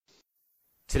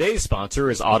Today's sponsor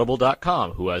is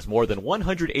Audible.com, who has more than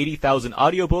 180,000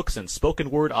 audiobooks and spoken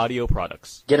word audio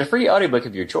products. Get a free audiobook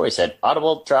of your choice at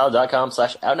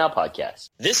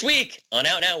audibletrial.com/OutNowPodcast. This week on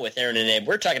Out Now with Aaron and Abe,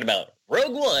 we're talking about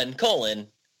Rogue One,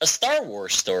 a Star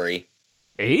Wars story.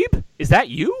 Abe? Is that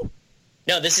you?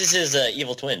 No, this is his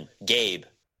evil twin, Gabe.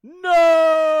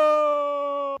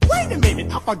 No! Wait a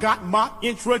minute, I forgot my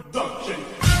introduction.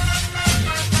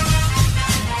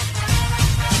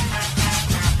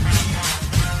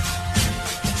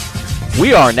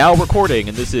 We are now recording,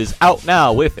 and this is Out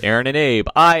Now with Aaron and Abe.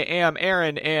 I am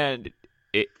Aaron, and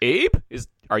Abe?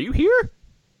 Are you here?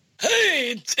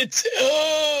 Hey, it's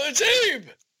Abe.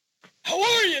 How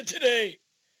are you today?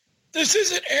 This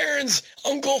isn't Aaron's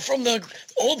uncle from the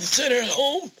old center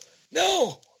home.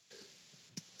 No.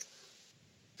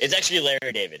 It's actually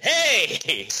Larry David.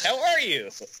 Hey, how are you?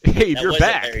 Abe, you're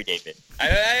back. Larry David. I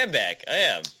am back. I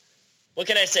am. What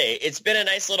can I say? It's been a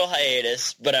nice little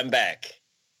hiatus, but I'm back.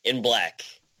 In black.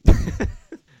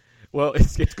 Well,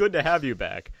 it's good to have you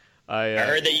back. I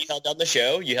heard that you held down the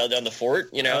show. You held down the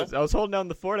fort, you know. I was holding down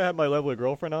the fort. I had my lovely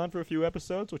girlfriend on for a few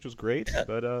episodes, which was great. Yeah.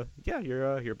 But yeah,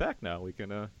 you're back now. We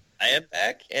can I am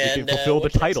back, and we can fulfill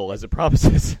the title as it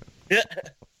promises.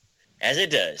 As it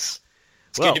does.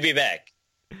 It's Well, good to be back.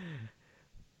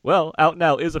 Well, Out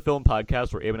Now is a film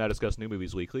podcast where Abe and I discuss new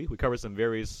movies weekly. We cover some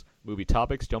various movie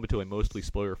topics, jump into a mostly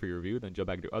spoiler-free review, then jump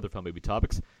back into other fun movie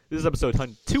topics. This is episode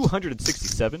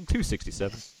 267.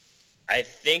 I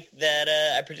think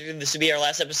that I predicted this would be our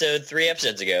last episode 3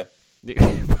 episodes ago.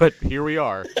 But here we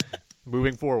are,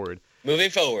 moving forward.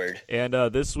 Moving forward. And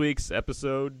this week's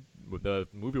episode, the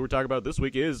movie we're talking about this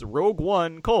week is Rogue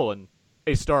One,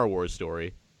 a Star Wars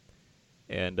story.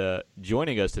 And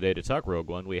joining us today to talk Rogue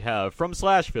One, we have, from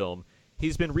Slash Film,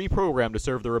 he's been reprogrammed to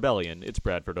serve the rebellion. It's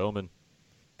Bradford Oman.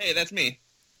 Hey, that's me.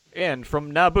 And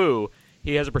from Naboo,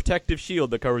 he has a protective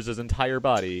shield that covers his entire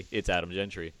body. It's Adam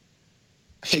Gentry.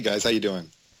 Hey guys, how you doing?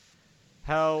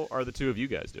 How are the two of you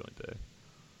guys doing today?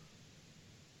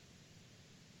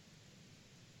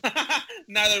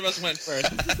 Neither of us went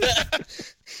first.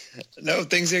 No,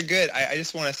 things are good. I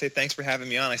just want to say thanks for having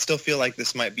me on. I still feel like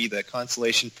this might be the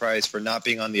consolation prize for not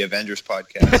being on the Avengers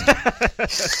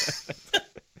podcast.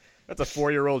 That's a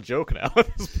 4-year-old joke now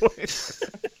at this point.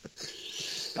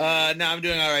 No, I'm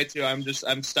doing all right too.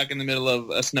 I'm stuck in the middle of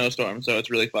a snowstorm, so it's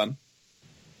really fun.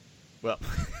 Well,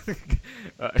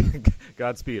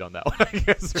 Godspeed on that one, I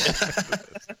guess.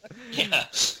 Yeah.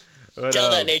 But, Tell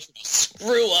that nature to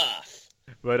screw off.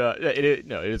 But it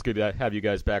is good to have you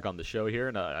guys back on the show here,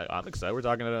 and I'm excited. We're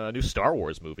talking a new Star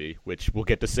Wars movie, which we'll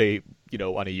get to say,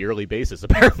 on a yearly basis,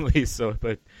 apparently. So,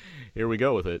 but here we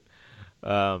go with it.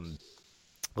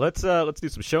 Let's do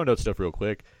some show notes stuff real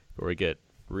quick before we get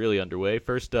really underway.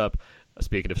 First up,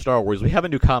 speaking of Star Wars, we have a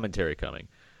new commentary coming.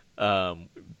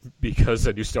 Because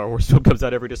a new Star Wars film comes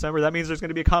out every December, that means there's going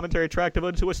to be a commentary track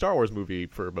devoted to a Star Wars movie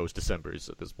for most Decembers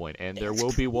at this point, and there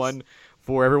will be one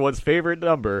for everyone's favorite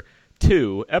number.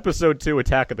 Episode 2,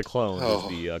 Attack of the Clones, is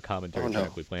the commentary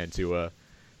track we plan to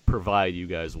provide you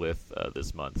guys with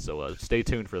this month. So stay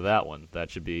tuned for that one.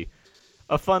 That should be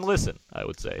a fun listen, I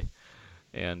would say.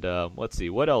 And let's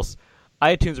see, what else?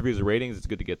 iTunes reviews and ratings, it's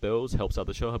good to get those. Helps out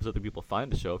the show, helps other people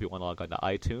find the show. If you want to log on to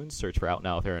iTunes, search for Out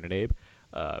Now with Aaron and Abe.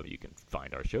 You can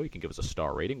find our show. You can give us a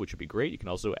star rating, which would be great. You can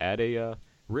also add a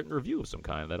written review of some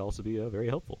kind. That'd also be very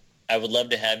helpful. I would love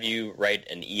to have you write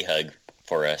an e-hug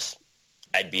for us.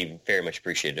 I'd be very much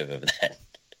appreciative of that.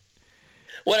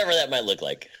 Whatever that might look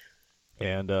like.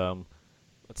 And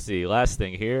let's see, last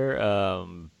thing here,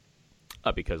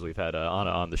 because we've had Anna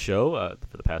on the show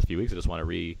for the past few weeks, I just want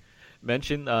to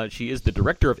mention she is the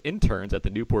director of interns at the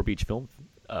Newport Beach Film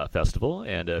Festival,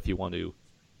 and if you want to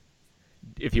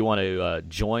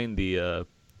join the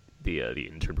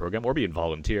intern program or be a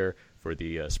volunteer for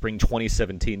the Spring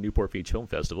 2017 Newport Beach Film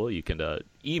Festival, you can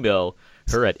email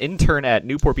her at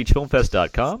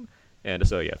intern@newportbeachfilmfest.com. And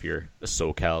so, yeah, if you're a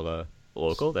SoCal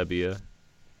local, that'd be a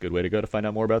good way to go to find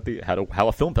out more about how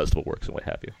a film festival works and what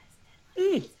have you.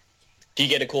 Do you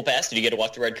get a cool pass? Did you get to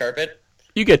walk the red carpet?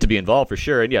 You get to be involved for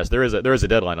sure, and yes, there is a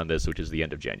deadline on this, which is the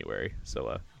end of January.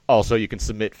 So, also you can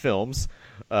submit films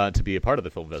to be a part of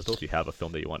the film festival if you have a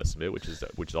film that you want to submit,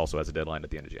 which also has a deadline at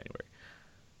the end of January.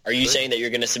 Are you saying that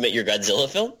you're going to submit your Godzilla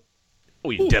film?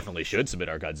 Oh, you definitely should submit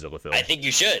our Godzilla film. I think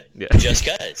you should. Yeah. Just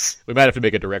because. We might have to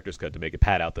make a director's cut to make it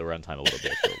pad out the runtime a little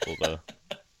bit. So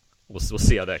we'll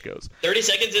see how that goes. 30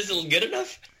 seconds isn't good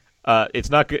enough? It's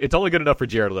not good. It's only good enough for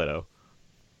Jared Leto.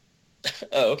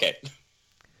 Oh, okay.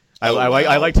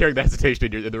 I liked hearing the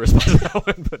hesitation in the response to that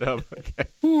one, but okay.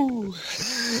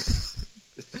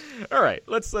 All right,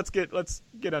 let's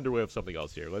get underway with something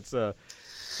else here.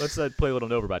 Let's play a little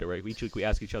Nova, by the way. Each week we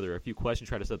ask each other a few questions,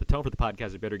 try to set the tone for the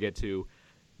podcast. We better get to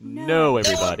know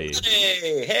everybody.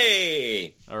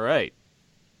 Hey! All right.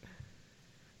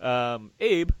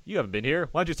 Abe, you haven't been here.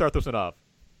 Why don't you start this one off?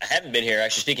 I haven't been here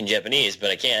actually speaking Japanese,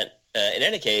 but I can't. In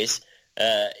any case,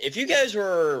 if you guys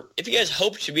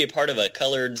hoped to be a part of a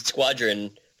colored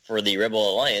squadron for the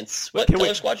Rebel Alliance, what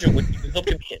color squadron would you hope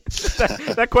to be in?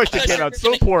 That question came out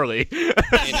so poorly.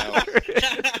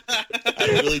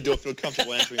 I really don't feel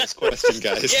comfortable answering this question,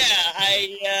 guys.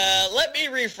 Yeah, let me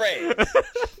rephrase.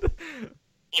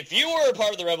 If you were a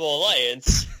part of the Rebel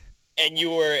Alliance and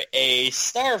you were a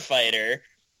starfighter,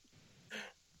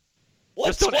 what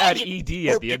just don't add ED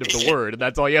at the end of the word, and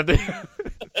that's all you have to.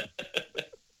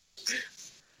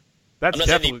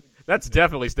 That's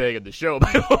definitely staying in the show,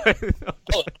 by the way.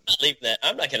 Oh, I'm not leaving that.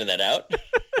 I'm not cutting that out.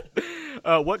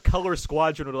 What color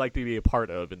squadron would I like to be a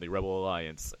part of in the Rebel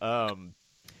Alliance? I'm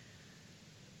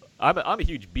a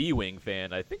huge B-Wing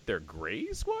fan. I think they're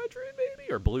Gray Squadron,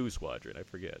 maybe? Or Blue Squadron, I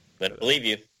forget. I believe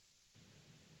you.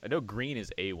 I know green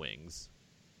is A-Wings.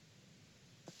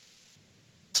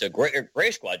 So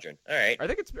Gray Squadron. All right. I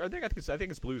think it's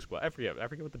Blue Squad. I forget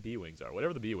what the B-Wings are.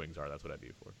 Whatever the B-Wings are, that's what I'd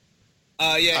be for.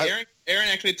 Aaron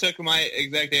actually took my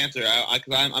exact answer.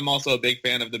 I'm also a big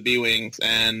fan of the B-Wings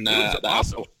and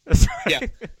awesome. Yeah,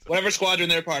 whatever squadron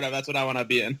they're part of, that's what I want to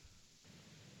be in.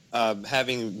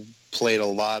 Having played a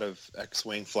lot of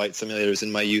X-Wing flight simulators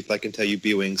in my youth, I can tell you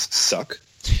B-Wings suck.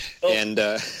 Oh. And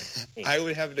I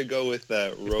would have to go with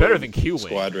Rogue better than Q-Wing.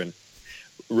 Squadron.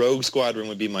 Rogue Squadron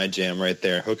would be my jam right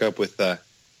there. Hook up with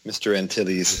Mr.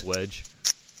 Antilles. Wedge.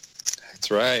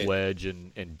 That's right. Wedge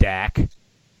and Dak.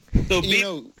 So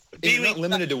if you're not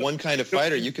limited to one kind of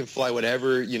fighter, you can fly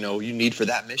whatever you need for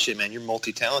that mission, man. You're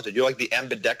multi-talented. You're like the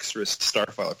ambidextrous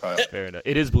starfighter pilot. Fair enough.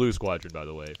 It is Blue Squadron, by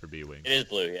the way, for B-Wing. It is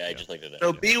blue. Yeah, I just looked at that.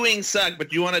 So B-Wings suck,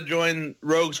 but you want to join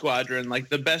Rogue Squadron, like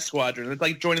the best squadron. It's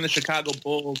like joining the Chicago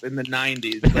Bulls in the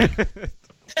 '90s. Like,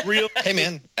 real. Hey,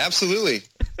 man, absolutely.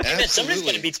 Hey, man, somebody's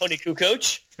going to be Tony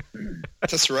Kukoc.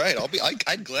 That's right.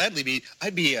 I'd gladly be.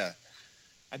 I'd be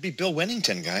Bill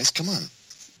Wennington, guys. Come on.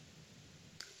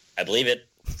 I believe it.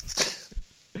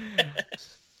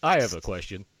 I have a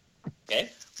question. Okay.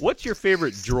 What's your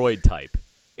favorite droid type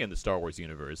in the Star Wars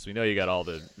universe? We know you got all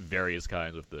the various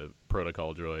kinds with the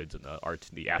protocol droids and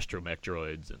the astromech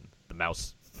droids and the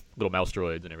little mouse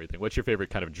droids and everything. What's your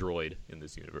favorite kind of droid in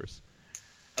this universe?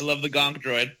 I love the Gonk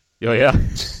droid. Oh, yeah?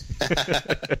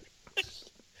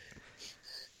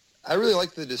 I really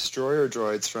like the destroyer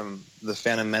droids from the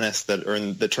Phantom Menace that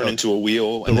turn into a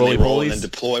wheel the and then they roll polies? and then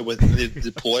deploy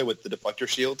with the deflector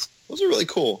shields. Those are really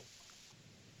cool.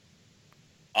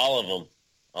 All of them.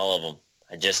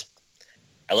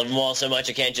 I love them all so much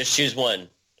I can't just choose one.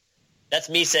 That's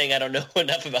me saying I don't know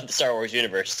enough about the Star Wars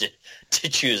universe to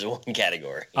choose one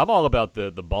category. I'm all about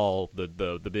the ball,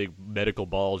 the big medical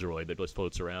ball droid that just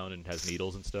floats around and has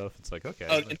needles and stuff. It's like,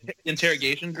 okay.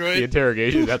 Interrogation droid? The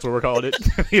interrogation, that's what we're calling it.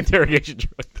 The interrogation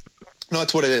droid. No,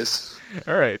 that's what it is.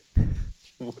 All right.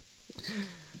 And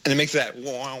it makes that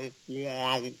wow,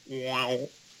 wow, wow.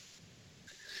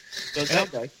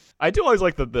 I do always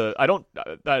like like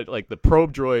the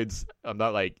probe droids. I'm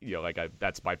not like,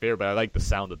 that's my favorite, but I like the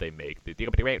sound that they make.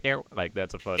 Like,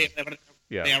 that's a fun.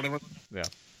 Yeah.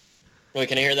 Wait,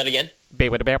 can I hear that again?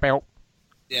 Yeah.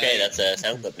 Okay, that's a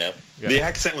sound clip now. Yeah. The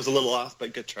accent was a little off,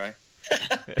 but good try.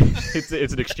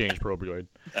 It's an exchange probe droid.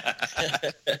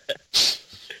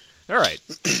 All right.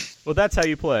 Well, that's how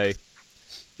you play.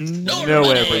 Know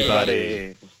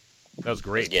everybody. That was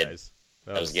great, That was good. guys.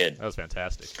 That was good. That was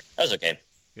fantastic. That was okay.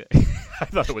 Yeah. I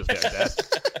thought it was fantastic.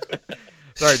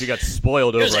 Sorry if you got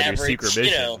spoiled over on your secret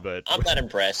mission, but I'm not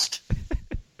impressed.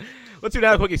 Let's do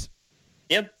now, quickies.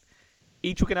 Yep.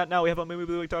 Each week and now we have a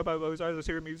movie we talk about. Those are the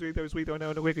secret movies that was week. Don't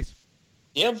know the quickies.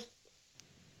 Yep.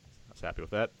 I was happy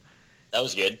with that. That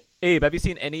was good. Abe, have you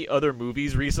seen any other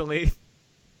movies recently?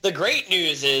 The great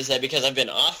news is that because I've been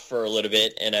off for a little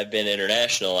bit and I've been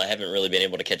international, I haven't really been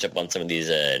able to catch up on some of these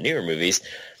newer movies.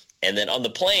 And then on the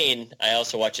plane, I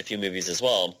also watch a few movies as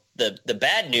well. The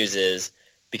bad news is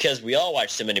because we all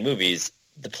watch so many movies,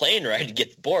 the plane ride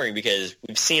gets boring because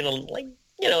we've seen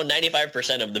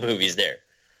 95% of the movies there.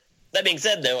 That being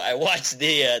said, though, I watched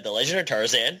the Legend of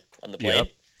Tarzan on the plane. Yep.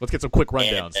 Let's get some quick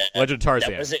rundowns. Legend of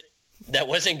Tarzan. That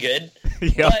wasn't good.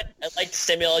 Yep. But I liked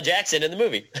Samuel L. Jackson in the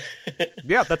movie.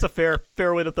 Yeah, that's a fair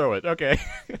way to throw it. Okay.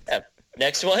 Yeah.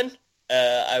 Next one,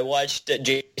 I watched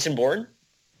Jason Bourne.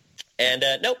 And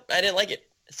nope, I didn't like it.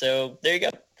 So there you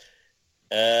go.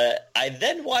 I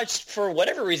then watched, for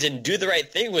whatever reason, Do the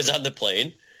Right Thing was on the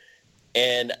plane.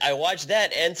 And I watched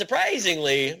that, and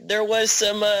surprisingly, there was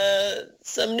some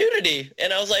nudity.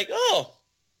 And I was like, oh,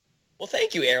 Well,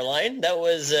 thank you, Airline. That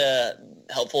was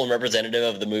helpful and representative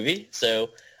of the movie.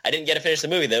 So I didn't get to finish the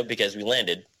movie, though, because we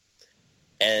landed.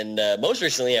 And most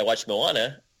recently, I watched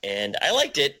Moana, and I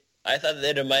liked it. I thought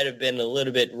that it might have been a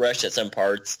little bit rushed at some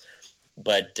parts,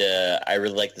 but I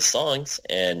really like the songs,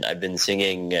 and I've been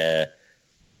singing You're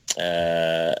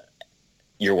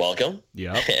Welcome.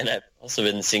 Yeah. And I've also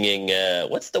been singing,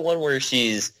 what's the one where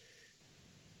she's,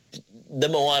 the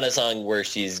Moana song where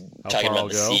she's talking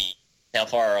about the sea. How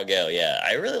Far I'll Go, yeah.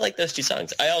 I really like those two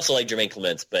songs. I also like Jermaine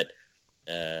Clements, but...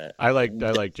 I like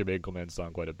Jermaine Clements'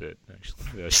 song quite a bit,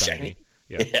 actually. Shiny.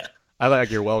 Yeah. I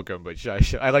like You're Welcome, but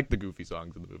I like the goofy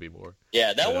songs in the movie more.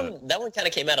 Yeah, that one kind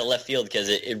of came out of left field because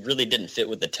it really didn't fit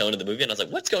with the tone of the movie, and I was like,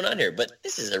 what's going on here? But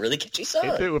this is a really catchy song.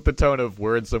 It fit with the tone of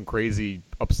we're in some crazy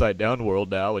upside-down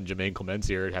world now, and Jermaine Clements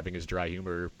here having his dry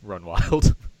humor run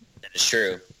wild. That is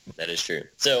true. That is true.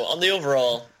 So on the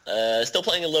overall, still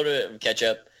playing a little bit of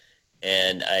catch-up,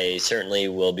 and I certainly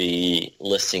will be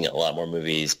listing a lot more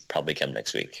movies probably come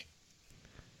next week.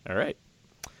 All right.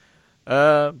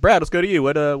 Brad, let's go to you.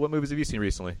 What movies have you seen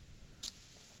recently?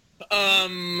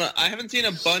 I haven't seen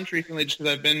a bunch recently just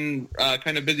because I've been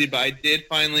kind of busy, but I did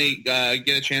finally get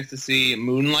a chance to see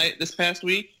Moonlight this past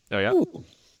week. Oh, yeah? Ooh.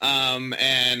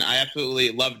 And I absolutely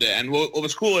loved it. And what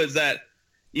was cool is that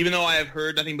even though I have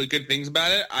heard nothing but good things about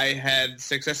it, I had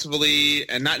successfully,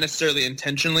 and not necessarily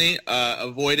intentionally,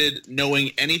 avoided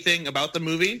knowing anything about the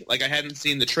movie. Like, I hadn't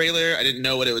seen the trailer, I didn't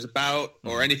know what it was about,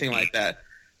 or anything like that.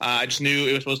 I just knew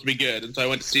it was supposed to be good, and so I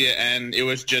went to see it, and it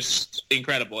was just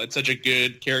incredible. It's such a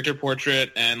good character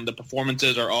portrait, and the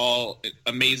performances are all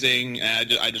amazing,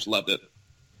 and I just loved it.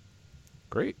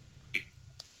 Great.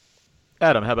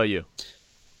 Adam, how about you?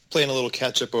 Playing a little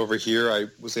catch-up over here, I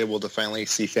was able to finally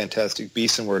see Fantastic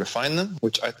Beasts and Where to Find Them,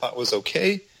 which I thought was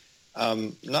okay.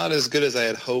 Not as good as I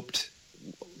had hoped.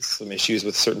 Some issues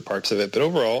with certain parts of it, but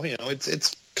overall,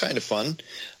 it's kind of fun.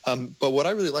 But what I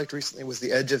really liked recently was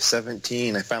The Edge of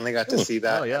 17. I finally got to see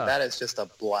that. Oh, yeah. And that is just a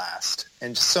blast.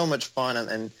 And just so much fun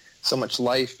and so much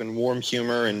life and warm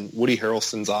humor, and Woody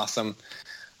Harrelson's awesome.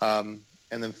 And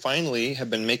then finally have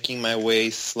been making my way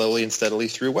slowly and steadily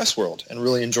through Westworld and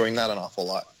really enjoying that an awful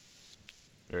lot.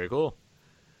 Very cool.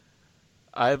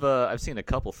 I've seen a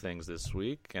couple things this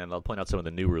week, and I'll point out some of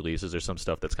the new releases. There's some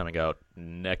stuff that's coming out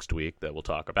next week that we'll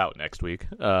talk about next week.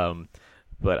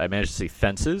 But I managed to see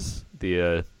Fences,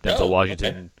 the Denzel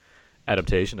Washington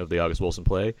adaptation of the August Wilson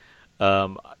play.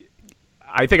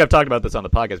 I think I've talked about this on the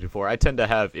podcast before. I tend to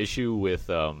have issue with,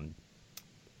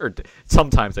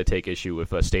 sometimes I take issue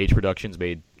with stage productions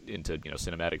made into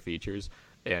cinematic features.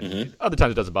 And other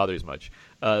times it doesn't bother as much.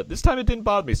 This time it didn't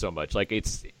bother me so much. Like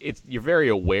it's you're very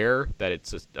aware that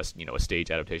it's a stage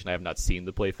adaptation. I have not seen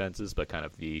the play Fences, but kind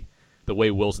of the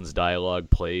way Wilson's dialogue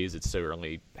plays, it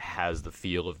certainly has the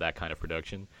feel of that kind of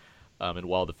production. And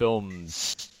while the film,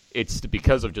 it's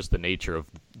because of just the nature of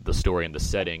the story and the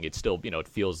setting, it's still it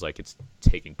feels like it's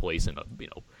taking place in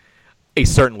a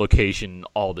certain location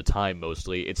all the time.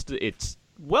 Mostly, it's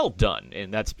well done,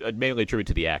 and that's mainly attributed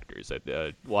to the actors.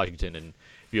 Washington and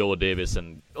Viola Davis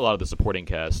and a lot of the supporting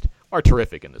cast are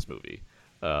terrific in this movie,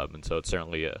 and so it's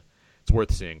certainly it's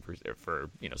worth seeing for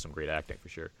some great acting for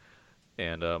sure.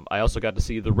 And I also got to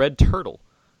see The Red Turtle,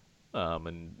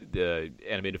 and the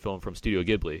animated film from Studio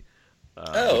Ghibli.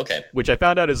 Okay. Which I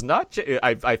found out is not.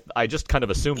 I just kind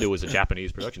of assumed it was a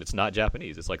Japanese production. It's not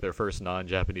Japanese. It's like their first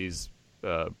non-Japanese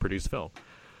produced film.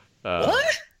 What?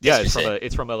 Yeah,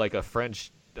 it's from a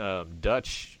French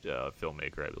Dutch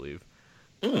filmmaker, I believe.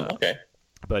 Okay.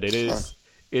 But it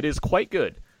is quite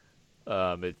good.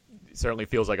 It certainly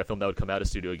feels like a film that would come out of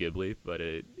Studio Ghibli, but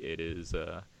it is.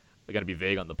 I got to be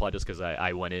vague on the plot just because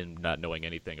I went in not knowing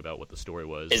anything about what the story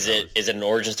was. Is it an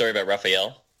origin story about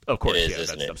Raphael? Of course, it is, yeah.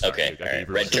 isn't it? I'm sorry, Okay, all right.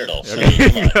 Red Turtle. Okay.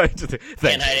 Come on. Thanks.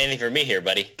 Can't hide anything from me here,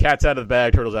 buddy. Cat's out of the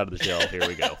bag, turtles out of the shell. Here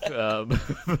we go.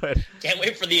 But, Can't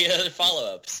wait for the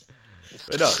follow-ups.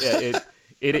 but no, yeah,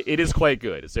 it is quite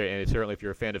good. And certainly, if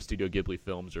you're a fan of Studio Ghibli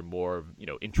films or more,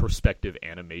 introspective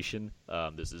animation,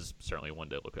 this is certainly one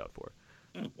to look out for.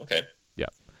 Okay. Yeah.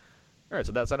 All right,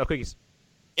 so that's enough cookies.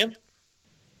 Yep.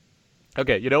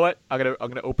 Okay, you know what? I'm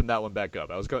gonna open that one back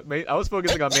up. I was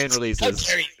focusing on main releases.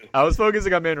 How dare you? I was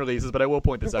focusing on main releases, but I will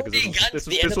point this out because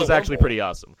this was actually pretty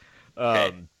awesome.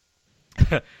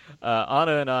 Okay.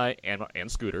 Anna and I and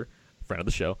Scooter, friend of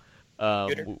the show,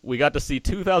 we got to see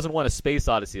 2001: A Space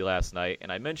Odyssey last night,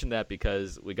 and I mentioned that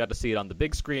because we got to see it on the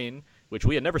big screen, which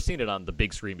we had never seen it on the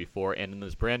big screen before, and in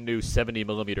this brand new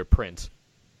 70mm print.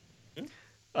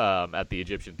 At the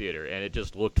Egyptian Theater, and it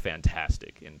just looked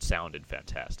fantastic and sounded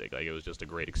fantastic. Like it was just a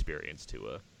great experience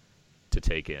to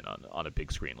take in on a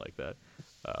big screen like that.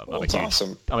 It's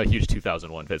awesome. I'm a huge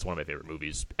 2001 fan. It's one of my favorite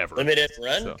movies ever. Limited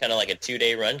run, So- kind of like a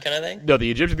 2-day run kind of thing. No,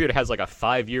 the Egyptian Theater has like a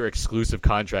 5-year exclusive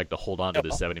contract to hold on to the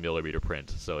 70mm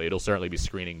print, so it'll certainly be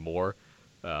screening more.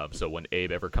 So when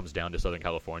Abe ever comes down to Southern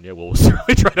California, we'll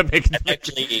certainly try to make. That's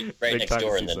actually right make next time to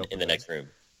door see in the something. next room.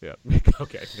 Yeah.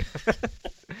 Okay.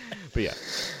 But yeah.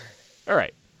 All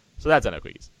right. So that's on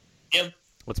quickies. Yep.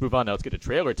 Let's move on now. Let's get to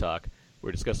trailer talk.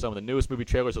 We're discuss some of the newest movie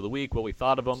trailers of the week, what we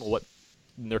thought of them, what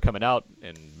they're coming out,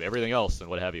 and everything else, and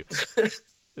what have you.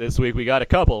 This week we got a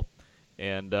couple,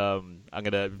 and I'm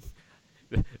gonna.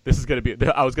 This is gonna be.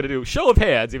 I was gonna do show of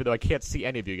hands, even though I can't see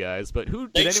any of you guys. But who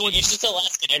did anyone? You should still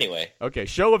ask it anyway. Okay,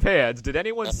 show of hands. Did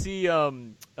anyone see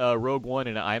Rogue One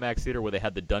in an IMAX theater where they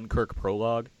had the Dunkirk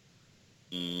prologue?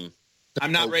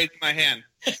 I'm not raising my hand.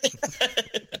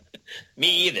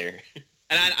 Me either.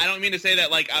 And I don't mean to say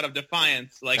that like out of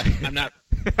defiance. Like I'm not.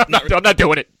 I'm not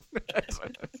doing it.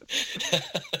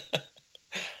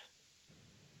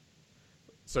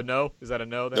 So no? Is that a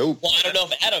no then? Nope. Well, I don't know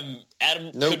if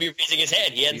Adam Nope. could be raising his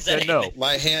hand. He hadn't He said said no. anything.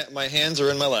 My hands are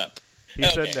in my lap. He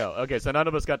Okay. said no. Okay, so none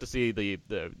of us got to see the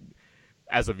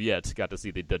as of yet got to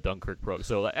see the Dunkirk pro.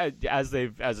 So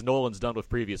as Nolan's done with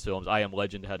previous films, I Am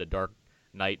Legend had a Dark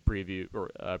Knight preview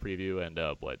and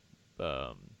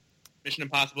Mission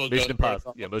Impossible. Motion Ghost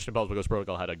Impossible Protocol. Ghost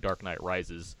Protocol had a Dark Knight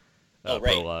Rises Oh,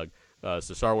 right. prologue.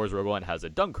 So Star Wars Rogue One has a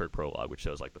Dunkirk prologue, which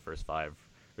shows like the first 5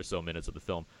 or so minutes of the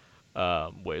film.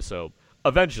 So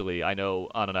eventually, I know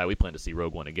Anna and I we plan to see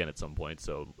Rogue One again at some point.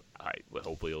 So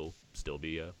hopefully it'll still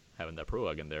be having that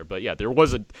prologue in there. But yeah, there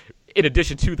was in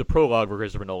addition to the prologue for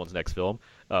Christopher Nolan's next film,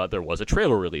 there was a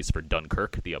trailer release for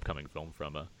Dunkirk, the upcoming film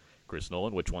from Chris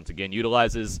Nolan, which once again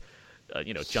utilizes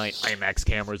giant IMAX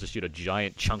cameras to shoot a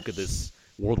giant chunk of this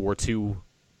World War II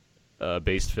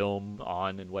based film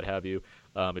on and what have you.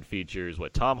 It features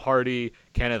Tom Hardy,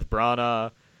 Kenneth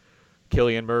Branagh,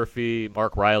 Cillian Murphy,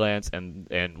 Mark Rylance,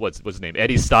 and what's his name?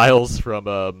 Eddie Styles from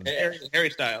Harry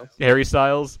Styles. Harry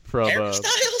Styles from. Harry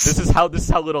Styles? This is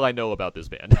how little I know about this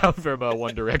band from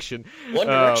One Direction. One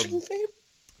Direction fame?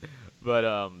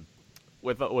 But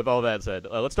with all that said,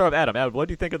 let's start with Adam. Adam, what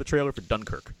do you think of the trailer for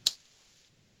Dunkirk?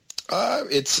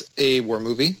 It's a war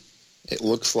movie. It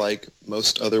looks like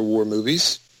most other war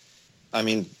movies. I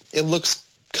mean, it looks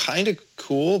kind of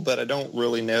cool, but I don't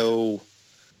really know.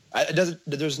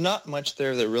 There's not much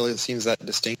there that really seems that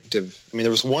distinctive. I mean,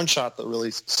 there was one shot that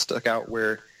really stuck out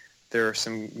where there are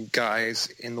some guys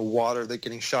in the water that are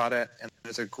getting shot at, and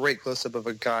there's a great close-up of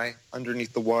a guy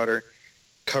underneath the water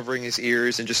covering his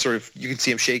ears, and just sort of you can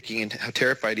see him shaking and how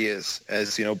terrified he is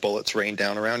as, bullets rain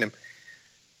down around him.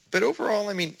 But overall,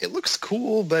 I mean, it looks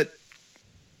cool, but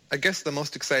I guess the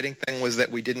most exciting thing was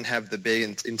that we didn't have the big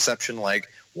Inception-like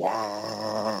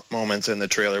wah moments in the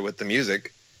trailer with the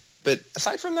music. But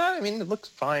aside from that, I mean, it looks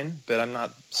fine, but I'm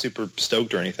not super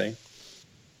stoked or anything.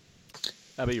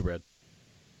 How about you, Brad?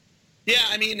 Yeah,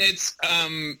 I mean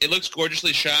it looks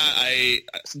gorgeously shot.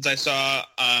 Since I saw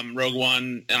Rogue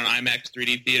One on IMAX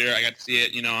 3D theater, I got to see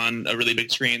it, on a really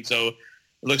big screen, so it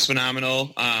looks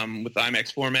phenomenal with the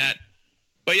IMAX format.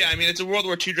 But yeah, I mean it's a World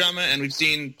War II drama, and we've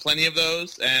seen plenty of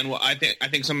those. And I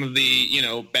think some of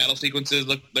the battle sequences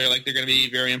they're going to be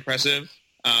very impressive.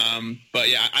 But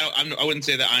yeah, I wouldn't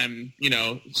say that I'm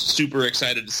super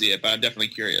excited to see it, but I'm definitely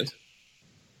curious.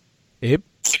 Abe?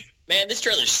 Man, this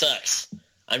trailer sucks.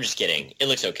 I'm just kidding. It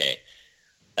looks okay.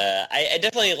 I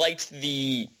definitely liked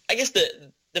the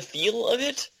feel of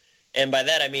it, and by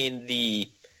that I mean the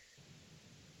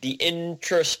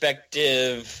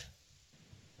introspective,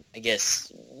 I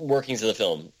guess, workings of the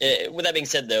film. With that being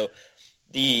said, though,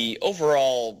 the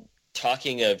overall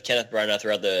talking of Kenneth Branagh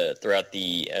throughout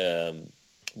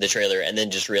the trailer, and then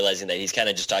just realizing that he's kind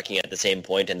of just talking at the same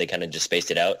point, and they kind of just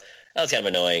spaced it out. That was kind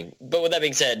of annoying. But with that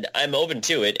being said, I'm open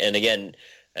to it, and again,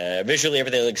 visually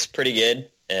everything looks pretty good.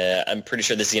 I'm pretty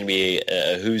sure this is going to be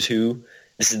a who's who.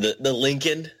 This is the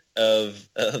Lincoln of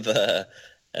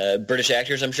British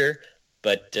actors, I'm sure.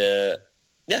 But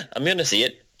yeah, I'm going to see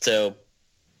it. So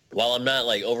while I'm not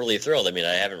overly thrilled, I mean,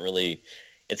 I haven't really.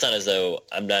 It's not as though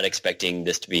I'm not expecting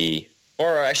this to be.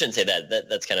 Or I shouldn't say that.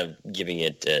 That's kind of giving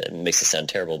it makes it sound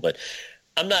terrible. But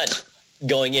I'm not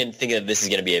going in thinking that this is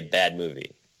going to be a bad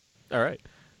movie. All right.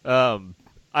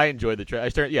 I enjoyed the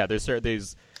trailer. Yeah,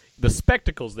 there's the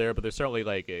spectacles there, but there's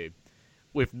certainly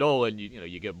with Nolan,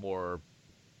 you get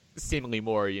seemingly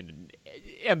more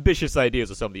ambitious ideas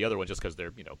of some of the other ones, just because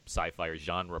they're sci-fi or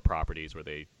genre properties where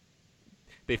they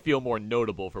feel more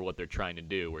notable for what they're trying to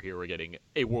do. Where here we're getting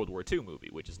a World War II movie,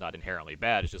 which is not inherently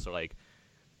bad. It's just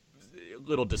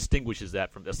little distinguishes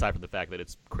that aside from the fact that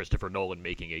it's Christopher Nolan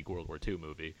making a World War II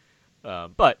movie.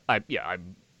 But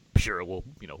I'm sure it will,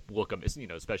 look,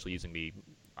 especially using the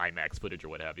IMAX footage or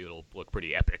what have you, it'll look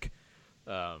pretty epic.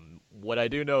 What I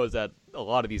do know is that a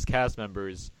lot of these cast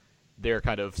members, they're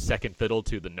kind of second fiddle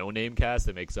to the no-name cast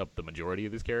that makes up the majority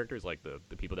of these characters, like the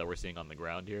people that we're seeing on the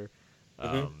ground here.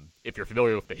 If you're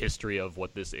familiar with the history of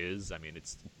what this is, I mean,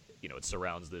 it's it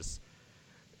surrounds this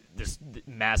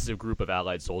massive group of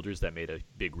Allied soldiers that made a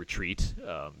big retreat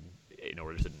in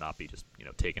order to not be just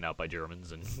taken out by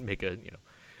Germans and make a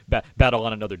battle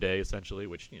on another day, essentially,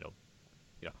 which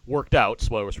worked out.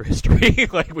 Spoilers for history.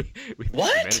 Like we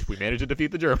managed to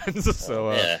defeat the Germans.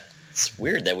 So yeah, it's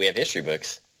weird that we have history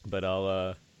books. But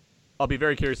I'll be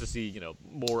very curious to see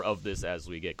more of this as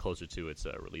we get closer to its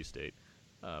release date.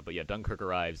 But yeah, Dunkirk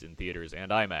arrives in theaters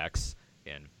and IMAX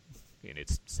and in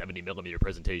its 70mm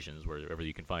presentations wherever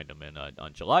you can find them, and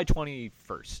on July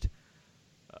 21st.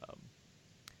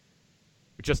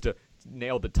 Just to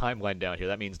nail the timeline down here,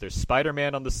 that means there's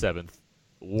Spider-Man on the 7th,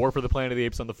 War for the Planet of the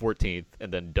Apes on the 14th,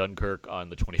 and then Dunkirk on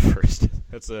the 21st.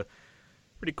 That's a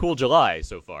pretty cool July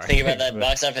so far. Think about that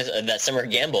box office, that summer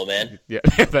gamble, man. Yeah,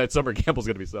 that summer gamble's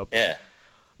going to be something. Yeah.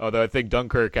 Although I think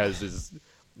Dunkirk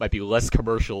might be less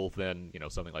commercial than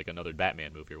something like another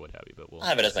Batman movie or what have you. But I'll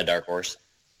have it as my dark horse.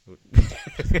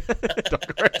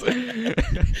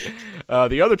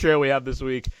 The other trailer we have this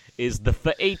week is The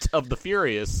Fate of the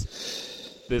Furious.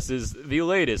 This is the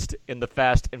latest in the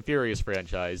Fast and Furious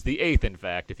franchise, the 8th, in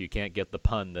fact, if you can't get the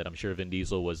pun that I'm sure Vin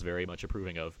Diesel was very much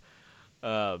approving of.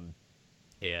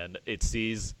 And it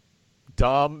sees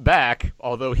Dom back,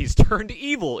 although he's turned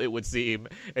evil, it would seem,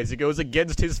 as he goes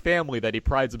against his family that he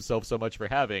prides himself so much for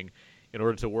having in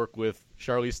order to work with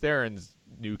Charlize Theron's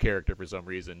new character for some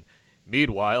reason.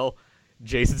 Meanwhile,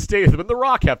 Jason Statham and The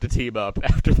Rock have to team up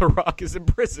after The Rock is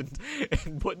imprisoned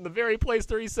and put in the very place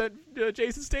where he sent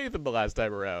Jason Statham the last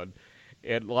time around.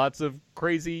 And lots of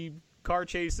crazy car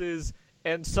chases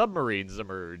and submarines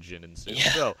emerge and ensue.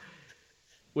 Yeah. So,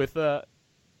 with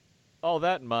all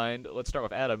that in mind, let's start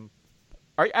with Adam.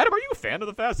 Adam, are you a fan of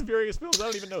the Fast and Furious films? I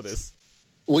don't even know this.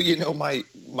 Well,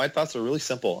 my thoughts are really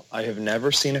simple. I have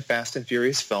never seen a Fast and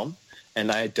Furious film,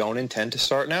 and I don't intend to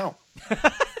start now.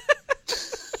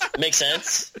 Makes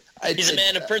sense. He's a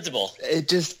man of principle.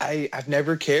 I've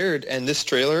never cared, and this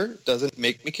trailer doesn't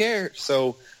make me care.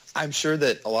 So I'm sure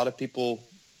that a lot of people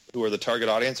who are the target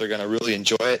audience are going to really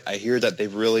enjoy it. I hear that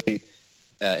they've really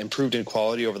improved in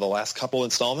quality over the last couple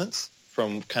installments,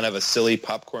 from kind of a silly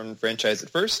popcorn franchise at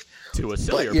first to a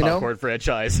sillier popcorn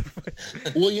franchise.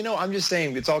 Well, I'm just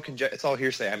saying it's all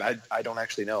hearsay. I don't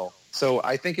actually know. So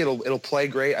I think it'll play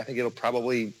great. I think it'll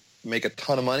probably make a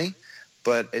ton of money,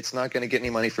 but it's not going to get any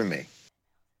money from me.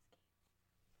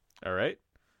 All right.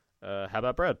 How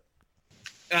about Brad?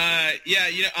 I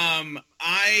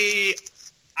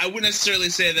wouldn't necessarily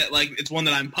say that like it's one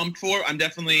that I'm pumped for. I'm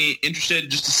definitely interested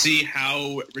just to see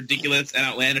how ridiculous and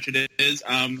outlandish it is.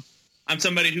 I'm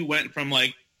somebody who went from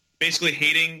like basically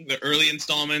hating the early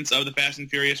installments of the Fast and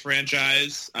Furious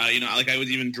franchise. I was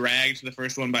even dragged to the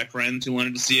first one by friends who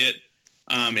wanted to see it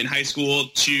in high school,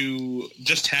 to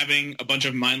just having a bunch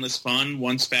of mindless fun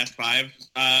once Fast 5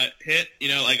 hit.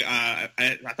 I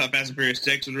thought Fast and Furious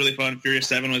 6 was really fun. Furious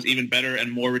 7 was even better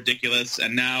and more ridiculous.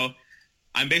 And now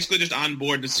I'm basically just on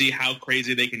board to see how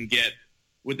crazy they can get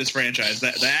with this franchise.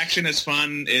 The action is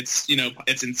fun. It's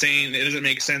it's insane. It doesn't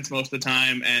make sense most of the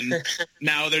time. And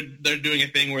now they're doing a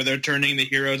thing where they're turning the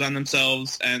heroes on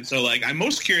themselves. And so I'm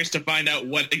most curious to find out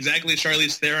what exactly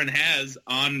Charlize Theron has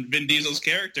on Vin Diesel's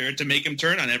character to make him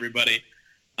turn on everybody.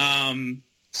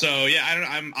 So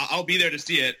yeah, I'll be there to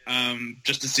see it,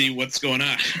 just to see what's going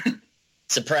on.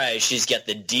 Surprise! She's got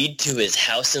the deed to his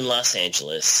house in Los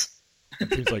Angeles.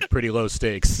 Seems like pretty low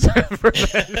stakes.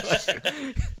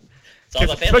 It's all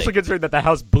about family. Especially considering that the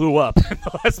house blew up in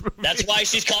the last movie. That's why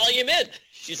she's calling him in.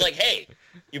 She's like, "Hey,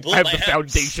 you blew I have my the house.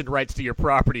 foundation rights to your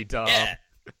property, Dom." Yeah.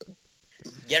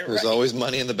 Get it There's right. always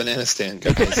money in the banana stand,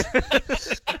 guys.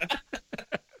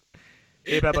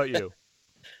 Abe, how about you?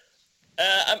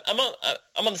 I'm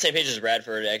on the same page as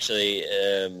Radford, actually.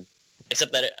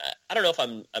 Except that I don't know if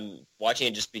I'm watching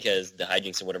it just because the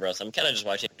hijinks and whatever else. I'm kind of just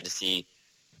watching it to see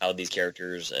how these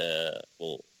characters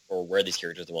or where these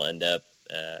characters will end up.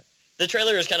 The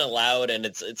trailer is kind of loud, and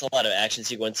it's a lot of action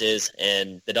sequences,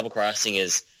 and the double crossing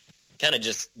is kind of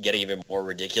just getting even more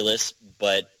ridiculous.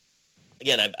 But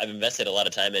again, I've invested a lot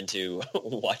of time into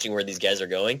watching where these guys are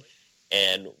going,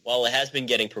 and while it has been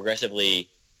getting progressively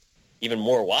even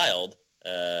more wild,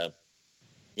 a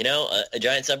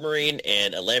giant submarine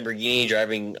and a Lamborghini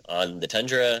driving on the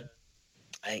tundra.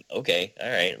 All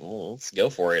right, well, let's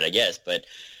go for it, I guess. But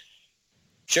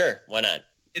sure, why not?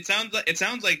 It sounds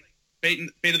like Fate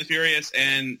of the Furious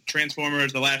and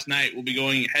Transformers: The Last Night will be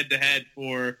going head-to-head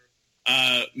for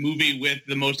movie with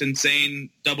the most insane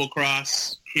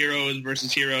double-cross heroes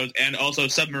versus heroes, and also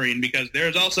submarine, because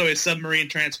there's also a submarine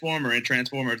transformer in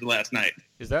Transformers: The Last Night.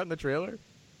 Is that in the trailer?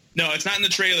 No, it's not in the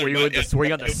trailer. Were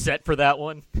you on the set for that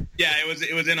one? Yeah,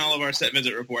 it was in all of our set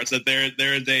visit reports that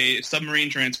there is a submarine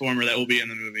transformer that will be in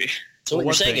the movie. So what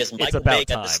you're saying is Michael Bay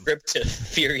got the script to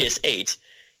Furious 8.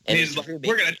 And he's like,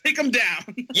 we're going to take them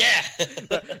down. Yeah.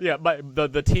 Yeah,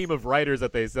 the team of writers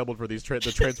that they assembled for the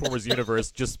Transformers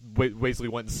universe just basically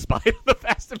went and spied on the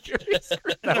Fast and Furious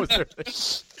script. That was their thing.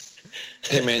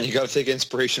 Hey, man, you got to take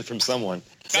inspiration from someone.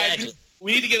 Exactly. Guys,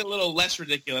 we need to get a little less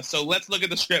ridiculous, so let's look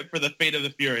at the script for the Fate of the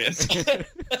Furious.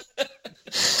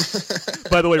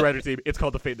 By the way, writer team, it's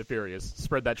called The Fate of the Furious.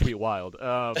 Spread that tweet wild.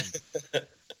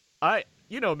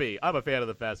 You know me. I'm a fan of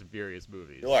the Fast and Furious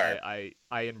movies. You are.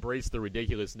 I embrace the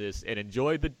ridiculousness and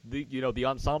enjoy the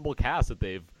ensemble cast that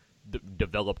they've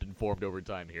developed and formed over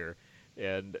time here.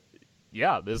 And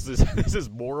yeah, this is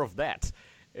more of that.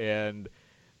 And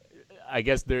I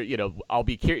guess I'll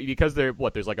be curious because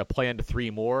there's like a planned 3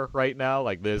 more right now,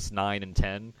 like this 9 and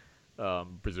 10,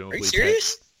 presumably. Are you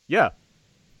serious? 10. Yeah.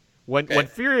 When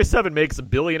Furious 7 makes $1.5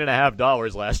 billion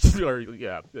last year, or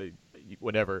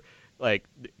whenever. Like,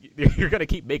 you're going to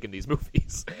keep making these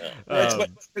movies.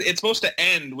 It's supposed to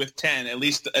end with 10, at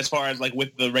least as far as, like,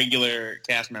 with the regular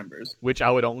cast members. Which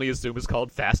I would only assume is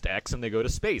called Fast X, and they go to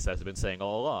space, as I've been saying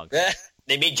all along.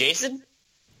 They meet Jason?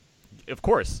 Of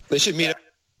course. They should meet up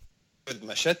with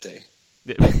Machete.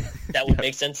 That would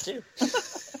make sense, too.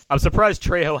 I'm surprised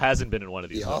Trejo hasn't been in one of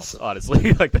these films, awesome.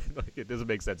 honestly. Like, it doesn't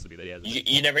make sense to me that he hasn't.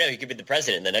 You never know. He could be the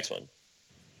president in the next one.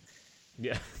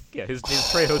 Yeah, his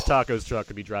Trejo's Tacos truck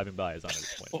could be driving by, as Anna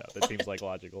pointed out. That seems like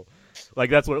logical.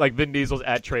 Like, that's what, like, Vin Diesel's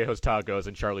at Trejo's Tacos,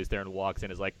 and Charlize Theron walks in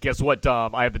and is like, guess what,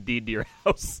 Dom? I have the deed to your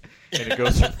house. And it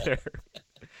goes from there.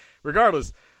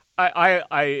 Regardless,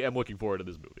 I am looking forward to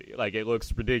this movie. Like, it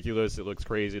looks ridiculous, it looks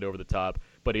crazy and over the top,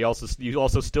 but you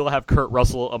also still have Kurt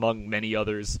Russell among many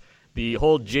others. The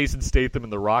whole Jason Statham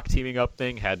and The Rock teaming up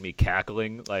thing had me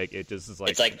cackling. Like, it just is like...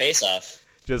 It's like Face Off.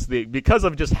 Just because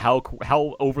of just how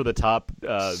over the top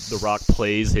The Rock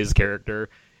plays his character,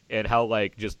 and how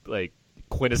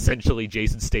quintessentially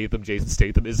Jason Statham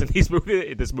is in this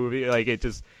movie. Like,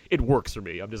 it works for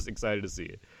me. I'm just excited to see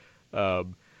it.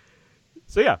 So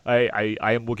yeah, I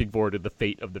am looking forward to the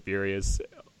Fate of the Furious,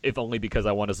 if only because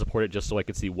I want to support it just so I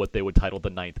can see what they would title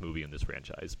the 9th movie in this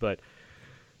franchise. But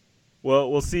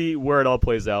well, we'll see where it all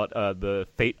plays out. The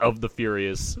Fate of the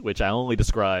Furious, which I only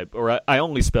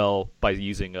spell by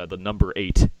using the number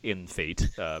 8 in Fate,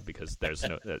 because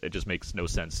it just makes no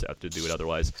sense to have to do it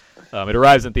otherwise. It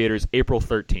arrives in theaters April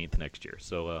 13th next year.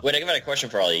 So wait, I got a question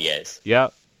for all you guys. Yeah.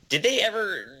 Did they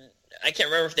ever? I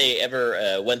can't remember if they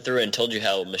ever went through and told you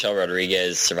how Michelle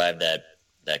Rodriguez survived that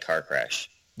car crash.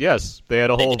 Yes, they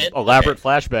had a whole elaborate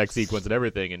flashback sequence and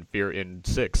everything in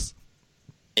 6.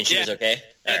 And she was okay?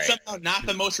 It's somehow not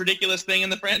the most ridiculous thing in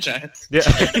the franchise. Yeah,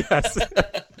 yes.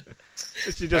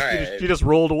 She just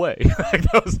rolled away. Is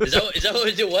that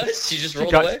what it was? She just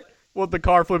rolled away? Well, the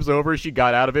car flips over, she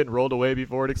got out of it and rolled away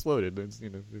before it exploded.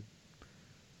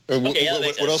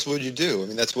 What else would you do? I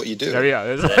mean, that's what you do.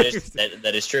 Yeah,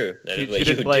 that is true. She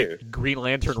didn't Green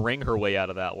Lantern ring her way out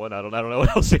of that one. I don't know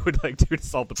what else she would do to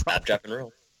solve the problem. Stop, drop, and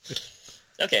roll.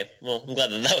 Okay, well, I'm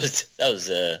glad that was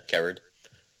covered.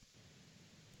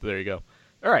 There you go.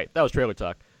 All right, that was trailer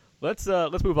talk. Let's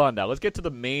move on now. Let's get to the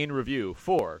main review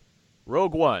for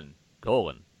Rogue One: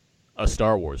 A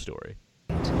Star Wars Story.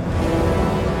 If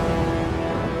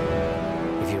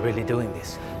you're really doing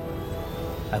this,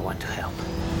 I want to help.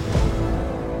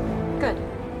 Good.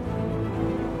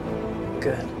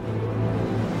 Good.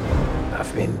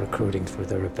 I've been recruiting for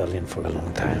the rebellion for a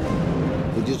long time.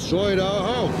 We destroyed our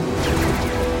home.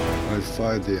 I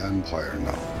fight the Empire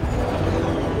now.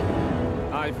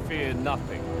 I fear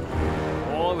nothing.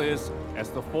 All is as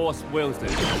the Force wills it.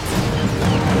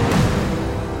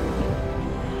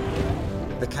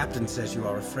 The captain says you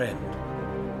are a friend.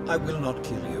 I will not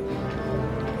kill you.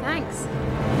 Thanks.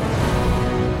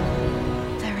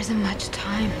 There isn't much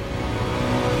time.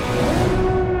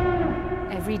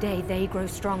 Every day they grow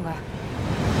stronger.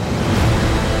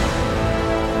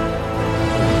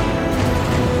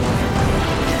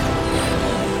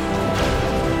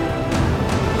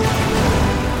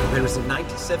 There is a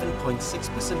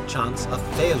 97.6% chance of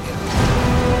failure.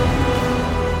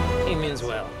 He means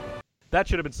well. That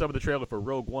should have been some of the trailer for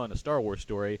Rogue One: A Star Wars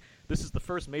Story. This is the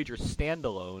first major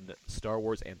standalone Star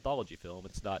Wars anthology film.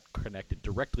 It's not connected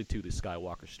directly to the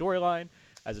Skywalker storyline,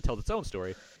 as it tells its own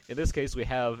story. In this case, we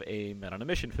have a Men on a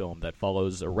Mission film that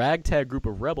follows a ragtag group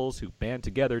of rebels who band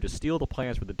together to steal the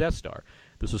plans for the Death Star.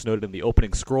 This was noted in the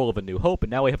opening scroll of A New Hope,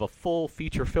 and now we have a full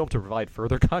feature film to provide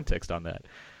further context on that.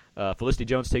 Felicity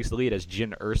Jones takes the lead as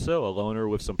Jyn Erso, a loner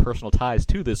with some personal ties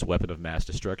to this weapon of mass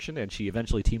destruction, and she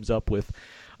eventually teams up with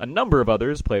a number of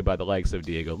others, played by the likes of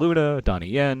Diego Luna, Donnie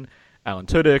Yen, Alan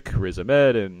Tudyk, Riz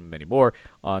Ahmed, and many more,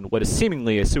 on what is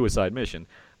seemingly a suicide mission.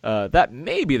 That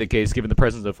may be the case given the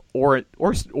presence of Oren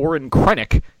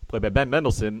Krennic, played by Ben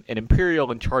Mendelsohn, an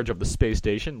Imperial in charge of the space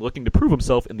station, looking to prove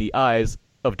himself in the eyes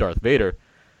of Darth Vader.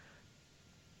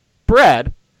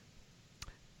 Brad,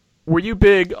 were you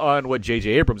big on what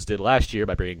J.J. Abrams did last year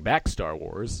by bringing back Star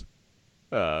Wars?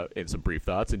 In some brief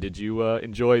thoughts, and did you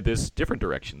enjoy this different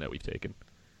direction that we've taken?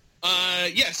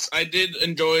 Yes, I did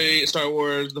enjoy Star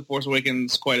Wars The Force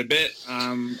Awakens quite a bit.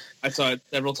 I saw it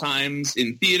several times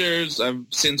in theaters. I've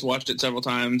since watched it several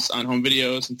times on home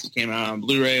video since it came out on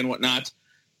Blu-ray and whatnot.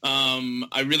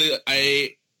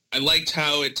 I liked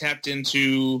how it tapped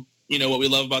into, what we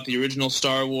love about the original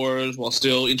Star Wars while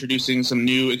still introducing some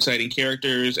new exciting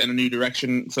characters and a new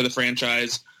direction for the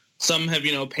franchise. Some have,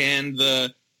 panned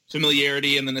the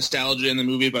familiarity and the nostalgia in the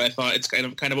movie, but I thought it's kind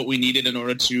of what we needed in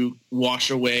order to wash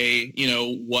away,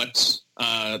 what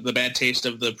the bad taste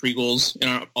of the prequels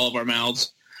in all of our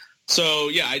mouths. So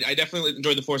yeah, I definitely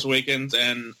enjoyed The Force Awakens,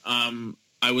 and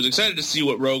I was excited to see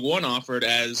what Rogue One offered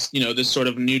as this sort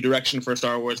of new direction for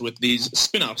Star Wars with these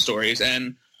spin-off stories.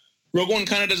 And Rogue One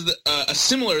kind of does a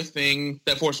similar thing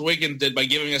that Force Awakens did by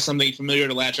giving us something familiar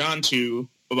to latch on to,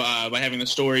 by having the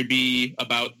story be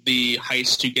about the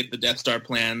heist to get the Death Star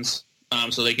plans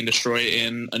so they can destroy it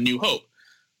in A New Hope.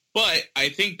 But I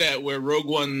think that where Rogue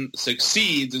One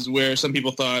succeeds is where some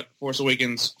people thought Force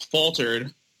Awakens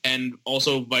faltered, and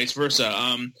also vice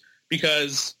versa,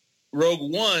 because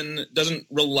Rogue One doesn't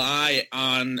rely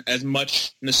on as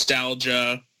much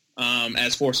nostalgia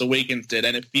as Force Awakens did,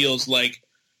 and it feels like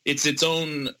it's its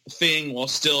own thing while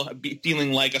still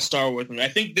feeling like a Star Wars movie. I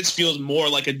think this feels more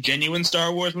like a genuine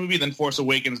Star Wars movie than Force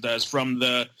Awakens does, from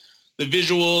the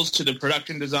visuals to the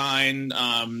production design.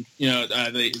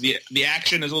 The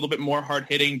action is a little bit more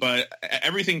hard-hitting, but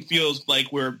everything feels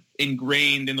like we're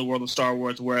ingrained in the world of Star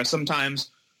Wars, whereas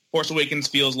sometimes Force Awakens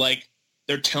feels like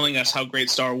they're telling us how great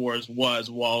Star Wars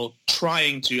was while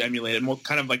trying to emulate it, more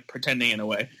kind of like pretending in a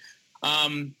way.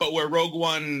 But where Rogue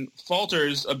One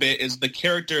falters a bit is the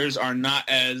characters are not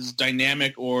as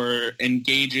dynamic or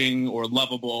engaging or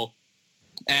lovable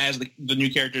as the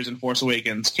new characters in Force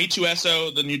Awakens.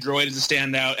 K2SO, the new droid, is a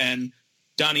standout, and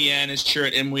Donnie Yen as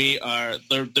Chirrut Imwe are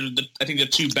I think the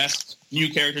two best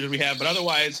new characters we have. But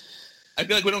otherwise, I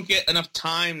feel like we don't get enough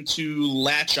time to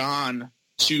latch on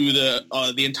to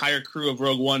the entire crew of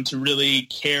Rogue One to really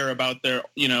care about their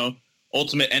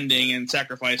ultimate ending and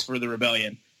sacrifice for the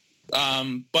rebellion.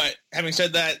 But having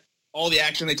said that, all the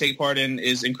action they take part in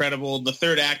is incredible. The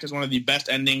third act is one of the best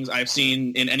endings I've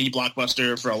seen in any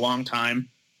blockbuster for a long time,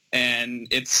 and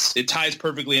it ties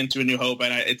perfectly into A New Hope.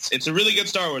 And it's a really good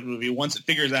Star Wars movie once it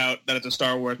figures out that it's a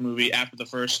Star Wars movie after the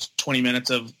first 20 minutes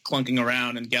of clunking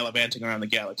around and gallivanting around the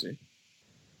galaxy.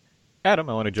 Adam,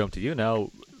 I want to jump to you now.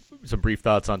 Some brief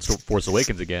thoughts on Force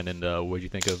Awakens again, and what did you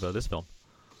think of this film?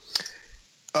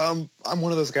 I'm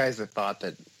one of those guys that thought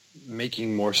that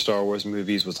making more Star Wars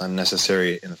movies was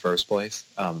unnecessary in the first place.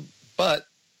 But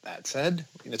that said,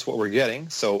 it's what we're getting,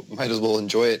 so might as well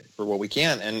enjoy it for what we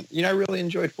can. And, I really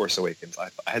enjoyed Force Awakens. I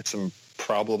had some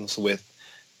problems with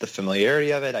the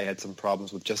familiarity of it. I had some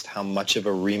problems with just how much of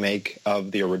a remake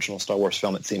of the original Star Wars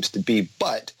film it seems to be.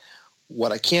 But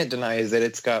what I can't deny is that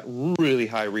it's got really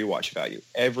high rewatch value.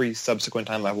 Every subsequent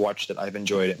time I've watched it, I've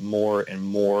enjoyed it more and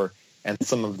more, and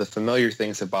some of the familiar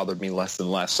things have bothered me less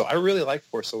and less. So I really like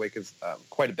Force Awakens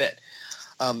quite a bit.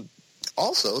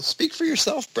 Also, speak for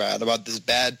yourself, Brad, about this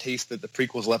bad taste that the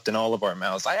prequels left in all of our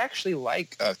mouths. I actually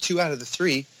like 2 out of the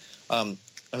 3. I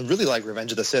really like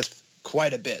Revenge of the Sith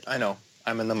quite a bit. I know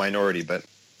I'm in the minority, but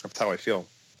that's how I feel.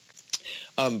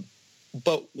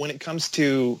 But when it comes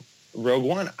to Rogue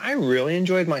One, I really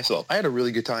enjoyed myself. I had a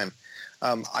really good time.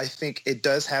 I think it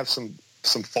does have some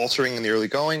faltering in the early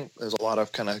going. There's a lot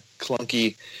of kind of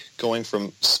clunky going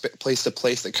from place to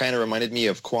place that kind of reminded me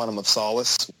of Quantum of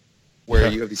Solace, where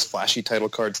you have these flashy title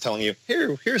cards telling you,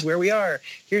 here's where we are,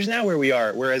 here's now where we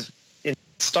are. Whereas in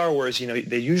Star Wars,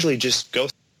 they usually just go.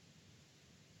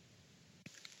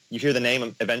 You hear the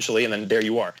name eventually, and then there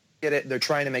you are. Get it? They're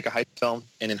trying to make a heist film,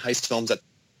 and in heist films, that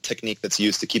technique that's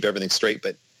used to keep everything straight,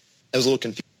 but I was a little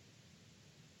confused.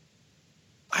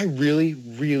 I really,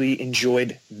 really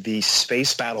enjoyed the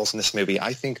space battles in this movie.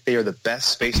 I think they are the best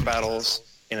space battles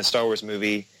in a Star Wars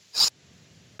movie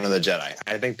of the Jedi.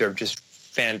 I think they're just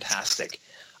fantastic.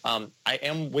 I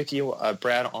am with you,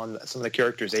 Brad, on some of the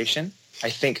characterization. I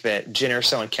think that Jyn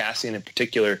Erso and Cassian in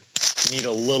particular need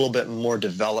a little bit more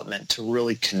development to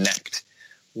really connect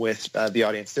with the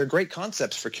audience. They're great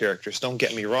concepts for characters, don't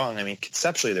get me wrong. I mean,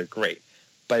 conceptually they're great,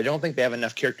 but I don't think they have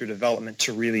enough character development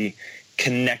to really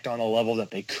connect on a level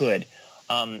that they could.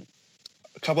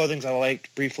 A couple of things I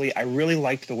liked briefly. I really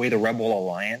liked the way the Rebel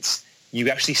Alliance, you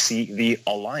actually see the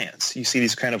alliance. You see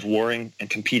these kind of warring and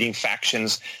competing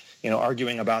factions,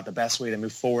 arguing about the best way to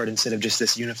move forward instead of just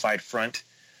this unified front.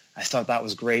 I thought that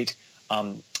was great.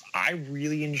 I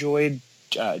really enjoyed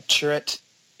Chirrut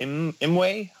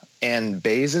Imwe and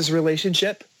Baze's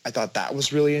relationship. I thought that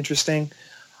was really interesting.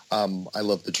 I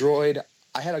love the droid.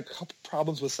 I had a couple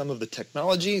problems with some of the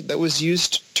technology that was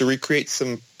used to recreate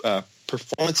some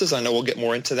performances. I know we'll get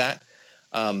more into that.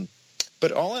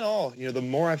 But all in all, the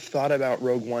more I've thought about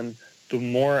Rogue One, the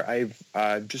more I've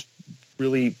just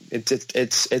really,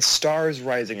 it's stars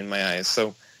rising in my eyes.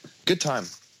 So good time.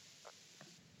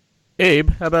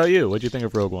 Abe, how about you? What do you think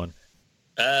of Rogue One?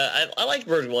 I liked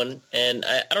Rogue One, and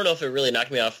I don't know if it really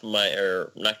knocked me off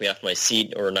my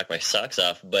seat or knocked my socks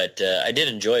off, but I did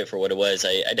enjoy it for what it was.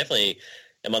 I definitely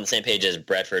am on the same page as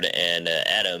Bradford and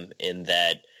Adam in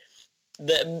that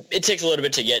it takes a little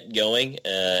bit to get going,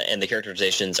 and the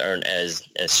characterizations aren't as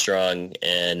strong.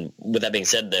 And with that being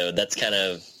said, though, that's kind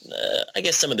of, I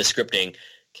guess, some of the scripting,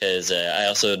 because I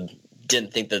also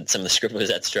didn't think that some of the script was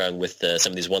that strong with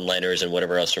some of these one-liners and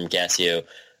whatever else from Cassio.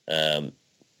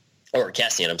 Or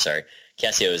Cassian, I'm sorry.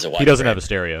 Cassio is a He doesn't have a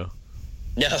stereo.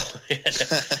 No.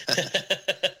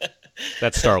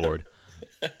 That's Star-Lord.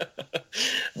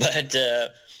 But I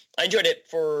enjoyed it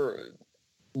for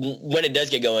when it does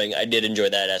get going. I did enjoy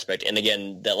that aspect. And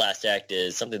again, that last act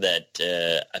is something that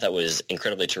I thought was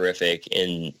incredibly terrific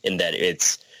in that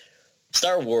it's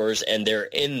Star Wars and they're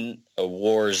in a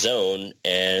war zone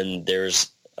and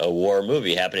there's a war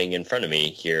movie happening in front of me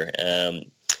here.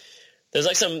 There's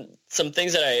like some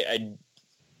things that I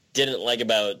didn't like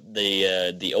about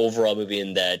the overall movie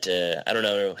in that I don't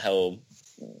know how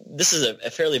this is a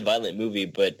fairly violent movie,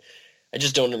 but I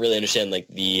just don't really understand like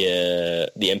the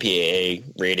MPAA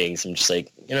ratings. I'm just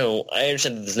like, I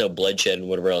understand that there's no bloodshed and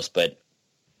whatever else, but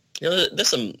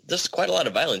there's quite a lot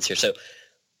of violence here. So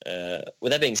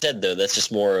with that being said, though, that's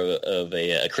just more of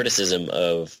a criticism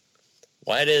of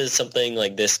why does something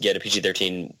like this get a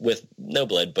PG-13 with no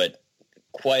blood, but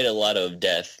quite a lot of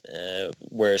death,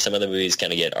 where some other movies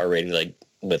kind of get R ratings, like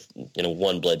with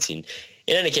one blood scene.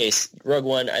 In any case, Rogue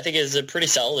One I think is a pretty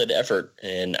solid effort,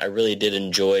 and I really did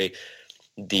enjoy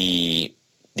the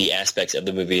aspects of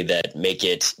the movie that make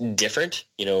it different.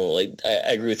 Like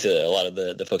I agree with a lot of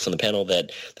the folks on the panel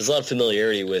that there's a lot of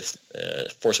familiarity with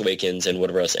Force Awakens and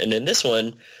whatever else, and in this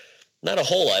one, not a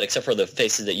whole lot, except for the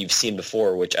faces that you've seen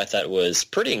before, which I thought was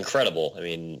pretty incredible. I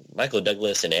mean, Michael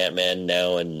Douglas and Ant-Man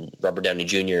now, and Robert Downey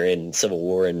Jr. in Civil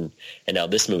War, and now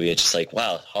this movie. It's just like,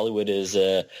 wow, Hollywood is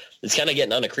it's kind of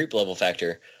getting on a creep level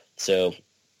factor. So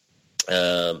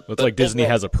it's like Disney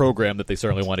has a program that they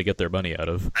certainly want to get their money out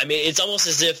of. I mean, it's almost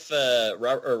as if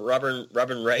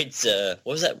Robin Wright's what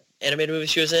was that animated movie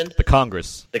she was in? The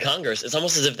Congress. It's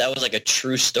almost as if that was like a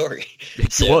true story.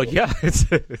 So, well, yeah, it's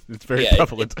very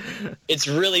prevalent. It's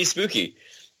really spooky.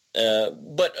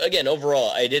 But again, overall,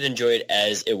 I did enjoy it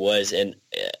as it was, and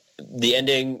the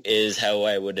ending is how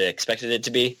I would have expected it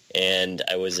to be, and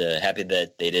I was happy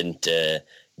that they didn't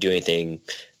do anything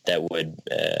that would,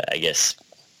 I guess,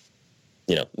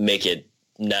 make it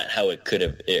not how it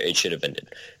should have ended.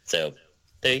 So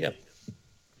there you go.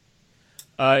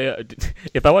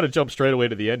 If I want to jump straight away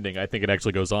to the ending, I think it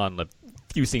actually goes on a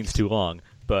few scenes too long,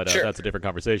 but sure. That's a different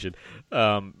conversation.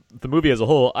 The movie as a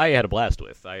whole, I had a blast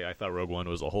with. I thought Rogue One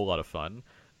was a whole lot of fun.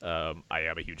 I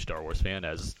am a huge Star Wars fan,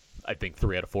 as I think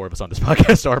 3 out of 4 of us on this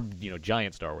podcast are,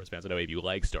 giant Star Wars fans. I know if you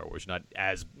like Star Wars, you're not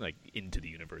as into the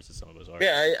universe as some of us are.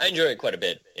 Yeah, I enjoy it quite a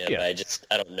bit. Yeah. But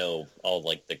I don't know all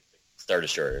the Star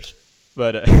Destroyers.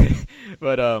 But you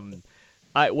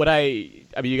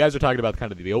guys are talking about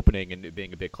kind of the opening and it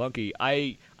being a bit clunky.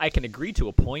 I can agree to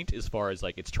a point as far as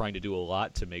it's trying to do a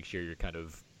lot to make sure you're kind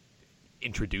of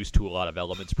introduced to a lot of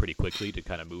elements pretty quickly to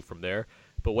kind of move from there.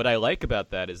 But what I like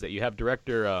about that is that you have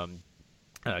director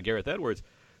Gareth Edwards,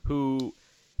 who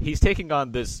he's taking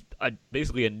on this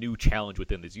basically a new challenge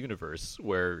within this universe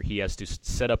where he has to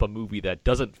set up a movie that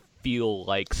doesn't feel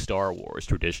like Star Wars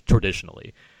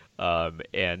traditionally.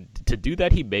 And to do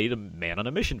that, he made a Man on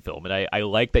a Mission film, and I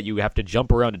like that you have to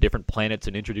jump around to different planets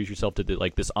and introduce yourself to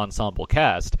this ensemble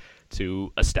cast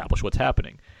to establish what's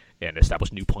happening and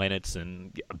establish new planets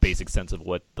and a basic sense of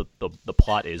what the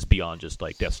plot is beyond just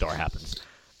Death Star happens.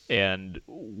 And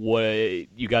what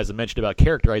you guys have mentioned about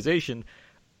characterization,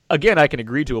 again, I can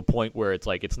agree to a point where it's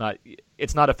like it's not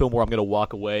a film where I'm going to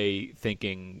walk away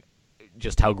thinking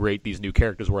just how great these new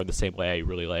characters were in the same way I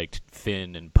really liked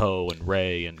Finn and Poe and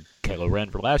Rey and Kylo Ren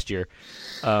from last year.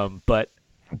 But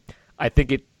I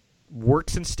think it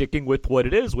works in sticking with what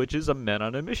it is, which is a men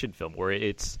on a mission film, where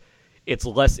it's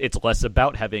less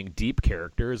about having deep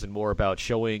characters and more about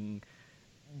showing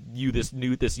you this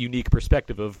unique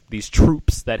perspective of these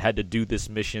troops that had to do this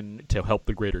mission to help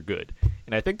the greater good.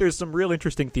 And I think there's some real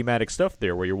interesting thematic stuff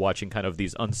there where you're watching kind of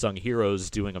these unsung heroes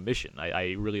doing a mission.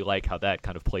 I really like how that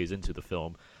kind of plays into the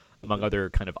film, among other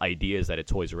kind of ideas that it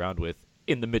toys around with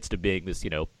in the midst of being this,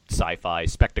 sci-fi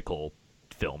spectacle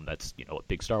film that's, a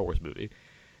big Star Wars movie.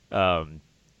 As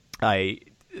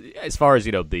far as,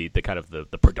 the kind of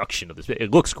the production of this,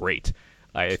 it looks great.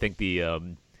 I think the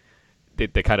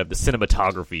kind of the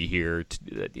cinematography here,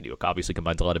 obviously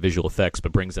combines a lot of visual effects,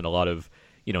 but brings in a lot of,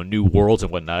 new worlds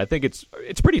and whatnot. I think it's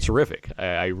pretty terrific.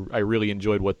 I really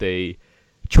enjoyed what they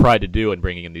tried to do in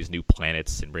bringing in these new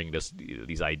planets and bringing us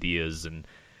these ideas and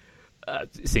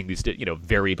seeing these,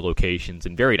 varied locations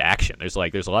and varied action. There's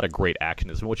a lot of great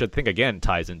action, which I think again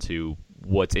ties into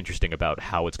what's interesting about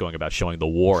how it's going about showing the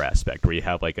war aspect, where you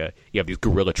have these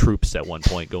guerrilla troops at one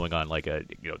point going on like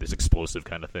this explosive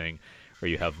kind of thing, or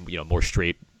you have more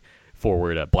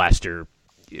straightforward blaster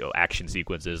action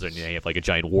sequences, and you have like a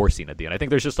giant war scene at the end. I think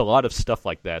there's just a lot of stuff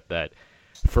like that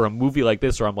for a movie like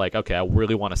this, where I'm like, okay, I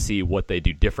really want to see what they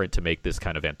do different to make this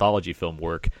kind of anthology film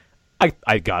work.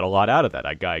 I got a lot out of that.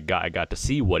 I got to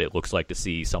see what it looks like to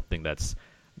see something that's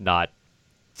not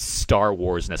Star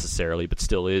Wars necessarily, but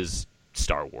still is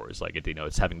Star Wars. Like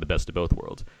it's having the best of both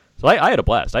worlds. So I had a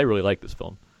blast. I really like this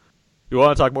film. You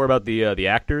want to talk more about the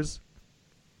actors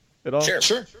at all?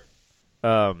 Sure.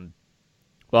 Well,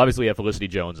 obviously, you have Felicity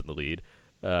Jones in the lead,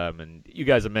 and you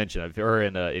guys have mentioned her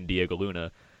in Diego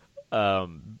Luna.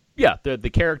 The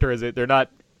character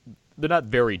they're not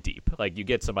very deep. Like you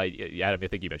get some, Adam, I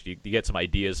think you mentioned you get some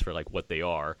ideas for like what they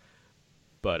are,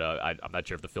 but I'm not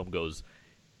sure if the film goes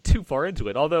too far into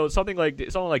it. Although someone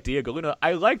like Diego Luna,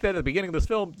 I like that at the beginning of this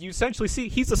film, you essentially see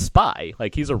he's a spy.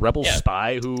 Like he's a rebel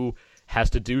spy who has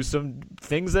to do some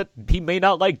things that he may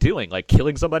not like doing, like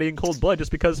killing somebody in cold blood just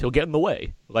because he'll get in the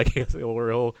way. Like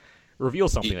he'll reveal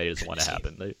something that he doesn't want to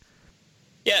happen.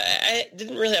 Yeah, I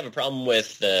didn't really have a problem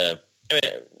with the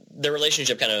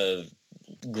relationship kind of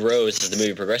grows as the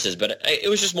movie progresses, but it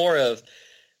was just more of,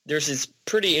 there's these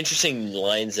pretty interesting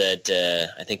lines that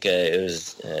I think it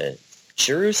was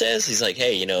Chiru says. He's like,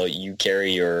 hey, you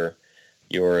carry your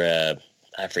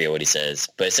I forget what he says,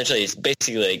 but essentially it's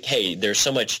basically like, hey, there's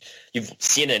so much, you've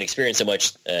seen and experienced so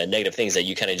much negative things that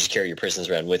you kind of just carry your prisons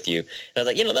around with you. And I was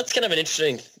like, that's kind of an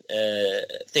interesting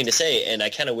thing to say, and I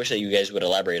kind of wish that you guys would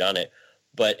elaborate on it,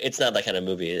 but it's not that kind of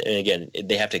movie. And again,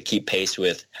 they have to keep pace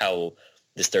with how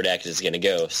this third act is going to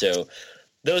go. So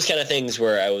those kind of things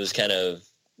where I was kind of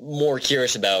more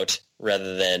curious about,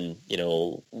 rather than,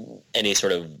 any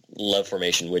sort of love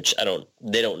formation, which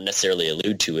they don't necessarily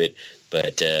allude to it,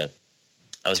 but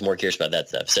I was more curious about that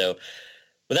stuff. So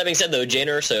with that being said, though, Jyn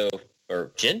Erso,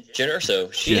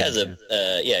 she has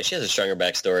a stronger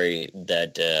backstory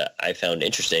that I found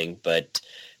interesting, but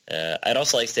I'd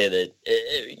also like to say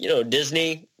that,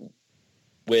 Disney,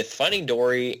 with Finding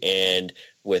Dory and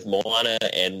with Moana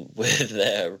and with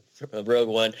Rogue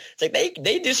One, it's like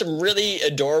they do some really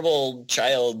adorable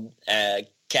child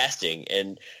casting,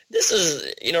 and this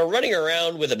is, running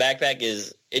around with a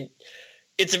backpack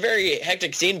it's a very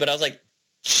hectic scene, but I was like,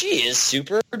 she is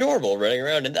super adorable running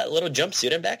around in that little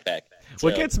jumpsuit and backpack.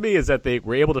 What gets me is that they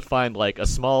were able to find like a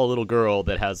small little girl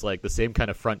that has like the same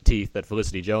kind of front teeth that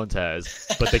Felicity Jones has,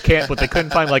 but they couldn't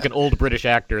find like an old British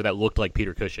actor that looked like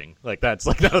Peter Cushing. Like that's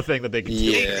like another thing that they could do.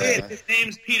 Yeah. His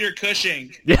name's Peter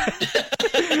Cushing. Yeah.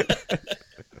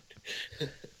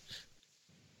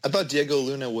 I thought Diego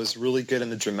Luna was really good in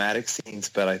the dramatic scenes,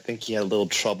 but I think he had a little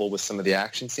trouble with some of the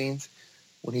action scenes.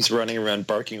 When he's running around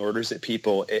barking orders at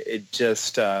people, it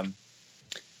just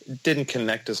didn't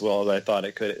connect as well as I thought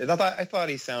it could. I thought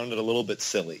he sounded a little bit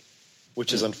silly,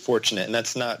 which is unfortunate, and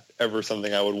that's not ever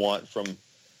something I would want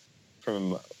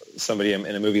from somebody in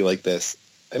a movie like this.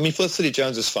 I mean, Felicity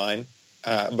Jones is fine,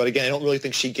 but again, I don't really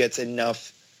think she gets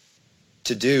enough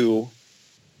to do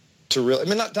to really. I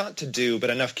mean, not to do, but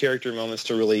enough character moments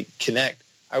to really connect.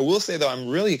 I will say, though, I'm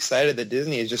really excited that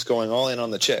Disney is just going all in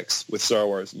on the chicks with Star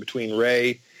Wars. Between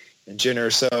Rey and Jyn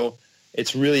Erso,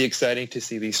 it's really exciting to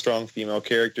see these strong female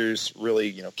characters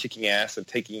really, kicking ass and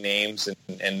taking names.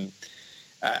 And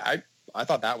I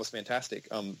thought that was fantastic.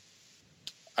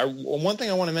 One thing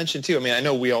I want to mention, too, I mean, I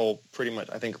know we all pretty much,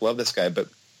 I think, love this guy, but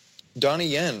Donnie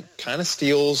Yen kind of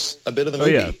steals a bit of the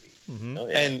movie. Yeah. Mm-hmm.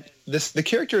 And the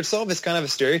character itself is kind of a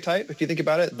stereotype, if you think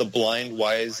about it. The blind,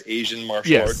 wise Asian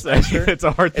martial arts master. It's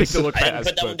a hard thing to look I past. didn't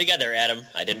put that one together, Adam.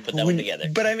 I didn't put that one together.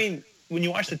 But I mean, when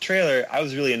you watch the trailer, I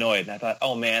was really annoyed. And I thought,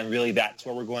 oh man, really, that's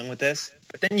where we're going with this?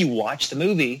 But then you watch the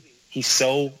movie. He's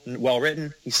so well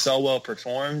written. He's so well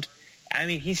performed. I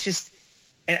mean, he's just,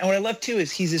 and what I love too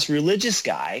is he's this religious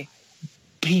guy,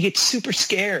 but he gets super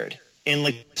scared in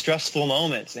like stressful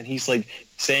moments, and he's like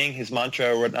saying his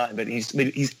mantra or whatnot, but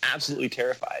he's absolutely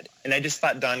terrified. And I just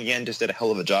thought Donnie Yen just did a hell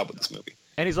of a job with this movie.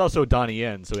 And he's also Donnie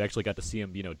Yen, so we actually got to see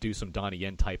him, do some Donnie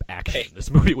Yen type action in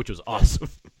this movie, which was awesome.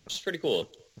 It's pretty cool.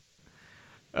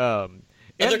 I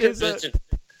was going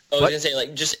to say,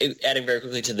 like, just adding very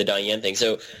quickly to the Donnie Yen thing.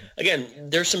 So, again,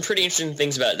 there's some pretty interesting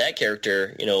things about that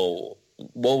character.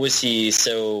 What was he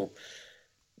so...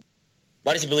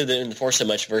 Why does he believe in the Force so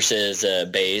much versus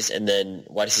Baze? And then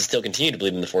why does he still continue to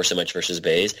believe in the Force so much versus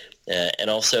Baze? And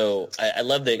also, I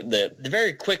love the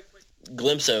very quick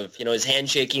glimpse of, his hand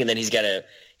shaking, and then he's got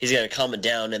to calm it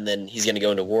down, and then he's going to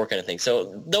go into war kind of thing.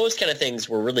 So those kind of things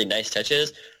were really nice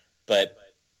touches, but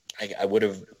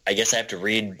I guess I have to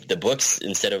read the books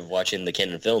instead of watching the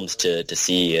canon films to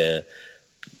see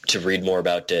to read more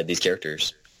about these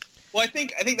characters. Well, I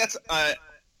think that's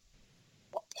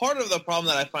part of the problem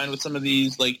that I find with some of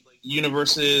these like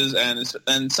universes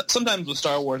and sometimes with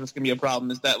Star Wars, this can be a problem.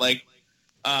 Is that like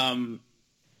in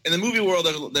the movie world,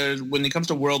 there's when it comes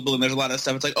to world building, there's a lot of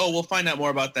stuff. It's like, oh, we'll find out more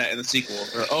about that in the sequel,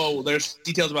 or oh, there's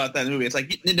details about that in the movie. It's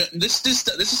like this is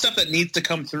stuff that needs to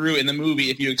come through in the movie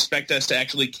if you expect us to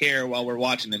actually care while we're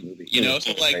watching the movie.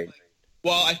 So like,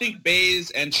 while I think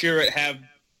Baze and Chirrut have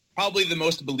probably the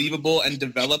most believable and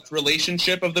developed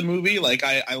relationship of the movie. Like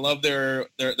I love their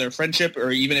friendship,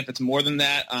 or even if it's more than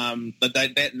that,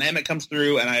 that dynamic comes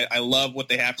through, and I love what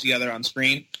they have together on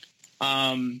screen.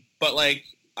 But like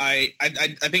I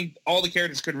think all the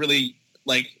characters could really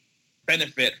like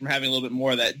benefit from having a little bit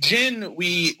more of that. Jyn,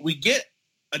 we get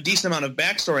a decent amount of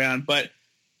backstory on, but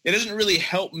it doesn't really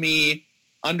help me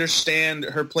understand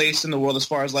her place in the world as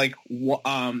far as like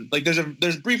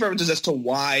there's brief references as to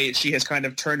why she has kind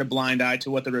of turned a blind eye to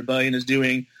what the rebellion is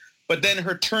doing, but then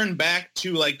her turn back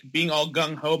to like being all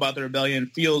gung-ho about the rebellion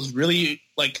feels really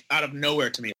like out of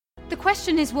nowhere to me. The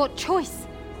question is what choice?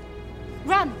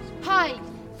 Run, hide,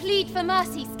 plead for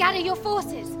mercy, scatter your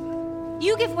forces.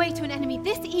 You give way to an enemy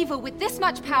this evil with this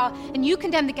much power, and you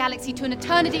condemn the galaxy to an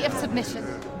eternity of submission.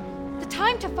 The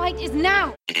time to fight is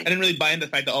now. I didn't really buy into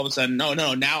the fact that all of a sudden, no,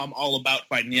 now I'm all about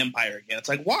fighting the Empire again. It's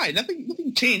like, why?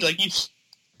 Nothing changed. Like, you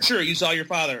saw your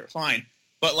father, fine.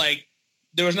 But, like,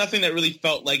 there was nothing that really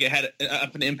felt like it had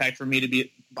an impact for me to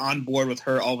be on board with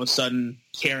her all of a sudden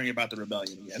caring about the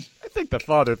rebellion again. I think the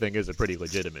father thing is a pretty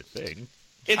legitimate thing.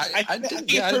 I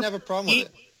didn't have a problem with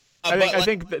it. I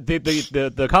think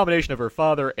the combination of her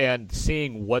father and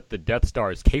seeing what the Death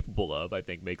Star is capable of, I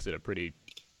think, makes it a pretty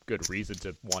good reason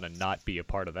to want to not be a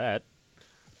part of that.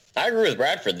 I agree with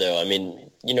Bradford, though. I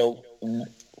mean,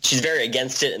 she's very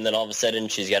against it, and then all of a sudden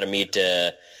she's got to meet,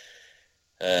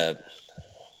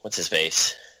 what's his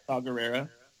face? Saw Gerrera.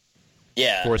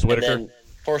 Yeah. Forrest Whitaker.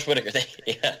 Forrest Whitaker,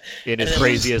 yeah. In his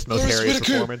craziest, most hairiest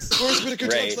performance. Forrest Whitaker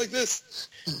talks like this.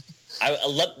 I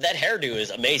love that hairdo is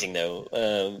amazing though.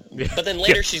 But then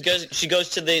later she goes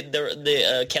to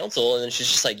the council, and then she's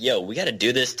just like, "Yo, we got to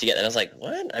do this together." And I was like,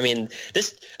 "What?" I mean,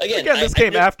 this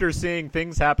came after seeing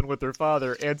things happen with her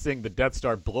father and seeing the Death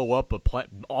Star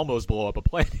almost blow up a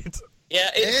planet.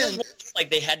 Yeah, it feels like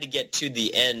they had to get to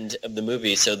the end of the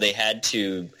movie, so they had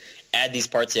to add these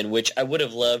parts in, which I would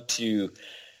have loved to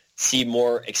see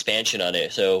more expansion on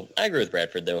it. So I agree with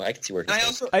Bradford, though. I can see where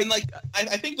he's going.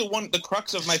 I think the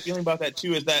crux of my feeling about that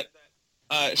too is that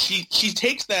she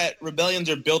takes that rebellions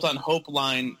are built on hope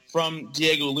line from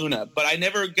Diego Luna, but I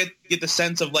never get the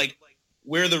sense of like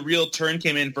where the real turn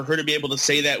came in for her to be able to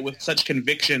say that with such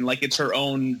conviction, like it's her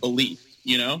own belief,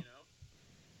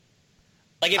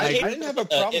 Like I didn't have a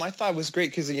problem. I thought it was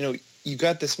great because you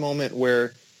got this moment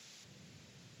where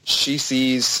she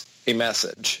sees a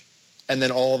message. And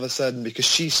then all of a sudden, because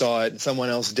she saw it and someone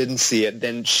else didn't see it,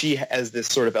 then she has this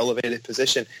sort of elevated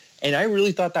position. And I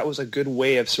really thought that was a good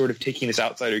way of sort of taking this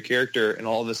outsider character and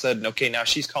all of a sudden, okay, now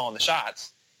she's calling the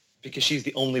shots because she's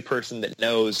the only person that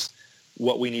knows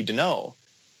what we need to know.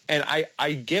 And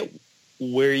I get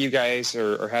where you guys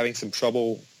are having some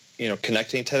trouble,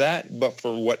 connecting to that. But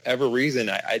for whatever reason,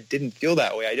 I didn't feel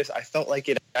that way. I felt like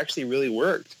it actually really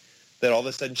worked, that all of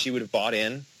a sudden she would have bought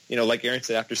in. Like Aaron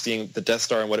said, after seeing the Death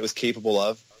Star and what it was capable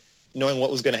of, knowing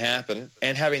what was going to happen,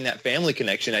 and having that family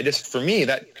connection, for me,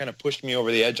 that kind of pushed me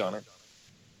over the edge on it.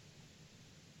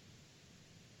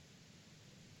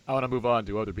 I want to move on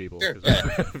to other people. Sure.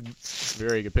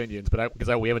 Varying opinions, but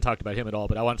because we haven't talked about him at all.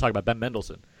 But I want to talk about Ben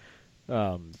Mendelsohn.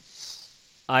 I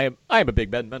am a big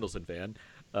Ben Mendelsohn fan.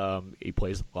 He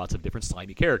plays lots of different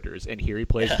slimy characters, and here he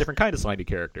plays a different kind of slimy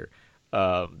character,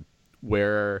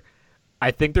 where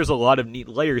I think there's a lot of neat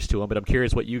layers to him. But I'm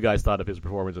curious what you guys thought of his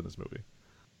performance in this movie.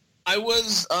 I will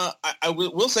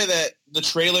say that the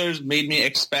trailers made me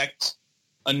expect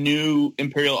a new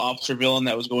Imperial officer villain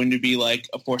that was going to be like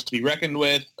a force to be reckoned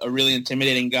with, a really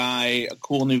intimidating guy, a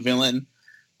cool new villain.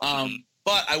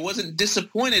 But I wasn't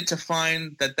disappointed to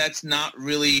find that that's not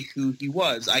really who he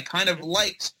was. I kind of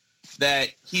liked that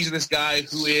he's this guy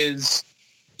who is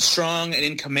strong and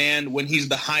in command when he's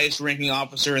the highest ranking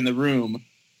officer in the room,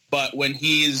 but when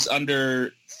he's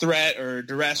under threat or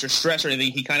duress or stress or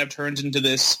anything, he kind of turns into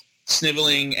this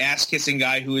sniveling, ass-kissing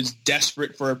guy who is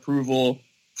desperate for approval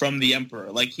from the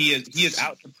Emperor. Like he is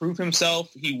out to prove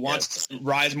himself. He wants to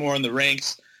rise more in the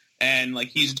ranks, and like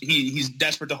he's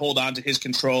desperate to hold on to his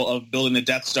control of building the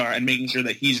Death Star and making sure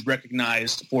that he's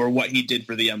recognized for what he did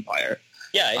for the Empire.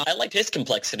 Yeah, I liked his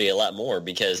complexity a lot more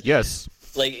because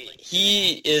like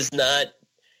he is not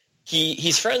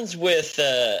he's friends with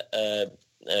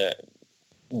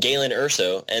Galen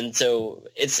Erso, and so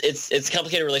it's a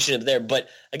complicated relationship there. But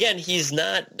again, he's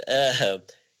not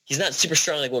super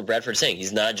strong like what Bradford's saying.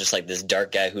 He's not just like this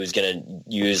dark guy who's going to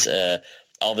use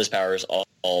all of his powers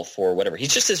all for whatever.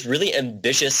 He's just this really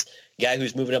ambitious guy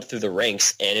who's moving up through the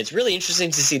ranks, and it's really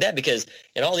interesting to see that because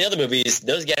in all the other movies,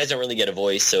 those guys don't really get a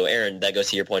voice. So, Aaron, that goes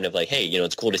to your point of like, hey,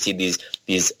 it's cool to see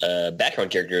these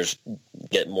background characters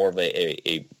get more of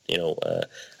a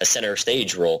center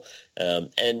stage role,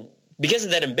 and because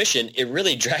of that ambition, it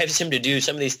really drives him to do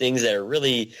some of these things that are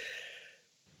really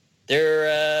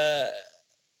they're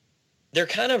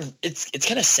kind of it's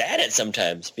kind of sad at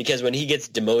sometimes because when he gets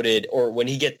demoted or when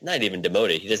he gets not even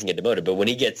demoted, he doesn't get demoted, but when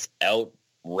he gets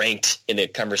outranked in a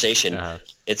conversation,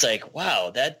 it's like, wow,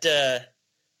 that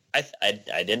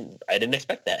I didn't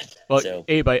expect that. Well, so.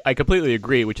 Abe, I completely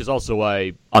agree, which is also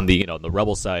why on the on the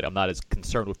Rebel side, I'm not as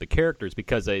concerned with the characters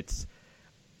because it's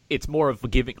more of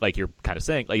giving, like you're kind of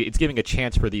saying, like it's giving a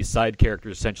chance for these side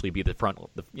characters essentially be the front,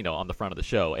 on the front of the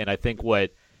show. And I think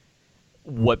what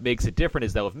makes it different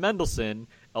is that with Mendelsohn,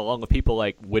 along with people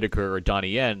like Whitaker or Donnie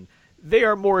Yen, they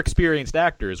are more experienced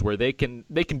actors where they can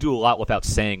do a lot without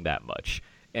saying that much.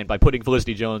 And by putting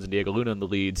Felicity Jones and Diego Luna in the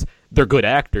leads, they're good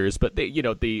actors, but they,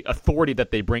 the authority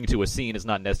that they bring to a scene is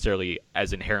not necessarily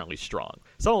as inherently strong.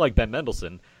 Someone like Ben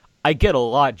Mendelsohn, I get a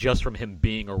lot just from him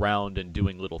being around and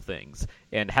doing little things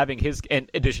and having in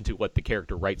addition to what the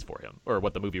character writes for him or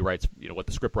what the movie writes, what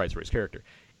the script writes for his character.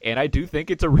 And I do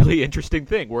think it's a really interesting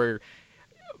thing where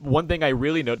one thing I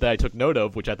really that I took note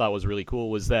of, which I thought was really cool,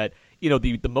 was that,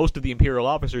 the most of the Imperial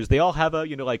officers, they all have a,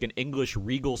 like an English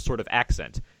regal sort of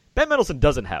accent. Ben Mendelsohn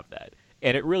doesn't have that.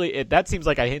 And that seems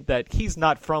like a hint that he's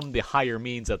not from the higher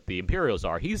means that the Imperials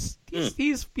are.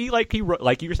 Like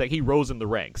you were saying, he rose in the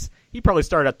ranks. He probably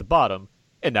started at the bottom,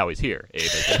 and now he's here. Abe,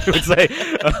 I would say,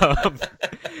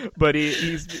 but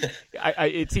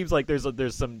it seems like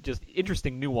there's some just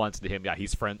interesting nuance to him. Yeah,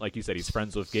 he's like you said, he's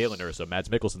friends with Galen Erso, Mads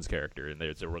Mikkelsen's character, and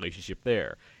there's a relationship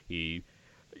there. He's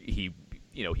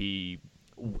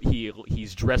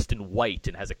dressed in white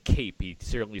and has a cape. He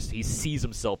sees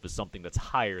himself as something that's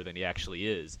higher than he actually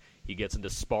is. He gets into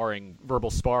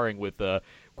verbal sparring with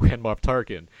Grand Moff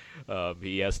Tarkin.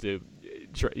 He has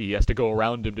to go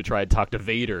around him to try and talk to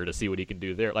Vader to see what he can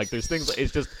do there. Like there's things.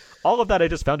 It's just all of that I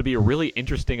just found to be a really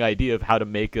interesting idea of how to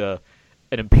make an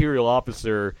Imperial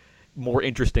officer more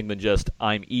interesting than just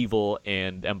I'm evil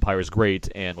and Empire's great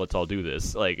and let's all do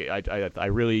this. Like I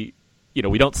really.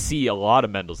 We don't see a lot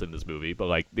of Mendelsohn in this movie, but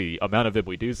like the amount of him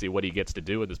we do see, what he gets to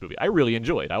do in this movie, I really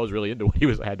enjoyed. I was really into what he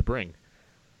had to bring.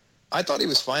 I thought he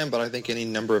was fine, but I think any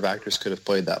number of actors could have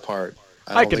played that part.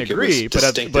 I can agree, but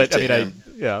I mean,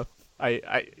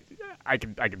 I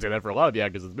can say that for a lot of the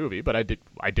actors in the movie, but I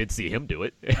did see him do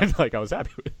it, and like I was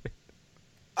happy with it.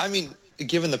 I mean,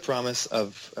 given the promise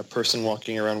of a person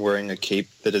walking around wearing a cape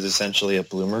that is essentially a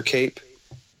bloomer cape.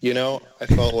 I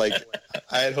felt like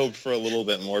I had hoped for a little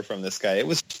bit more from this guy. It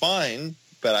was fine,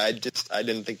 but I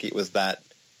didn't think it was that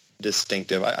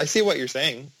distinctive. I see what you're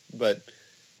saying, but,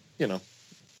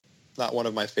 not one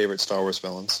of my favorite Star Wars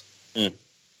villains. Mm.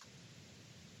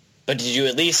 But did you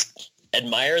at least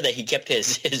admire that he kept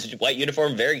his white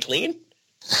uniform very clean?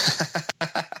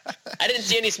 I didn't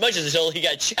see any smudges until he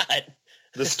got shot.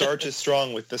 The starch is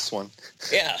strong with this one.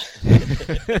 Yeah.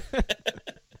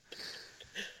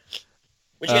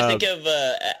 What do you guys think of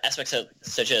aspects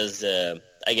such as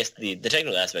I guess the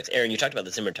technical aspects. Aaron, you talked about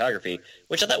the cinematography,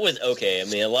 which I thought was okay. I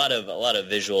mean, a lot of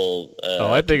visual.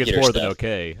 I think it's more stuff. than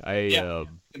okay.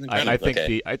 I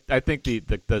think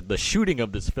the shooting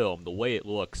of this film, the way it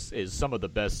looks, is some of the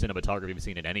best cinematography we've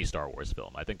seen in any Star Wars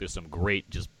film. I think there's some great,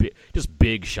 just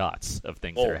big shots of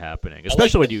things that are happening,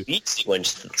 especially when you beach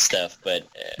sequence stuff. But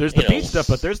there's the beach stuff,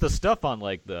 but there's the stuff on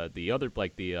like the other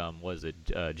was it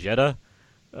Jeddah,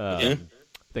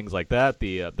 things like that.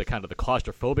 The kind of the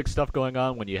claustrophobic stuff going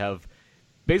on when you have.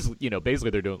 Basically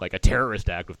they're doing like a terrorist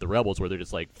act with the rebels where they're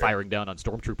just like firing down on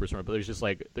stormtroopers. But there's just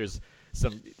like there's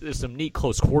some neat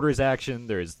close quarters action.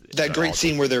 There's that great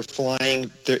scene where they're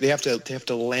flying. They have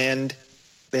to land.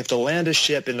 They have to land a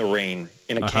ship in the rain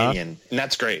in a canyon, and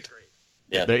that's great.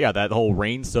 Yeah, that whole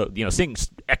rain. So seeing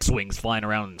X-wings flying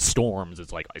around in storms,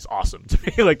 it's awesome to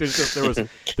me. Like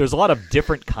there's a lot of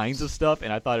different kinds of stuff,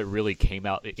 and I thought it really came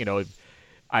out.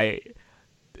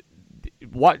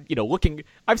 Looking,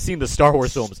 I've seen the Star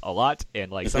Wars films a lot,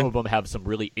 and like some of them have some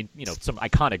really, some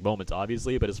iconic moments,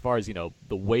 obviously. But as far as the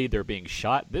way they're being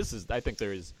shot, I think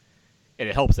there's, and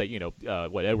it helps that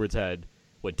what Edwards had,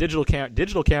 digital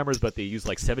cameras, but they use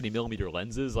like 70mm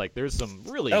lenses. Like there's some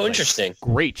really interesting,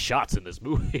 great shots in this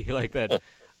movie. Like that,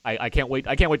 I can't wait.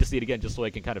 I can't wait to see it again, just so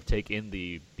I can kind of take in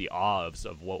the awe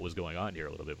of what was going on here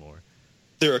a little bit more.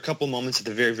 There are a couple moments at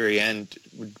the very, very end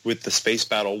with the space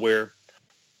battle where.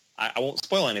 I won't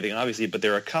spoil anything, obviously, but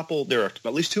there are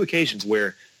at least two occasions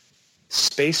where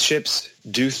spaceships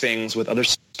do things with other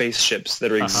spaceships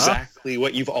that are exactly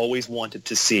what you've always wanted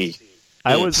to see.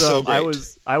 I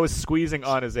was squeezing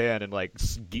on his hand and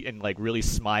really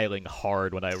smiling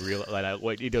hard when I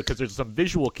realized because there's some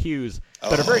visual cues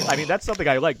that are very. I mean, that's something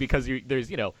I like because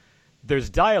there's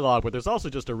dialogue, but there's also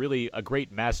just a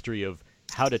great mastery of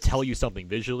how to tell you something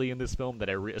visually in this film that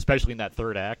especially in that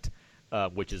third act.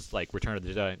 Which is like Return of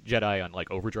the Jedi on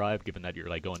like overdrive, given that you're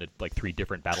like going to like 3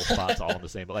 different battle spots all in the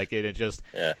same. Like it just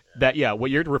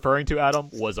what you're referring to, Adam,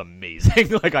 was amazing.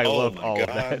 Like I loved all of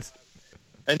that.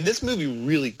 And this movie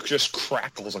really just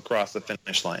crackles across the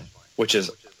finish line, which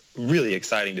is really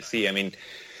exciting to see. I mean,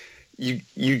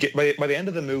 you get by the end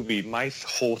of the movie, my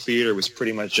whole theater was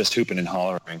pretty much just hooping and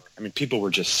hollering. I mean, people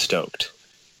were just stoked.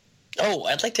 Oh,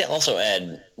 I'd like to also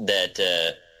add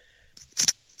that.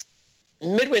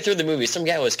 Midway through the movie, some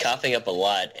guy was coughing up a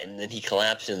lot, and then he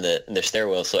collapsed in the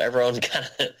stairwell. So everyone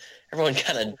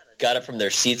kind of got up from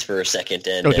their seats for a second.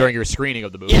 And during your screening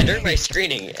of the movie. Yeah, during my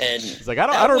screening, and it's like I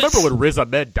don't remember when Riz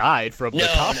Ahmed died from the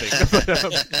coughing. No.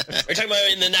 Are you talking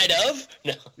about in the night of?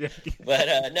 No,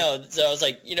 but no. So I was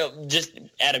like, just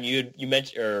Adam, you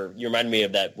mentioned or you reminded me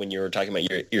of that when you were talking about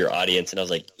your audience, and I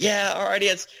was like, yeah, our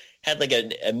audience had like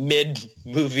a mid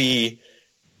movie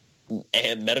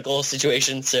and medical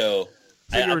situation, so.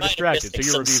 So you were distracted. So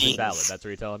your review is valid. That's what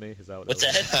you're telling me? Is that what What's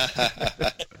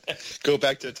that? Go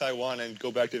back to Taiwan and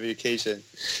go back to vacation.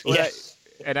 Well,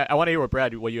 I want to hear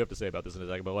what you have to say about this in a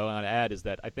second. But what I want to add is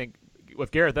that I think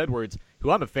with Gareth Edwards, who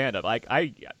I'm a fan of,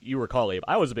 you recall, Abe,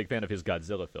 I was a big fan of his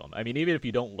Godzilla film. I mean, even if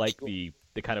you don't like the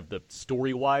kind of the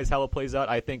story wise how it plays out,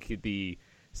 I think the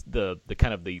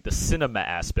kind of the cinema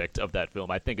aspect of that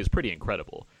film I think is pretty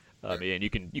incredible. And you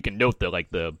can note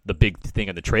the big thing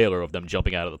in the trailer of them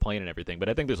jumping out of the plane and everything. But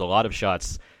I think there's a lot of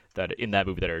shots that in that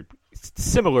movie that are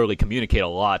similarly communicate a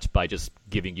lot by just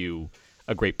giving you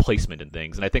a great placement and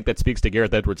things. And I think that speaks to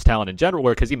Gareth Edwards' talent in general,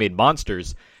 because he made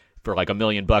Monsters for like $1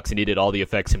 million and he did all the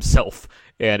effects himself.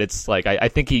 And it's like I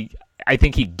think he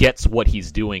gets what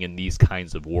he's doing in these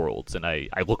kinds of worlds, and I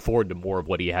look forward to more of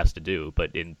what he has to do.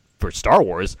 But for Star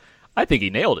Wars, I think he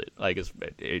nailed it. Like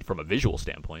from a visual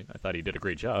standpoint, I thought he did a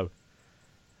great job.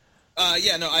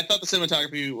 I thought the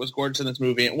cinematography was gorgeous in this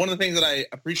movie. And one of the things that I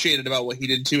appreciated about what he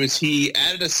did too is he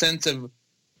added a sense of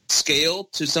scale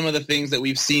to some of the things that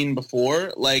we've seen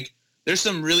before. Like there's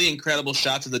some really incredible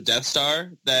shots of the Death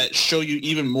Star that show you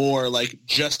even more like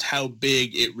just how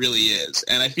big it really is.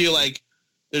 And I feel like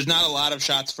there's not a lot of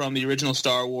shots from the original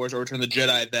Star Wars or Return of the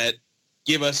Jedi that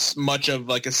give us much of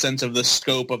like a sense of the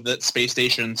scope of the space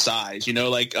station size.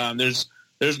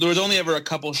 There was only ever a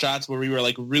couple shots where we were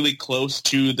like really close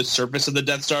to the surface of the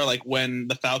Death Star, like when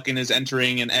the Falcon is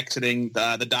entering and exiting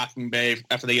the docking bay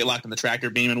after they get locked in the tractor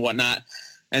beam and whatnot.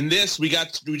 And this, we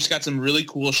just got some really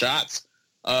cool shots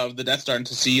of the Death Star and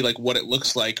to see like what it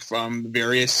looks like from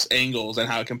various angles and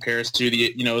how it compares to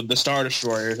the Star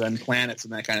Destroyers and planets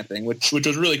and that kind of thing, which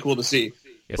was really cool to see.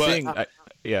 I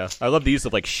love the use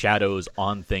of like shadows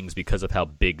on things because of how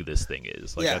big this thing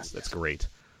is. Like that's great.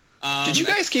 Did you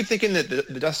guys keep thinking that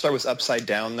the Death Star was upside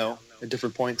down though at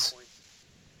different points?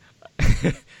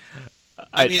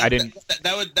 I didn't.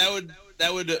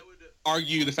 That would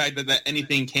argue the fact that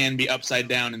anything can be upside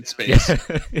down in space.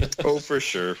 Oh, for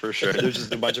sure. There's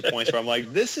just a bunch of points where I'm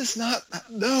like, this is not,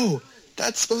 no,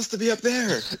 that's supposed to be up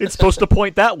there. It's supposed to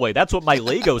point that way. That's what my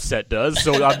Lego set does,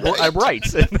 so I'm right.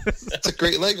 It's a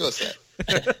great Lego set.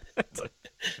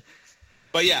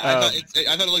 But yeah, I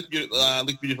thought it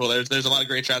looked beautiful. There's a lot of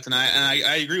great shots, and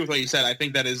I agree with what you said. I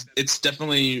think it's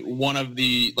definitely one of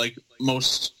the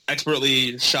most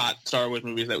expertly shot Star Wars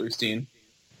movies that we've seen.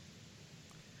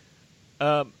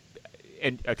 And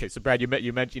okay, so Brad,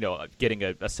 you mentioned getting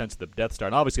a sense of the Death Star,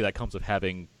 and obviously that comes with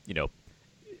having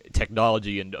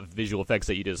technology and visual effects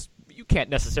that you can't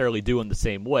necessarily do in the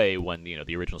same way when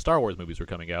the original Star Wars movies were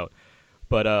coming out.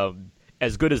 But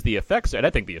as good as the effects are, and I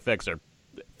think the effects are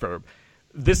for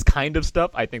this kind of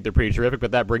stuff, I think they're pretty terrific.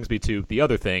 But that brings me to the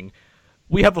other thing.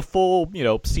 We have a full,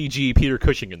 CG Peter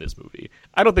Cushing in this movie.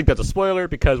 I don't think that's a spoiler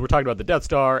because we're talking about the Death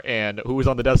Star, and who was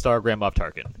on the Death Star? Grand Moff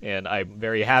Tarkin. And I'm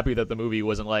very happy that the movie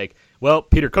wasn't like, well,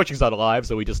 Peter Cushing's not alive,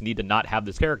 so we just need to not have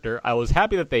this character. I was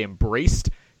happy that they embraced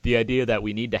the idea that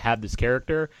we need to have this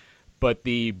character, but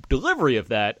the delivery of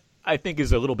that, I think,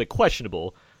 is a little bit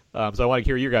questionable. So I want to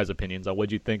hear your guys' opinions on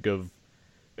what you think of.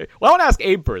 Well, I want to ask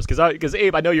Abe first, because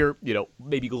Abe, I know you're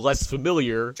maybe less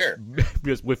familiar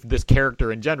with this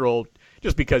character in general,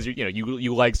 just because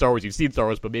you like Star Wars, you've seen Star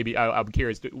Wars, but maybe I'm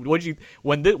curious. What did you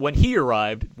when he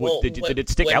arrived? Did it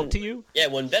stick out to you? Yeah,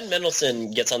 when Ben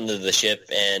Mendelsohn gets onto the ship,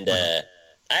 and I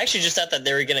actually just thought that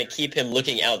they were going to keep him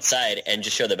looking outside and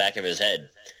just show the back of his head.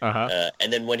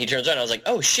 And then when he turns around, I was like,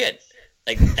 oh shit,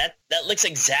 that looks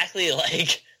exactly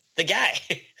like the guy.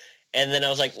 And then I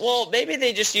was like, well, maybe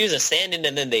they just use a stand-in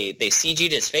and then they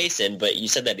CG'd his face in, but you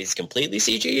said that he's completely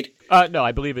CG'd? No,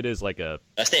 I believe it is like a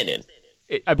stand-in.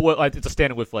 It's a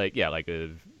stand-in with like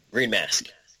a green mask.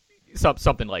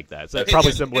 Something like that. So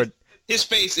probably similar. His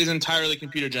face is entirely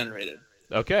computer generated.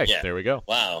 Okay, there we go.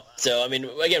 Wow. So, I mean,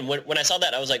 again, when I saw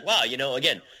that, I was like, wow,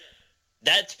 again,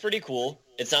 that's pretty cool.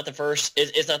 It's not the first.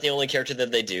 It's not the only character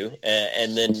that they do.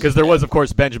 And then because there was, of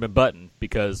course, Benjamin Button.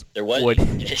 Because there was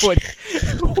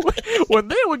when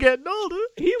they were getting older,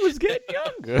 he was getting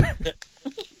younger.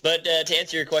 But to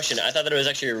answer your question, I thought that it was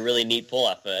actually a really neat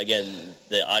pull-off. Again,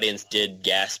 the audience did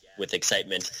gasp with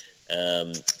excitement.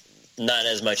 Not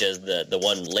as much as the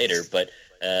one later, but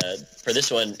for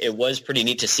this one, it was pretty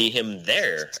neat to see him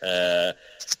there.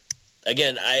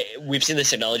 Again, we've seen this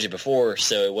technology before,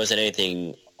 so it wasn't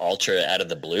anything ultra out of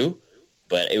the blue,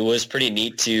 but it was pretty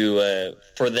neat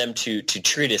for them to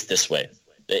treat us this way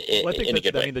in a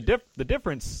good way. I mean, the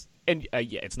difference, and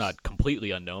it's not completely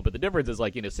unknown, but the difference is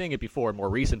seeing it before in more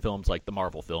recent films like the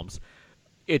Marvel films,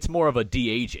 it's more of a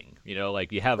de-aging.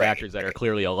 You have actors that are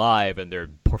clearly alive and they're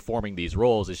performing these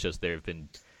roles. It's just they've been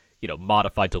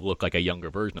modified to look like a younger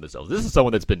version of themselves. This is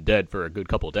someone that's been dead for a good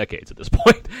couple of decades at this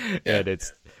point, and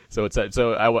it's so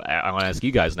I want to ask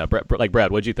you guys now, Brad,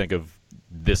 what did you think of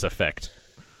this effect?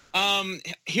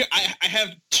 Here I have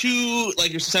two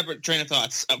separate train of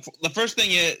thoughts. The first thing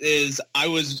is I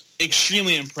was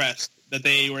extremely impressed that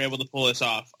they were able to pull this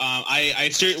off.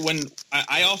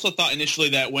 I also thought initially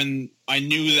that when I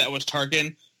knew that was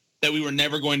Tarkin, that we were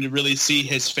never going to really see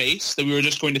his face, that we were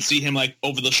just going to see him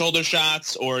over the shoulder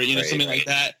shots or something like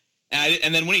that.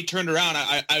 And then when he turned around,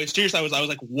 I was serious. I was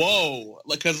like, whoa,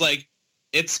 because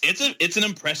it's an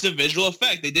impressive visual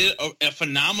effect. They did a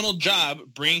phenomenal job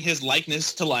bringing his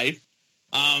likeness to life,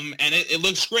 and it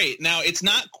looks great. Now, it's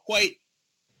not quite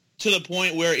to the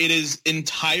point where it is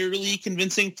entirely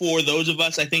convincing for those of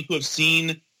us, I think, who have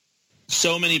seen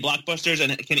so many blockbusters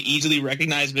and can easily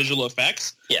recognize visual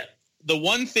effects. Yeah. The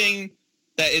one thing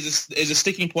that is a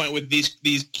sticking point with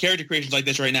these character creations like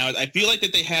this right now is I feel like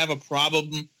that they have a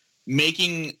problem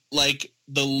making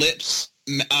the lips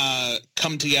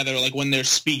come together when they're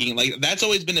speaking. That's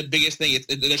always been the biggest thing.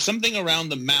 There's something around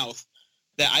the mouth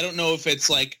that I don't know if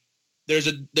it's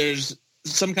there's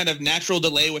some kind of natural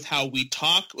delay with how we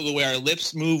talk, the way our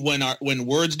lips move when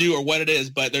words do, or what it is.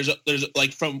 But there's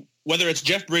from whether it's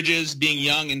Jeff Bridges being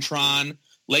young in Tron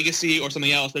Legacy or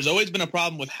something else, there's always been a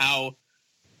problem with how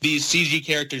these CG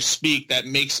characters speak that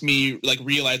makes me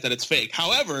realize that it's fake.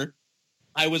 However,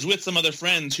 I was with some other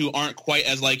friends who aren't quite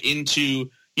as into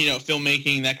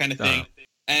filmmaking, that kind of thing.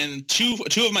 And two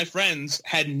of my friends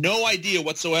had no idea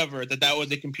whatsoever that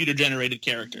was a computer-generated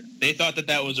character. They thought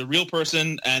that was a real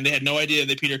person, and they had no idea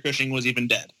that Peter Cushing was even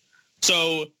dead.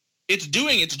 So it's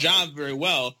doing its job very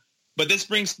well, but this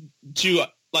brings to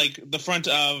the front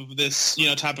of this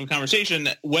topic of conversation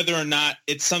whether or not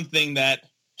it's something that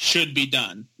should be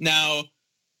done. Now,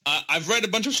 I've read a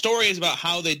bunch of stories about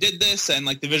how they did this and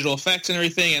the visual effects and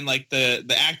everything, and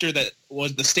the actor that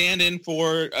was the stand-in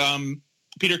for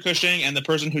Peter Cushing and the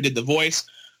person who did the voice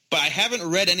but I haven't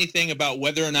read anything about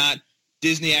whether or not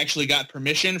Disney actually got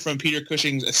permission from Peter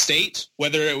Cushing's estate,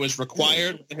 whether it was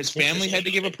required, whether his family had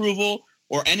to give approval,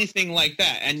 or anything like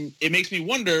that. And it makes me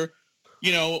wonder,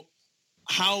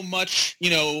 how much,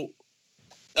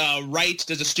 right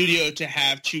does a studio to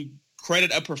have to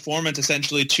credit a performance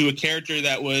essentially to a character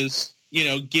that was,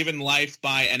 given life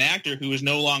by an actor who is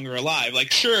no longer alive.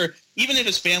 Like, sure, even if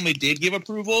his family did give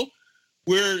approval,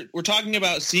 we're talking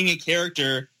about seeing a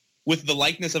character with the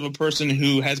likeness of a person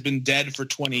who has been dead for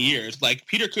 20 years. Like,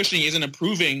 Peter Cushing isn't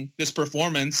approving this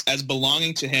performance as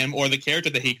belonging to him or the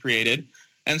character that he created.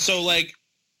 And so, like,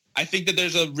 I think that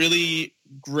there's a really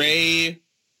gray,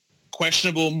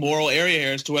 questionable moral area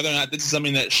here as to whether or not this is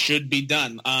something that should be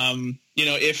done.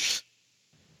 If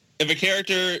a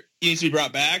character needs to be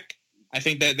brought back, I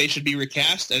think that they should be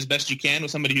recast as best you can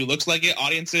with somebody who looks like it.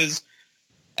 Audiences,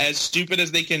 as stupid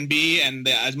as they can be and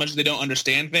as much as they don't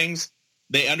understand things,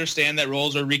 they understand that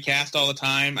roles are recast all the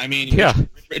time. I mean, yeah.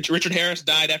 Richard Harris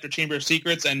died after Chamber of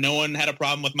Secrets, and no one had a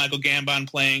problem with Michael Gambon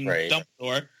playing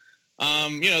Dumbledore.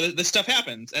 This stuff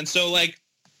happens. And so, like,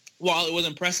 while it was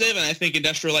impressive, and I think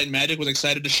Industrial Light and Magic was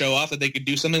excited to show off that they could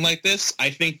do something like this, I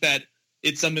think that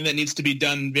it's something that needs to be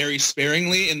done very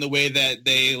sparingly in the way that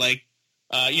they,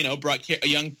 brought a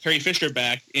young Carrie Fisher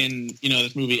back in,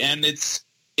 this movie. And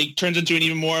it turns into an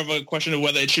even more of a question of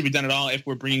whether it should be done at all if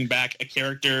we're bringing back a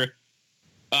character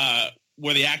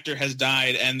where the actor has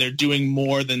died and they're doing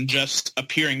more than just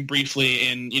appearing briefly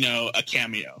in, a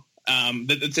cameo.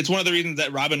 It's one of the reasons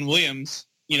that Robin Williams,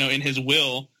 in his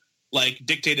will,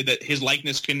 dictated that his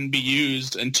likeness couldn't be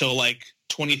used until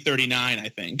 2039, I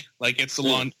think. It's a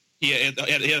long. He had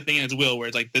a thing in his will where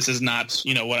it's like, this is not,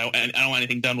 what I don't want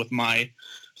anything done with my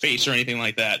face or anything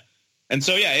like that. And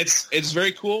so, yeah, it's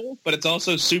very cool, but it's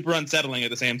also super unsettling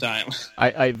at the same time.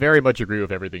 I very much agree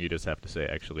with everything you just have to say,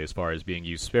 actually, as far as being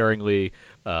used sparingly,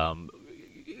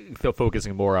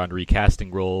 focusing more on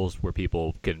recasting roles where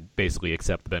people can basically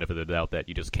accept the benefit of the doubt that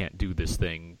you just can't do this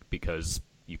thing because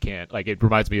you can't. Like, it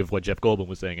reminds me of what Jeff Goldblum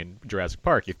was saying in Jurassic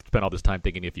Park. You spent all this time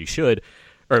thinking if you should,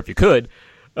 or if you could,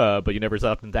 but you never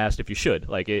stopped and asked if you should.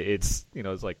 Like, it's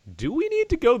like, do we need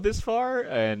to go this far?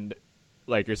 And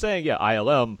like you're saying, yeah,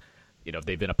 ILM,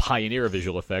 they've been a pioneer of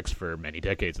visual effects for many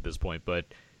decades at this point, but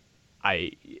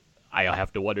I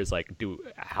have to wonder,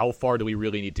 how far do we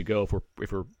really need to go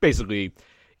if we're basically,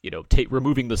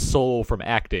 removing the soul from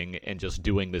acting and just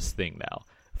doing this thing now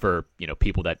for,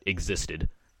 people that existed.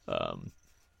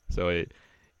 So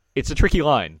it's a tricky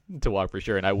line to walk for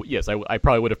sure. And I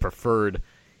probably would have preferred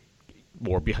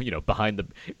more, behind the.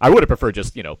 I would have preferred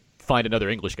just, find another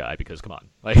English guy because come on,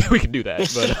 we can do that.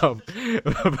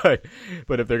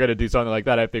 But if they're gonna do something like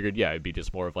that, I figured it'd be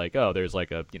just more of there's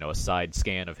a side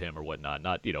scan of him or whatnot,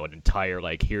 not an entire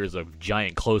here's a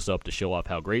giant close up to show off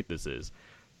how great this is.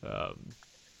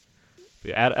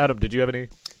 Adam, did you have any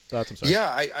thoughts? I'm sorry. Yeah,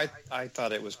 I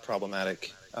thought it was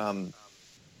problematic.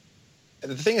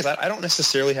 The thing is, I don't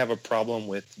necessarily have a problem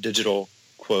with digital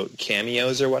quote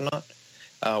cameos or whatnot.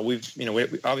 We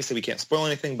obviously we can't spoil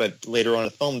anything, but later on in the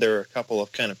film there are a couple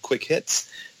of kind of quick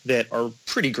hits that are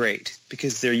pretty great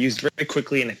because they're used very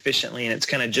quickly and efficiently, and it's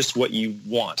kind of just what you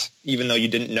want, even though you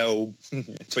didn't know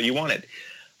it's what you wanted.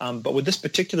 But with this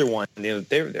particular one,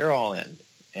 they're all in,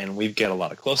 and we get a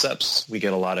lot of close-ups. We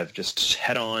get a lot of just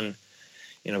head-on,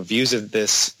 views of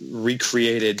this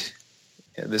recreated.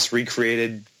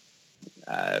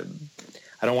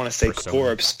 I don't want to say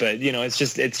corpse, but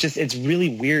it's really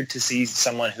weird to see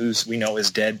someone we know is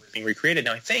dead being recreated.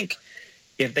 Now I think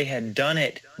if they had done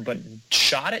it but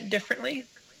shot it differently,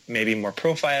 maybe more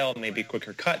profile, maybe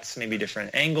quicker cuts, maybe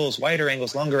different angles, wider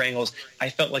angles, longer angles, I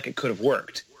felt like it could have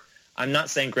worked. I'm not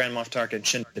saying Grand Moff Tarkin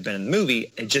shouldn't have been in the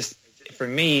movie. It just, for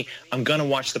me, I'm going to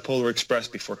watch The Polar Express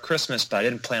before Christmas, but I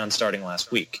didn't plan on starting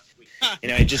last week.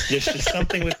 There's just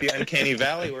something with the Uncanny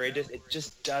Valley where it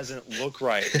just doesn't look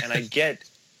right. And I get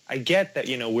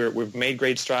that, we've made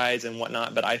great strides and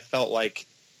whatnot, but I felt like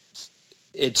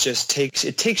it just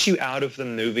takes you out of the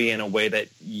movie in a way that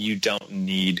you don't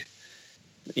need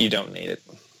it.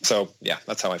 So yeah,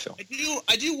 that's how I feel.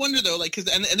 I do wonder though,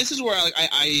 and this is where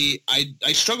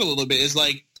I struggle a little bit, is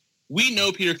we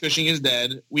know Peter Cushing is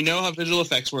dead. We know how visual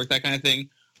effects work, that kind of thing.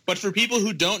 But for people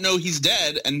who don't know he's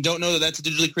dead and don't know that that's a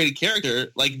digitally created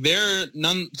character,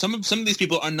 some of these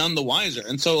people are none the wiser.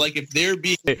 And so, if they're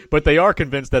being... But they are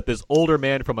convinced that this older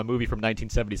man from a movie from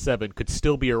 1977 could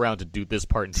still be around to do this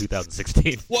part in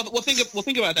 2016. Well,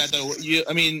 think about that, though.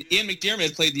 Ian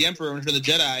McDiarmid played the Emperor in Return of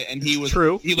the Jedi, and he was...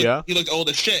 True, he looked old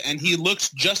as shit, and he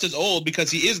looks just as old because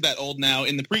he is that old now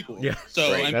in the prequel. Yeah,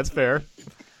 so right. That's fair.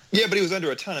 Yeah, but he was under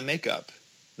a ton of makeup.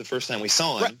 the first time we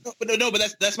saw him. Right.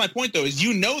 But that's my point though. Is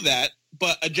you know that,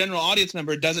 but a general audience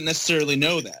member doesn't necessarily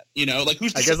know that. You know, like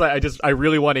who's? I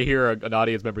really want to hear an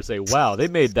audience member say, "Wow, they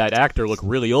made that actor look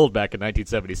really old back in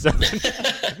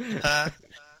 1977."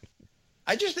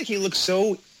 I just think he looks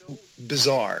so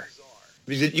bizarre.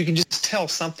 You can just tell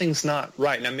something's not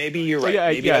right. Now, maybe you're right.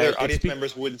 Maybe other audience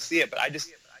members wouldn't see it, but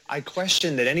I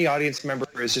question that any audience member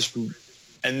is just,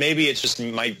 and maybe it's just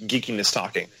my geekiness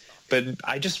talking, but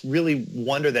I just really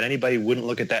wonder that anybody wouldn't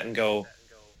look at that and go,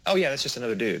 "Oh yeah, that's just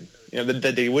another dude." You know,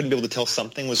 that they wouldn't be able to tell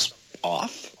something was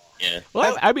off. Yeah.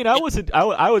 Well, I mean, I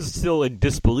was still in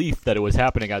disbelief that it was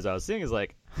happening as I was seeing. It's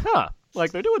like,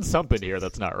 like they're doing something here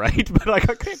that's not right, but like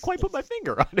I can't quite put my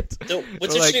finger on it. So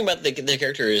what's interesting about the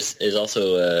character is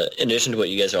also, in addition to what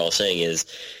you guys are all saying, is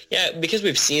because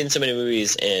we've seen so many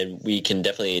movies and we can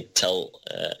definitely tell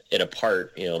it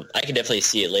apart. You know, I can definitely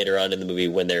see it later on in the movie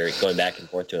when they're going back and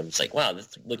forth to him. It's like, wow,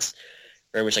 this looks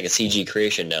very much like a CG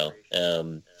creation now.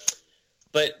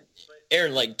 But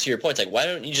Aaron, like to your point, it's like, why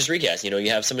don't you just recast? You know,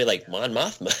 you have somebody like Mon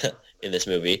Mothma in this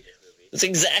movie. It's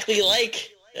exactly like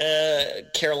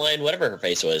Caroline, whatever her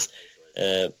face was.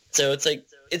 So it's like,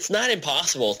 it's not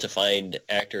impossible to find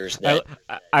actors that...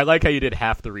 I like how you did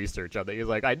half the research on that. You're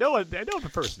like, I know the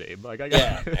first name. Like, I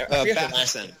got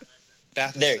Bathison.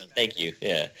 There, thank you.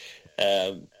 Yeah.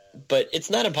 But it's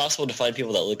not impossible to find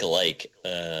people that look alike,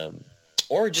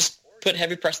 or just put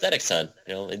heavy prosthetics on.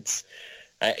 You know, it's...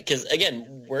 Because,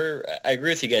 again, I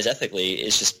agree with you guys ethically.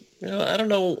 It's just, you know, I don't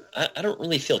know. I don't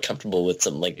really feel comfortable with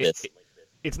something like this.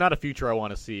 It's not a future I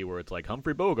want to see where it's like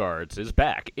Humphrey Bogart is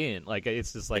back in. Like,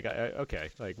 it's just like,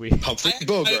 okay. Like Humphrey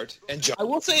Bogart and John. I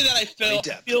will say that I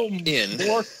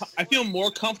feel more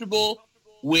comfortable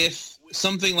with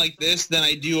something like this than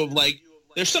I do of like,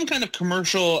 there's some kind of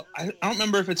commercial. I don't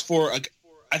remember if it's for, I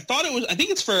think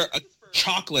it's for a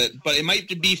chocolate, but it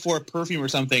might be for a perfume or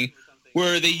something,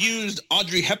 where they used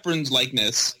Audrey Hepburn's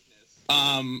likeness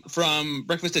from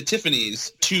Breakfast at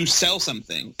Tiffany's to sell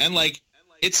something, and like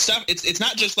it's stuff. It's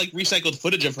not just like recycled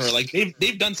footage of her. Like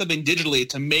they've done something digitally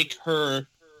to make her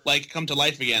like come to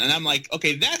life again. And I'm like,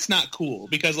 okay, that's not cool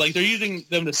because like they're using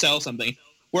them to sell something.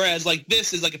 Whereas like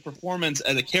this is like a performance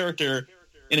as a character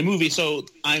in a movie. So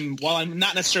while I'm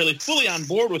not necessarily fully on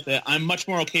board with it, I'm much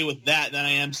more okay with that than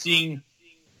I am seeing,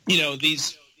 you know,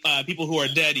 these. People who are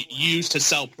dead used to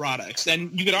sell products,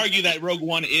 and you could argue that Rogue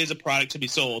One is a product to be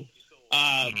sold,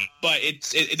 but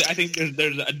I think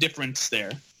there's a difference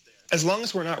there. As long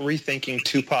as we're not rethinking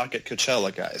Tupac at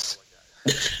Coachella, guys.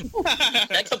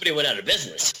 That company went out of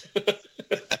business.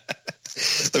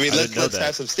 I mean, let's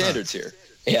have some standards here.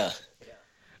 Yeah.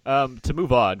 To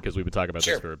move on, because we've been talking about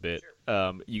this for a bit.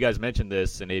 You guys mentioned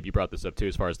this, and Abe, you brought this up too,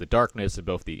 as far as the darkness and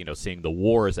both the seeing the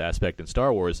wars aspect in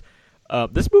Star Wars.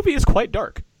 This movie is quite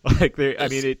dark. Like,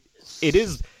 it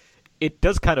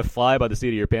does kind of fly by the seat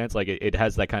of your pants. Like, it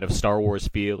has that kind of Star Wars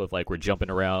feel of like we're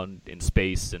jumping around in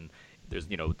space, and there's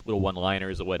little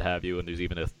one-liners or what have you, and there's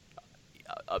even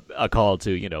a call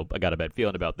to I got a bad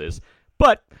feeling about this.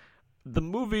 But the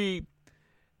movie,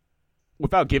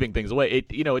 without giving things away,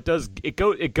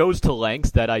 it goes to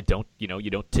lengths that I don't you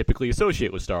don't typically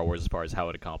associate with Star Wars as far as how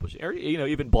it accomplishes, or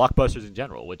even blockbusters in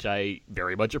general, which I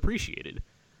very much appreciated.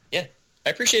 Yeah. I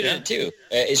appreciated it too.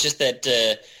 It's just that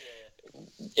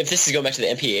if this is going back to the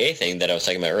MPAA thing that I was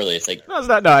talking about earlier, it's like... No, it's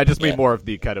not. No, I just mean more of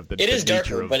the kind of the... It is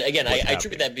darker, but again, I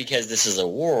attribute that because this is a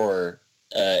war.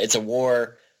 It's a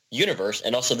war universe,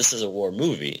 and also this is a war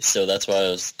movie. So that's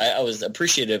why I was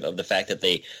appreciative of the fact that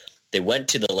they went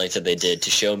to the lengths that they did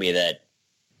to show me that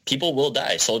people will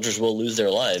die, soldiers will lose their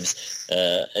lives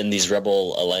in these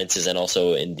rebel alliances, and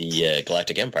also in the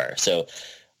Galactic Empire. So...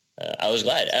 I was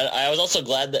glad. I was also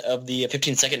glad of the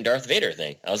 15-second Darth Vader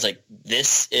thing. I was like,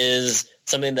 this is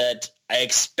something that I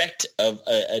expect of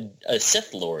a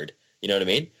Sith Lord. You know what I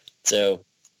mean? So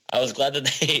I was glad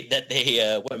that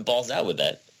they went balls out with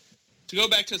that. To go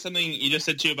back to something you just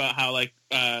said, too, about how, like,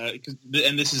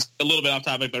 and this is a little bit off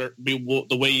topic, but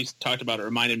the way you talked about it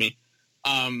reminded me.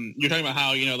 You're talking about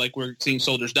how, like, we're seeing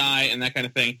soldiers die and that kind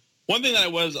of thing. One thing that I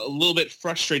was a little bit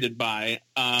frustrated by,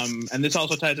 and this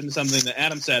also ties into something that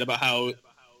Adam said about how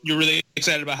you're really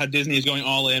excited about how Disney is going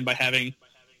all in by having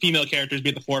female characters be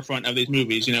at the forefront of these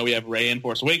movies. We have Rey in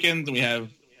Force Awakens, and we have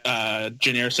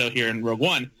Jyn Erso here in Rogue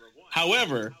One.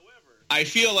 However, I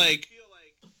feel like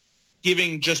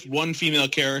giving just one female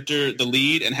character the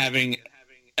lead and having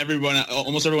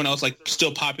almost everyone else like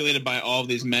still populated by all of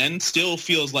these men still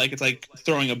feels like it's like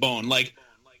throwing a bone. Like,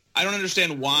 I don't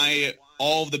understand why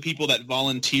all of the people that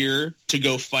volunteer to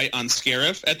go fight on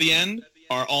Scarif at the end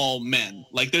are all men.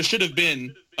 Like, there should have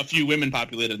been a few women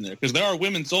populated in there, because there are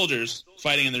women soldiers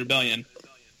fighting in the rebellion.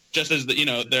 just as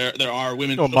there are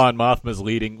women. Well, Mon Mothma's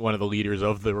leading one of the leaders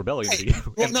of the rebellion,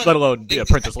 Well, let alone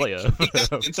Princess Leia.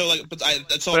 Exactly. And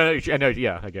so I know,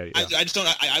 yeah, I get it. Yeah. I just don't.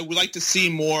 I would like to see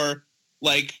more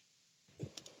like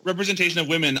representation of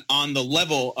women on the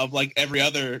level of like every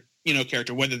other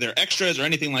character, whether they're extras or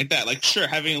anything like that. Like, sure,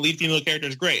 having a lead female character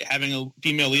is great. Having a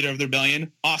female leader of the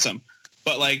rebellion, awesome.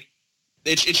 But like,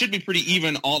 it should be pretty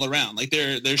even all around. Like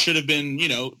there should have been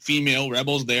female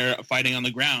rebels there fighting on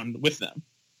the ground with them.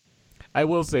 I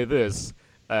will say this.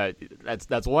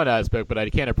 That's one aspect, but I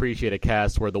can't appreciate a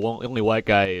cast where the only white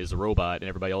guy is a robot and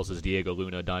everybody else is Diego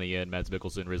Luna, Donnie Yen, Mads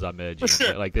Mikkelsen, Riz Ahmed.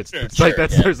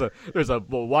 There's a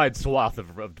wide swath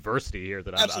of diversity here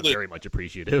that I'm very much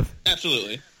appreciative.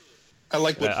 Absolutely. I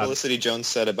like what Felicity Jones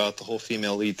said about the whole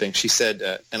female lead thing. She said,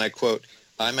 and I quote,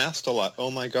 "I'm asked a lot,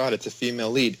 oh my God, it's a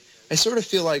female lead. I sort of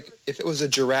feel like if it was a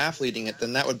giraffe leading it,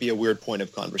 then that would be a weird point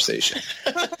of conversation."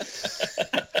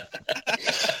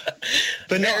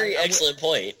 But very excellent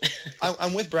point.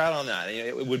 I'm with Brad on that.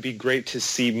 It would be great to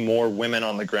see more women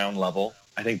on the ground level.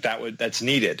 I think that's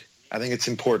needed. I think it's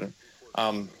important.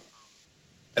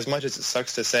 As much as it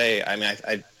sucks to say, I mean,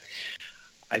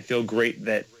 I feel great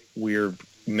that we're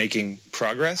making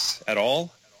progress at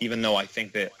all, even though I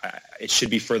think that it should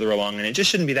be further along, and it just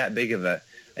shouldn't be that big of a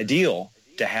deal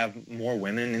to have more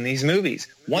women in these movies.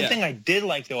 One thing I did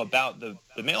like, though, about the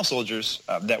male soldiers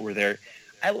that were there,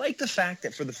 I like the fact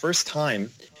that for the first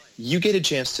time, you get a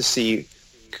chance to see,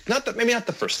 maybe not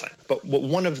the first time, but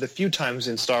one of the few times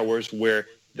in Star Wars where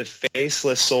the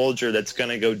faceless soldier that's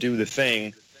going to go do the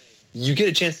thing, you get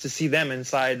a chance to see them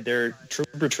inside their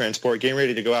trooper transport getting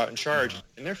ready to go out and charge,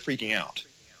 and they're freaking out.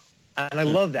 And I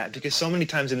love that because so many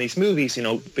times in these movies,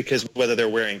 because whether they're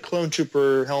wearing clone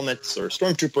trooper helmets or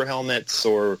stormtrooper helmets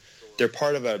or they're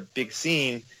part of a big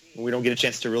scene, and we don't get a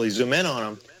chance to really zoom in on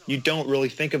them, you don't really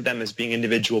think of them as being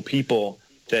individual people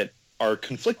that are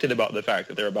conflicted about the fact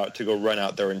that they're about to go run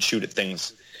out there and shoot at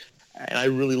things. And I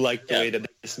really like the way that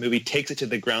this movie takes it to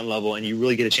the ground level, and you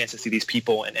really get a chance to see these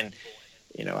people and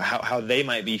how they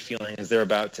might be feeling as they're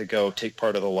about to go take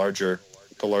part of the larger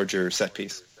set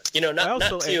piece.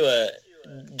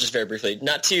 Just very briefly,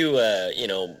 not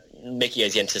to make you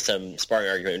guys get into some sparring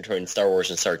argument between Star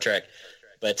Wars and Star Trek,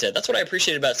 but that's what I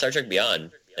appreciated about Star Trek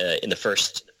Beyond in the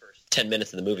first 10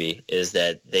 minutes of the movie, is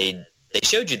that they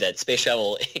showed you that space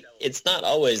travel, it's not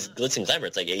always glitz and glamour.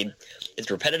 It's like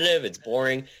it's repetitive, it's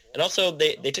boring, and also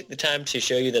they took the time to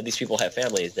show you that these people have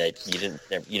families that you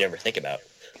never think about.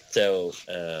 So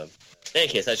in any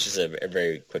case, that's just a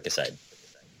very quick aside.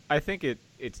 I think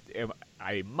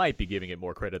I might be giving it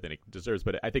more credit than it deserves,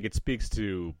 but I think it speaks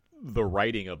to the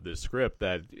writing of this script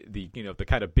that the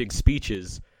kind of big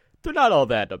speeches, they're not all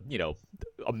that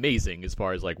amazing as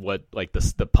far as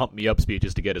the pump me up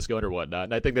speeches to get us going or whatnot.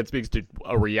 And I think that speaks to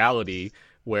a reality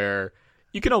where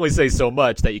you can only say so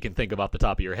much that you can think of off the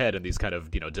top of your head in these kind of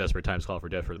desperate times call for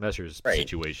desperate measures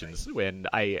situations. And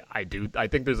I think I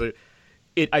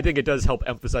think it does help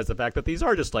emphasize the fact that these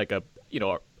are just like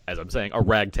as I'm saying, a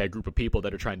ragtag group of people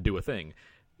that are trying to do a thing.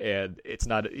 And it's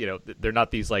not, they're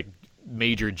not these like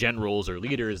major generals or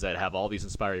leaders that have all these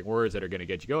inspiring words that are going to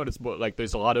get you going. It's more like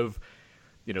there's a lot of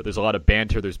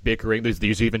banter, there's bickering,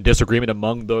 there's even disagreement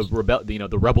among the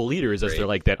rebel leaders as they're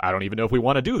like that. I don't even know if we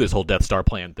want to do this whole Death Star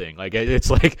plan thing. Like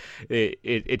it's like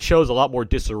it shows a lot more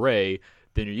disarray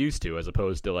than you're used to, as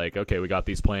opposed to like, okay, we got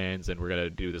these plans and we're gonna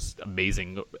do this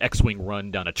amazing X-wing run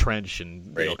down a trench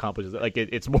and accomplish it. Like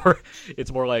it's more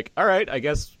like, all right, I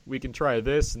guess we can try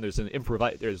this, and there's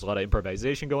a lot of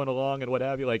improvisation going along and what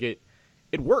have you. Like it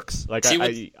works. Like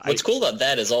what's cool about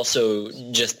that is also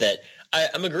just that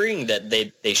I'm agreeing that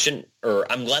they shouldn't, or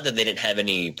I'm glad that they didn't have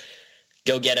any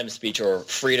go get 'em speech or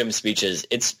freedom speeches.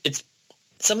 It's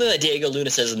something that Diego Luna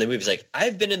says in the movie. He's like,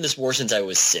 I've been in this war since I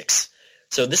was 6.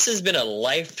 So this has been a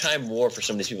lifetime war for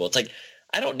some of these people. It's like,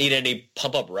 I don't need any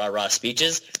pump-up rah-rah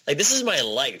speeches. Like, this is my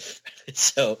life.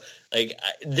 So, like,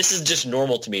 this is just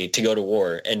normal to me to go to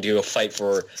war and to go fight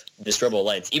for this Rebel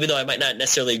Alliance, even though I might not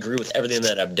necessarily agree with everything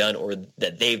that I've done or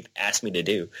that they've asked me to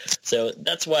do. So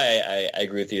that's why I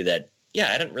agree with you that,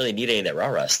 I don't really need any of that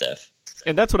rah-rah stuff.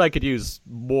 And that's what I could use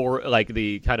more, like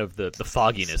the kind of the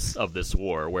fogginess of this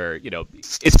war, where,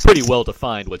 it's pretty well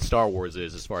defined what Star Wars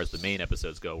is as far as the main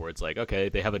episodes go, where it's like, okay,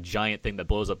 they have a giant thing that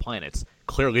blows up planets.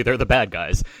 Clearly they're the bad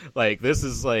guys. Like, this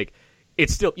is like,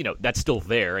 it's still, that's still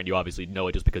there, and you obviously know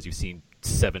it just because you've seen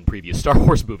 7 previous Star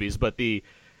Wars movies, but the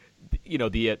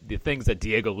things that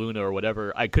Diego Luna or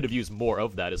whatever, I could have used more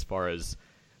of that as far as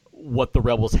what the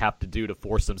rebels have to do to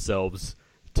force themselves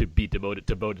to be devoted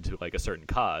to like a certain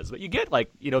cause. But you get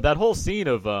like, that whole scene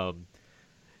of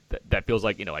that feels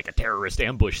like like a terrorist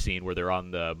ambush scene where they're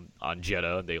on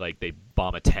Jeddah and they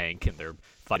bomb a tank and they're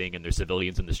fighting and there's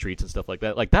civilians in the streets and stuff like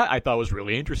that. Like that, I thought was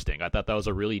really interesting. I thought that was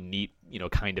a really neat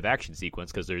kind of action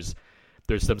sequence because there's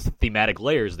some thematic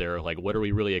layers there. Like, what are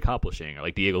we really accomplishing?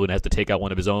 Like, Diego Luna has to take out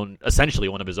essentially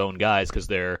one of his own guys because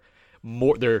they're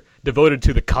devoted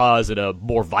to the cause in a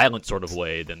more violent sort of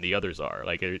way than the others are.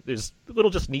 Like, there's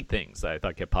little just neat things that I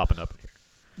thought kept popping up in here.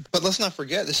 But let's not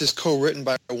forget, this is co-written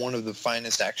by one of the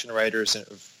finest action writers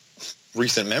of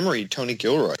recent memory, Tony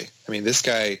Gilroy. I mean, this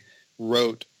guy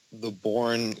wrote The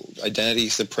Bourne, Identity,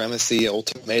 Supremacy,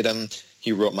 Ultimatum.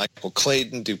 He wrote Michael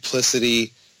Clayton,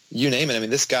 Duplicity, you name it. I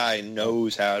mean, this guy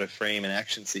knows how to frame an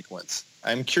action sequence.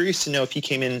 I'm curious to know if he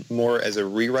came in more as a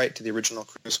rewrite to the original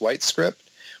Chris White script,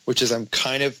 which is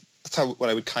that's what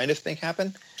I would kind of think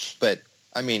happened. But,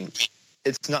 I mean,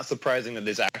 it's not surprising that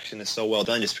this action is so well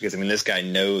done just because, I mean, this guy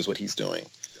knows what he's doing.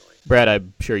 Brad,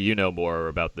 I'm sure you know more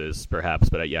about this, perhaps,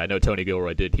 but yeah, I know Tony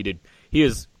Gilroy did.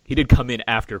 He did come in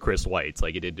after Chris White's.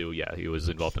 Like, he was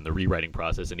involved in the rewriting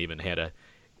process and even had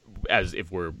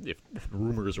if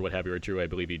rumors or what have you are true, I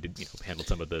believe he did handle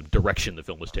some of the direction the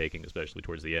film was taking, especially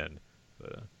towards the end.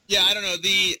 But, yeah, I don't know.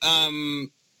 The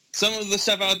some of the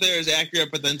stuff out there is accurate,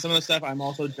 but then some of the stuff I'm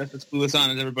also just as clueless on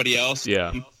as everybody else.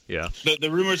 Yeah, yeah.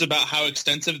 The rumors about how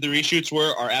extensive the reshoots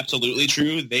were are absolutely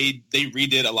true. They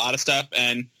redid a lot of stuff,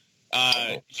 and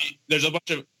there's a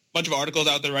bunch of articles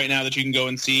out there right now that you can go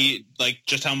and see, like,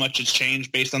 just how much it's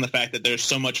changed based on the fact that there's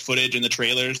so much footage in the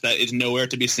trailers that is nowhere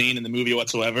to be seen in the movie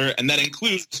whatsoever, and that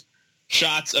includes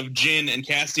shots of Jyn and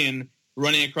Cassian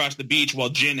running across the beach while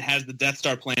Jyn has the Death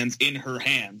Star plans in her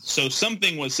hands. So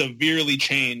something was severely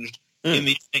changed in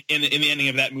the ending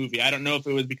of that movie. I don't know if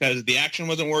it was because the action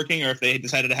wasn't working or if they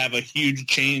decided to have a huge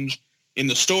change in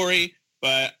the story,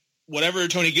 but whatever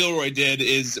Tony Gilroy did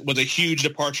was a huge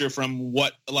departure from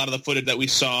what a lot of the footage that we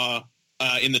saw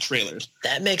in the trailers.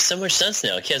 That makes so much sense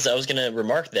now, because I was going to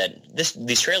remark that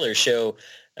these trailers show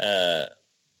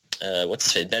what's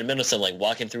his face, Ben Mendelsohn, like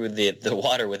walking through the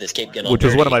water with his cape gun on, which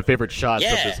was one of my favorite shots of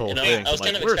this whole thing. I was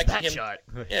kind of expecting him. Shot?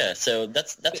 Yeah, so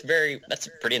that's pretty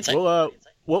insightful.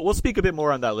 We'll speak a bit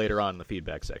more on that later on in the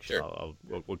feedback section. Sure.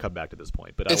 We'll come back to this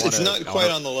point, but it's not quite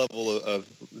on the level of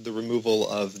the removal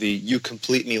of the "You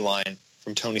complete me" line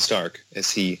from Tony Stark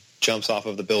as he jumps off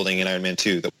of the building in Iron Man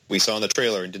 2 that we saw in the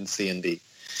trailer and didn't see in the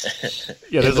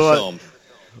film.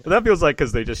 Well, that feels like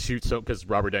because they just shoot because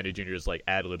Robert Downey Jr. is like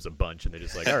ad-libs a bunch and they're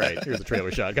just like, all right, here's a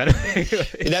trailer shot kind of thing.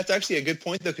 And that's actually a good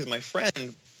point though, because my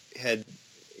friend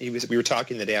we were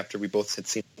talking the day after we both had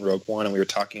seen Rogue One, and we were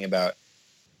talking about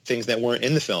things that weren't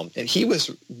in the film, and he was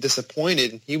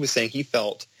disappointed. He was saying he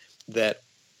felt that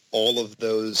all of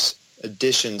those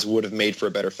additions would have made for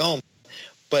a better film,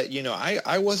 but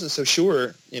I wasn't so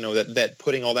sure that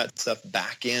putting all that stuff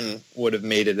back in would have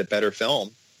made it a better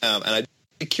film. And I'd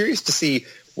be curious to see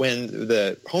when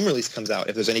the home release comes out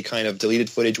if there's any kind of deleted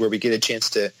footage where we get a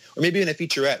chance to, or maybe in a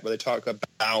featurette where they talk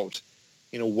about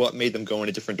what made them go in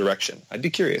a different direction. I'd be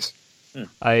curious.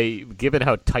 Given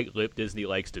how tight-lipped Disney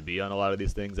likes to be on a lot of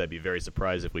these things, I'd be very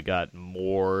surprised if we got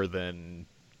more than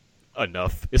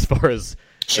enough as far as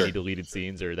any deleted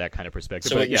scenes or that kind of perspective.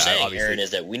 So what you're saying, Aaron,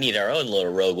 is that we need our own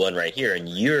little Rogue One right here, and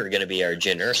you're going to be our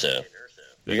Jyn Erso.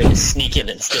 You're going to sneak in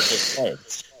and steal his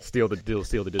plans. Steal the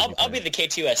Disney. I'll be the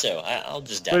K2SO. I'll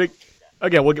just die.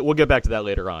 Again, we'll get back to that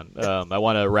later on. I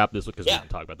want to wrap this because we can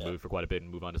talk about the movie for quite a bit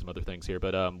and move on to some other things here.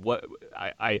 But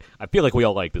I feel like we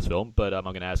all like this film, but I'm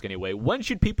going to ask anyway. When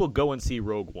should people go and see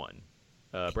Rogue One?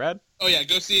 Brad? Oh yeah,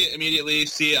 go see it immediately.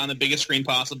 See it on the biggest screen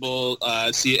possible.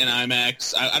 See it in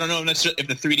IMAX. I don't know if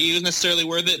the 3D is necessarily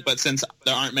worth it, but since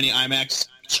there aren't many IMAX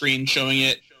screens showing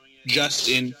it just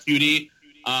in QD,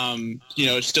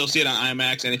 still see it on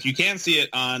IMAX. And if you can see it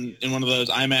in one of those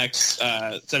IMAX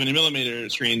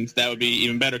 70mm screens, that would be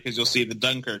even better because you'll see the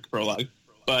Dunkirk prologue.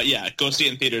 But yeah, go see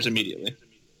it in theaters immediately.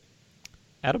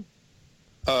 Adam?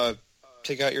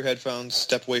 Take out your headphones,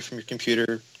 step away from your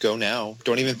computer, go now.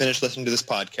 Don't even finish listening to this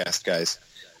podcast, guys.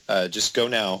 Just go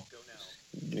now.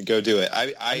 Go do it.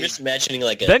 I'm just imagining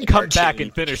like then come back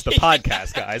and finish the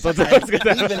podcast, guys. Let's get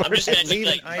that. I'm just imagining leave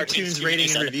an iTunes rating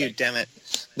and review. Damn it!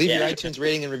 Leave your iTunes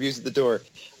rating and reviews at the door.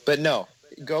 But no,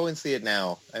 go and see it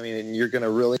now. I mean, you're gonna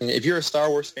really. If you're a Star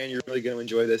Wars fan, you're really gonna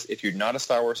enjoy this. If you're not a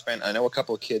Star Wars fan, I know a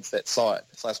couple of kids that saw it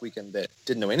this last weekend that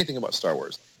didn't know anything about Star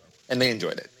Wars, and they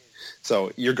enjoyed it.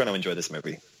 So you're gonna enjoy this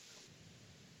movie.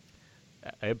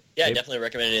 Definitely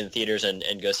recommend it in theaters and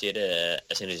go see it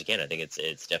as soon as you can. I think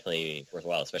it's definitely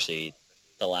worthwhile, especially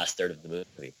the last third of the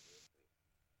movie.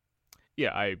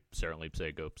 Yeah, I certainly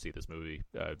say go see this movie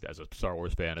as a Star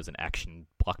Wars fan, as an action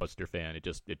blockbuster fan.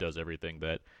 It does everything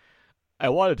that I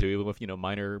wanted to, even with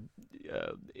minor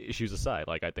issues aside.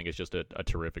 Like, I think it's just a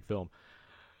terrific film.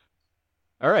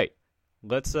 All right,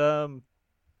 let's move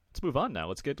on now.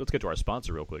 Let's get to our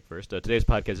sponsor real quick first. Today's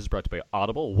podcast is brought to you by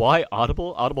Audible. Why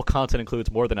Audible? Audible content includes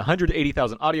more than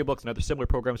 180,000 audiobooks and other similar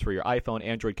programs for your iPhone,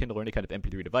 Android, Kindle, or any kind of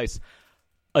MP3 device.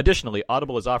 Additionally,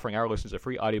 Audible is offering our listeners a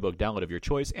free audiobook download of your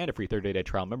choice and a free 30-day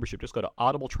trial membership. Just go to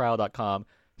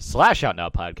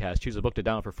audibletrial.com/OutNowPodcast. Choose a book to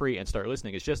download for free and start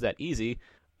listening. It's just that easy.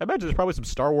 I imagine there's probably some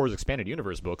Star Wars Expanded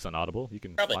Universe books on Audible. You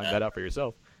can find that out for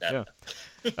yourself. Yeah.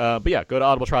 But yeah, go to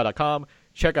audibletrial.com.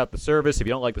 Check out the service. If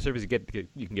you don't like the service, you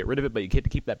can get rid of it, but you get to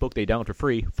keep that book they download for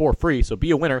free. So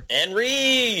be a winner. And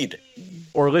read.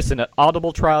 Or listen at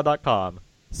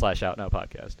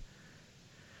audibletrial.com/OutNowPodcast.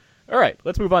 All right,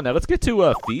 let's move on now. Let's get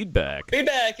to feedback.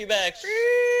 Feedback.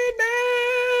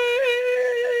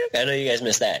 I know you guys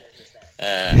missed that.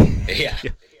 Yeah.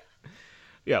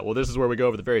 Yeah, well, this is where we go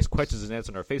over the various questions and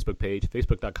answers on our Facebook page,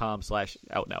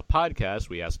 facebook.com/OutNowPodcast.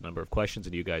 We asked a number of questions,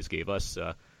 and you guys gave us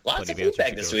lots of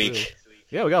feedback this week. Through.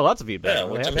 Yeah, we got lots of feedback. Yeah,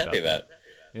 which I'm happy about.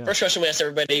 Yeah. First question we asked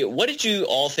everybody, what did you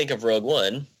all think of Rogue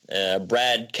One?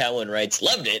 Brad Cowan writes,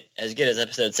 loved it, as good as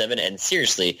Episode 7, and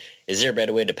seriously, is there a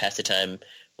better way to pass the time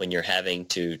when you're having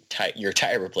to your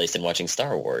tire replaced and watching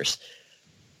Star Wars?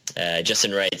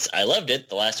 Justin writes, I loved it.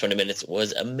 The last 20 minutes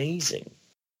was amazing.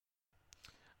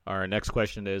 Our next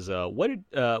question is,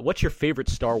 what's your favorite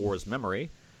Star Wars memory?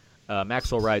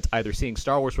 Maxwell writes, either seeing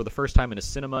Star Wars for the first time in a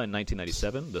cinema in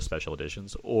 1997, the special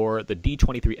editions, or the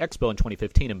D23 Expo in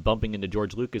 2015 and bumping into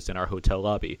George Lucas in our hotel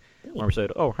lobby. Mark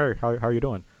said, oh, hey, how are you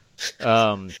doing?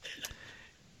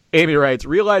 Amy writes,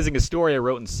 realizing a story I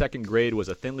wrote in second grade was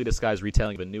a thinly disguised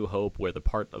retelling of A New Hope where the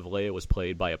part of Leia was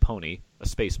played by a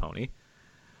space pony.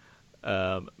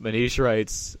 Manish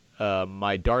writes,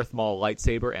 my Darth Maul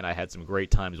lightsaber, and I had some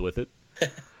great times with it.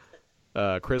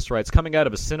 Chris writes, coming out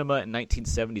of a cinema in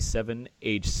 1977,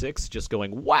 age 6, just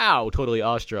going, wow, totally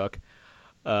awestruck.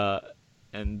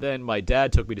 And then my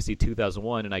dad took me to see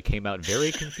 2001, and I came out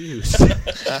very confused.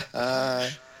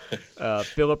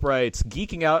 Philip writes,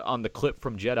 geeking out on the clip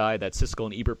from Jedi that Siskel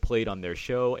and Ebert played on their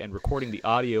show and recording the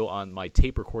audio on my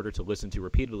tape recorder to listen to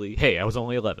repeatedly. Hey, I was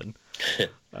only 11.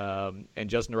 And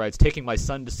Justin writes, taking my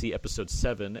son to see Episode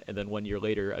 7, and then 1 year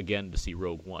later again to see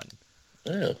Rogue One.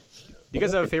 Oh. Do you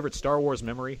guys have a favorite Star Wars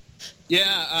memory?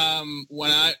 Yeah,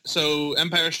 so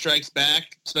Empire Strikes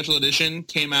Back Special Edition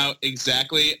came out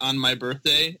exactly on my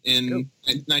birthday in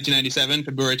 1997,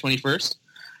 February 21st.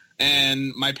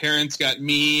 And my parents got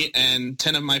me and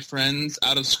 10 of my friends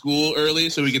out of school early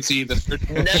so we could see the first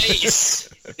Nice!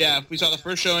 Yeah, we saw the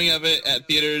first showing of it at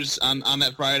theaters on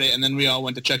that Friday, and then we all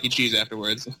went to Chuck E. Cheese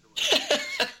afterwards.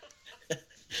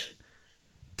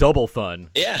 Double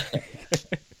fun. Yeah.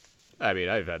 I mean,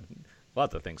 I've had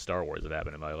lots of things Star Wars have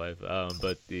happened in my life,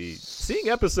 but seeing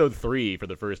Episode 3 for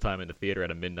the first time in the theater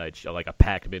at a midnight show, like a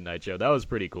packed midnight show, that was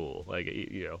pretty cool. Like,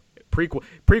 prequel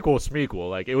smequel,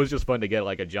 like, it was just fun to get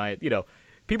like a giant,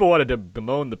 people wanted to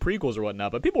bemoan the prequels or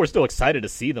whatnot, but people were still excited to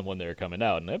see them when they were coming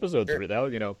out. And Episode 3, that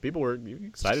was, people were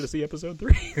excited to see Episode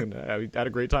 3, and I had a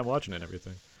great time watching it and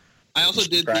everything. I also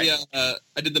did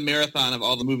the marathon of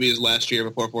all the movies last year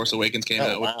before Force Awakens came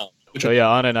out. Wow.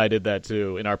 Yeah, Anna and I did that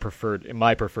too in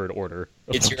my preferred order.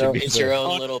 It's your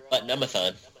own little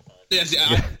button-a-thon. Yes,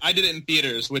 yeah. I did it in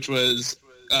theaters, which was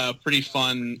a pretty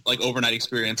fun, like, overnight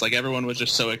experience. Like, everyone was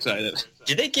just so excited.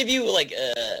 Did they give you, like,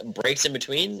 breaks in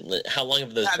between? How long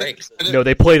of those breaks? No,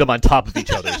 they play them on top of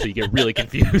each other, so you get really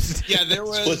confused. Yeah, there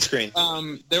was split screen.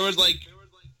 There was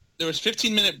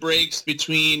 15-minute breaks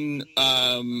between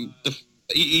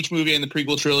each movie in the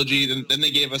prequel trilogy. Then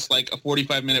they gave us like a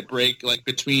 45-minute break, like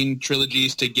between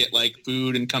trilogies, to get like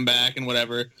food and come back and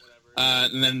whatever.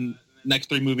 And then next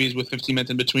 3 movies with 15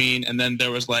 minutes in between. And then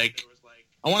there was like,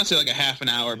 I want to say like a half an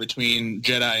hour between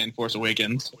Jedi and Force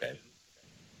Awakens. Okay,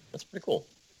 that's pretty cool.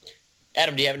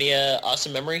 Adam, do you have any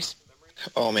awesome memories?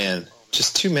 Oh man,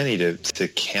 just too many to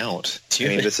count.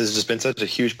 This has just been such a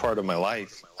huge part of my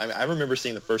life. I remember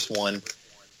seeing the first one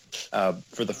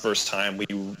for the first time.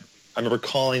 I remember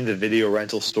calling the video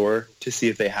rental store to see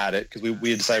if they had it, because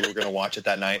we decided we were going to watch it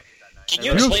that night. Can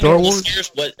you explain to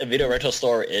listeners what a video rental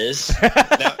store is?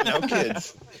 now,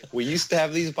 kids, we used to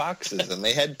have these boxes, and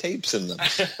they had tapes in them.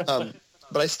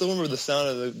 But I still remember the sound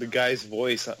of the guy's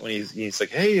voice when he's like,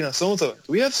 hey, so-and-so, do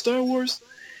we have Star Wars?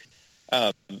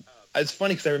 It's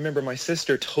funny because I remember my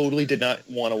sister totally did not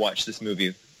want to watch this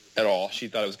movie at all. She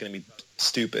thought it was going to be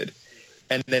stupid.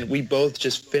 And then we both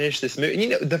just finished this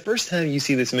movie. And, the first time you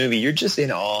see this movie, you're just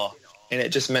in awe, and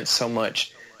it just meant so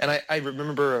much. And I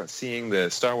remember seeing the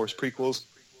Star Wars prequels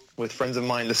with friends of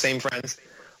mine, the same friends,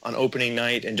 on opening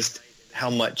night, and just how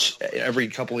much every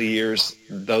couple of years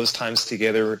those times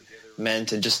together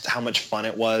meant, and just how much fun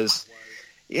it was.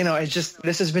 You know, it's just,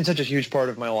 this has been such a huge part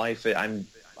of my life.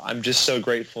 I'm just so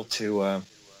grateful to,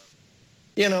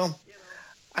 you know,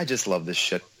 I just love this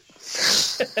shit.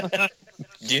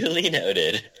 Duly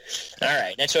noted. All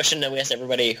right, next question that we asked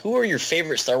everybody: who are your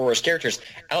favorite Star Wars characters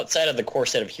outside of the core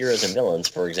set of heroes and villains?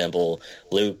 For example,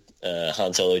 Luke,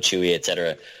 Han Solo, Chewie,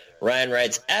 etc. Ryan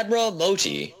writes, Admiral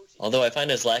Moti, although I find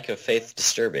his lack of faith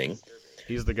disturbing.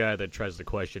 He's the guy that tries to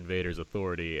question Vader's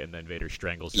authority, and then Vader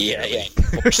strangles him. Yeah,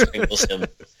 strangles him.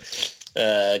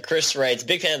 Chris writes,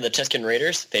 big fan of the Tusken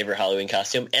Raiders, favorite Halloween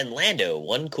costume, and Lando,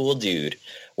 one cool dude.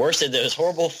 Worst of those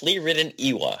horrible flea-ridden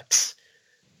Ewoks.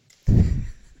 Friend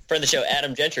of the show,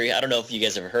 Adam Gentry, I don't know if you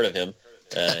guys have heard of him.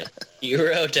 He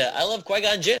wrote, I love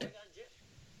Qui-Gon Jinn.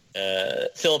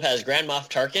 Philip has Grand Moff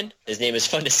Tarkin. His name is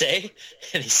fun to say,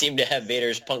 and he seemed to have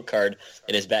Vader's punk card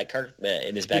in his back pocket.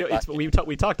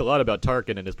 We talked a lot about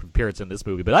Tarkin and his appearance in this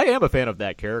movie, but I am a fan of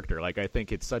that character. Like, I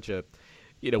think it's such a,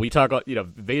 we talk,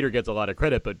 Vader gets a lot of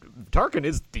credit, but Tarkin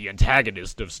is the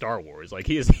antagonist of Star Wars. Like,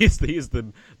 he's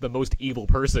the most evil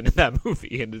person in that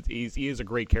movie, and he is a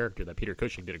great character that Peter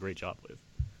Cushing did a great job with.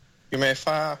 You may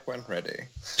fire when ready.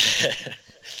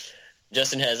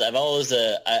 Justin has, I have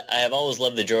always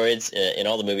loved the droids in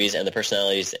all the movies and the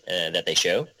personalities that they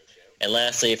show. And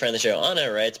lastly, a friend of the show,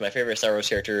 Anna, writes, my favorite Star Wars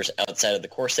characters outside of the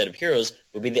core set of heroes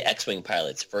would be the X-Wing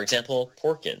pilots. For example,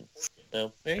 Porkins.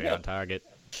 So, there you go. On target.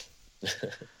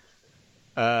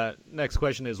 Next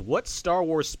question is, what Star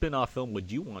Wars spin-off film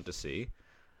would you want to see?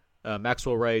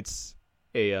 Maxwell writes,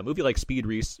 a movie like Speed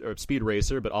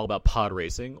Racer, but all about pod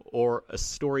racing, or a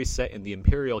story set in the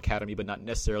Imperial Academy, but not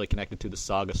necessarily connected to the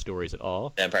saga stories at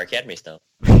all. Vampire Academy style.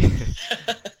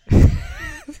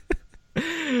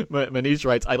 Manish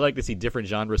writes, I'd like to see different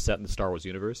genres set in the Star Wars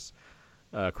universe.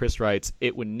 Chris writes,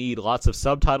 it would need lots of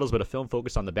subtitles, but a film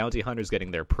focused on the bounty hunters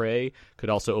getting their prey could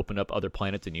also open up other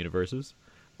planets and universes.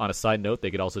 On a side note,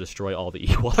 they could also destroy all the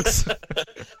Ewoks.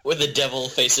 With a devil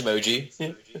face emoji.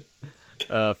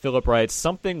 Philip writes,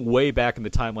 something way back in the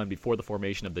timeline before the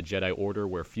formation of the Jedi Order,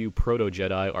 where few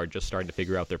proto-Jedi are just starting to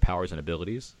figure out their powers and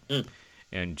abilities.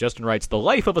 And Justin writes, the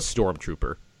life of a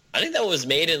stormtrooper. I think that was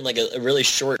made in like a really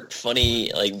short,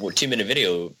 funny, like 2-minute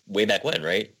video way back when,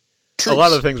 right? Troops. A lot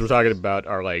of the things we're talking about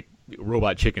are like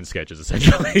robot chicken sketches,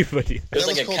 essentially. But it was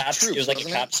like a cop. It was like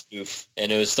a cop spoof,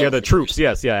 and it was the troops.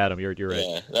 Yes, Adam, you're right.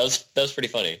 Yeah, that was pretty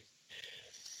funny.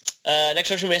 Next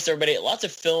question we asked everybody. Lots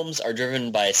of films are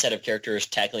driven by a set of characters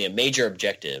tackling a major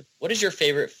objective. What is your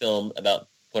favorite film about,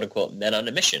 quote-unquote, men on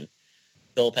a mission?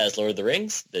 Philip has Lord of the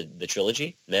Rings, the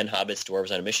trilogy, Men, Hobbits,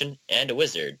 Dwarves on a Mission, and A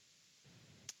Wizard.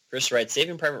 Chris writes,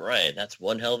 Saving Private Ryan. That's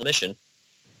one hell of a mission.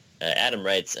 Adam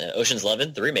writes, Ocean's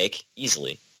 11, the remake,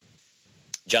 easily.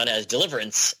 John has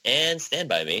Deliverance and Stand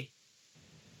By Me.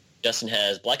 Justin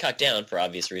has Black Hawk Down, for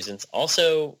obvious reasons.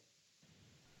 Also...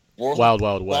 Wild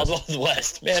Wild West. Wild Wild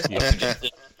West. Man,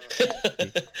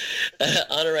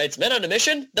 Anna writes, Men on a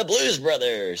Mission, The Blues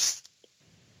Brothers.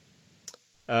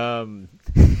 You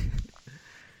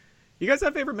guys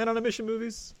have favorite Men on a Mission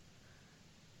movies?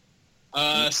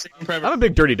 Saving Private... I'm a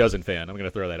big Dirty Dozen fan. I'm going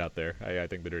to throw that out there. I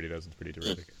think the Dirty Dozen's pretty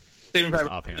terrific. Saving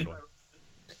Private Offhand one.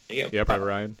 Yeah, Private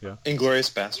Ryan. Yeah.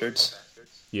 Inglourious Bastards.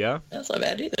 Yeah. That's not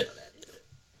bad either.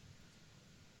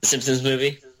 The Simpsons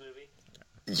movie.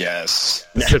 Yes.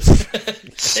 They've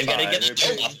got to get the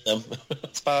tongue off them.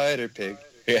 Spider Pig.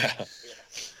 Yeah.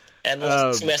 And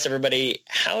let's ask everybody,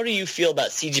 how do you feel about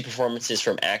CG performances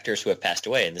from actors who have passed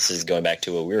away? And this is going back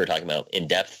to what we were talking about in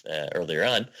depth earlier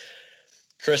on.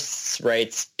 Chris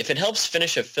writes, if it helps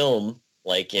finish a film,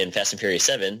 like in Fast and Furious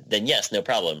 7, then yes, no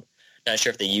problem. Not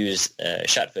sure if they use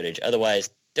shot footage. Otherwise,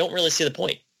 don't really see the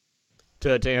point.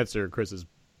 To answer Chris's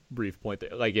brief point,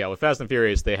 with Fast and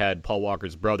Furious, they had Paul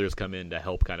Walker's brothers come in to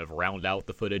help kind of round out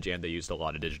the footage, and they used a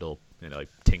lot of digital,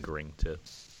 tinkering to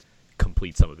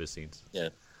complete some of his scenes. Yeah.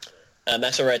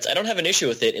 Maxwell writes, I don't have an issue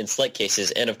with it in select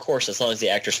cases, and of course, as long as the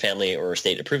actor's family or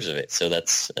estate approves of it. So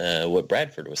that's what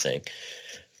Bradford was saying.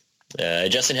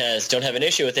 Justin has, don't have an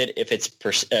issue with it if it's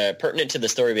pertinent to the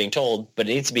story being told, but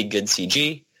it needs to be good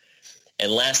CG.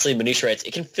 And lastly, Manish writes,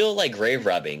 it can feel like grave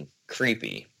robbing,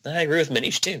 creepy. I agree with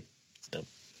Manish, too. So.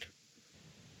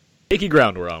 Icky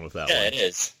ground we're on with that one. Yeah, it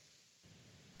is.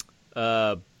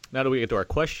 Now that we get to our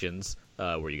questions,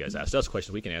 where you guys asked us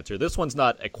questions we can answer. This one's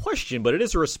not a question, but it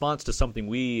is a response to something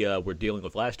we were dealing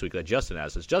with last week that Justin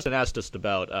asked us. Justin asked us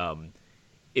about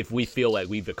if we feel like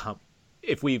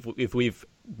if we've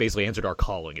basically answered our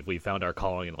calling, if we found our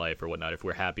calling in life or whatnot, if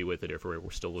we're happy with it, or if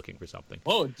we're still looking for something.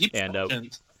 Whoa, deep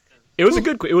questions. It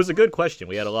was a good question.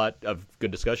 We had a lot of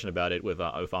good discussion about it with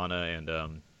Anna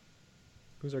and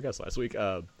who's our guest last week?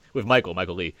 With Michael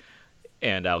Lee,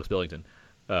 and Alex Billington.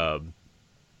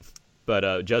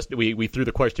 But Justin, we threw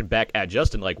the question back at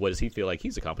Justin, like, what does he feel like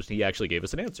he's accomplished? He actually gave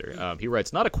us an answer. He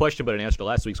writes, not a question, but an answer to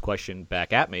last week's question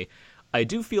back at me. I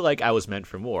do feel like I was meant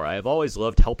for more. I have always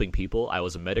loved helping people. I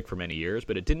was a medic for many years,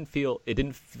 but it didn't fill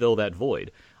that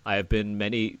void. I have been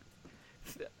many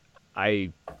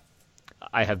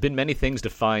things to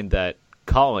find that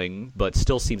calling, but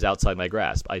still seems outside my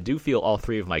grasp. I do feel all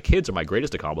 3 of my kids are my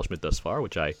greatest accomplishment thus far,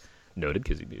 which I noted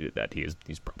because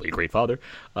he's probably a great father.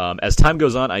 As time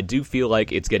goes on, I do feel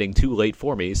like it's getting too late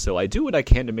for me, so I do what I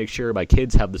can to make sure my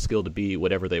kids have the skill to be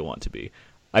whatever they want to be.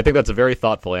 I think that's a very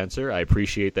thoughtful answer. I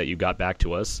appreciate that you got back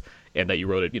to us and that you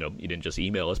wrote it. You didn't just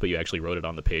email us, but you actually wrote it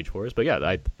on the page for us. But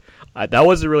yeah, that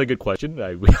was a really good question.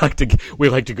 We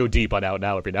like to go deep on Out and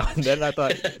Out every now and then. I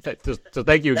thought so.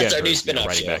 Thank you again. That's our new spin-off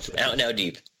writing show. Back to us. Out and Out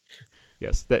Deep.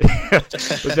 Yes, but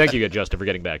thank you again, Justin, for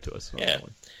getting back to us. Yeah.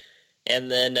 And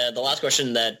then the last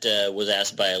question that was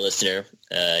asked by a listener,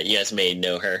 you guys may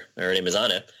know her. Her name is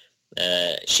Anna.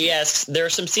 She asks, there are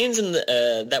some scenes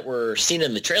that were seen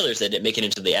in the trailers that didn't make it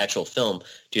into the actual film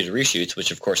due to reshoots,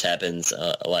 which of course happens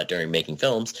a lot during making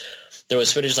films. There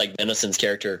was footage like Denison's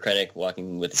character, Krennic,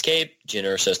 walking with his cape, Jyn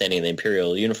Erso standing in the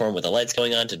Imperial uniform with the lights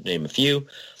going on, to name a few.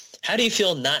 How do you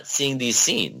feel not seeing these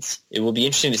scenes? It will be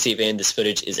interesting to see if any of this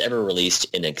footage is ever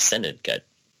released in an extended cut.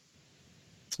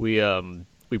 We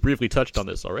briefly touched on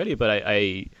this already, but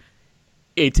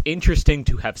it's interesting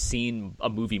to have seen a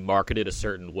movie marketed a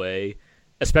certain way,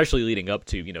 especially leading up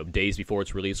to, days before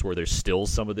its release, where there's still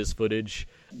some of this footage.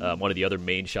 One of the other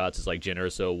main shots is like Jyn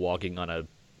Erso walking on a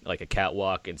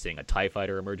catwalk and seeing a TIE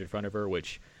fighter emerge in front of her,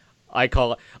 which I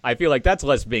feel like that's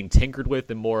less being tinkered with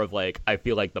and more of like, I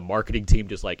feel like the marketing team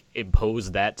just like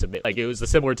imposed that to make, like, it was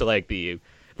similar to like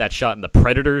that shot in the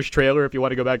Predators trailer, if you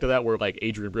want to go back to that, where like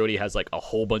Adrian Brody has like a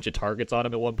whole bunch of targets on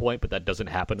him at one point, but that doesn't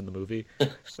happen in the movie.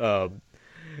 So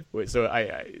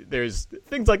there's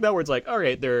things like that where it's like, all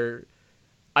right,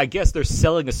 I guess they're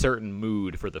selling a certain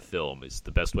mood for the film is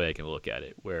the best way I can look at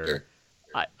it, where sure.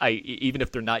 Even if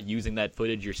they're not using that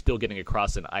footage, you're still getting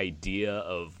across an idea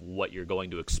of what you're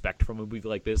going to expect from a movie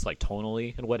like this, like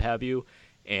tonally and what have you,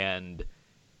 and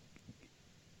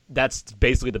that's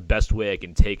basically the best way I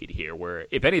can take it here, where,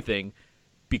 if anything,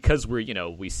 because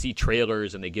we see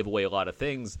trailers and they give away a lot of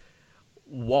things,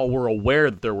 while we're aware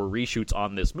that there were reshoots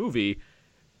on this movie,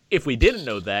 if we didn't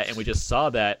know that and we just saw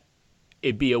that,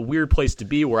 it'd be a weird place to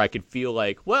be, where I could feel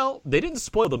like, well, they didn't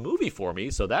spoil the movie for me,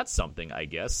 so that's something, I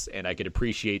guess, and I could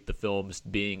appreciate the film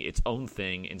being its own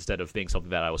thing instead of being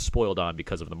something that I was spoiled on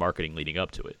because of the marketing leading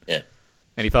up to it. Yeah.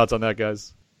 Any thoughts on that,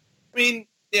 guys? I mean,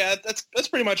 yeah, that's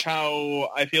pretty much how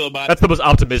I feel about it. That's the most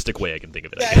optimistic way I can think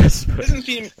of it, yeah, I guess. It doesn't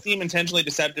seem intentionally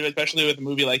deceptive, especially with a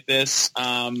movie like this.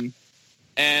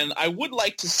 And I would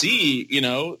like to see,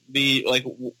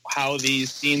 how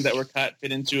these scenes that were cut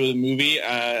fit into the movie.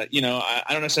 I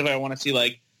don't necessarily want to see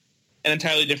like an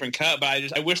entirely different cut,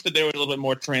 but I wish that there was a little bit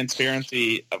more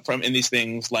transparency in these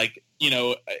things. Like,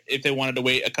 if they wanted to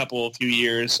wait a few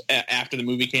years after the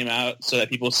movie came out, so that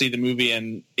people see the movie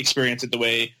and experience it the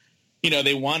way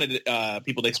they wanted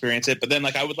people to experience it. But then,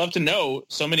 like, I would love to know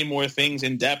so many more things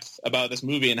in depth about this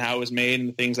movie and how it was made and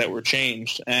the things that were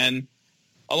changed. And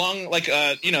along, like,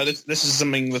 this is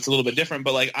something that's a little bit different,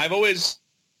 but, like, I've always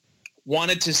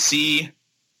wanted to see,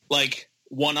 like,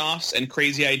 one-offs and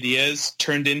crazy ideas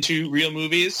turned into real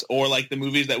movies, or, like, the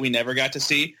movies that we never got to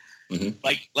see. Mm-hmm.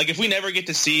 Like if we never get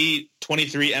to see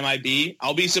 23 MIB,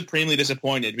 I'll be supremely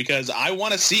disappointed, because I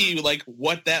want to see, like,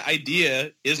 what that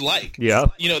idea is like. Yeah.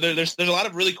 There's a lot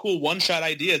of really cool one-shot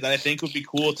ideas that I think would be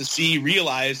cool to see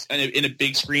realized in a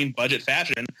big screen budget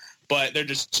fashion, but they're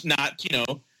just not,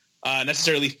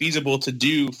 necessarily feasible to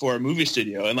do for a movie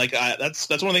studio. And like that's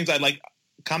one of the things I'd like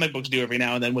comic books do every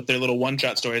now and then with their little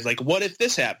one-shot stories. Like, what if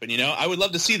this happened? I would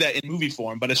love to see that in movie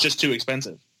form, but it's just too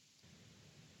expensive.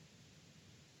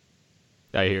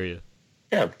 I hear you.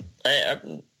 Yeah, I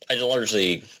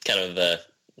largely kind of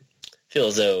feel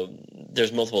as though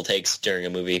there's multiple takes during a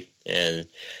movie, and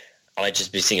I might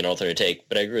just be seeing an alternate take.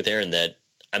 But I agree with Aaron that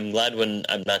I'm glad when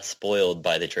I'm not spoiled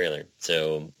by the trailer.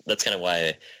 So that's kind of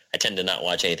why I tend to not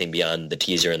watch anything beyond the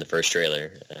teaser and the first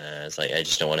trailer. It's like I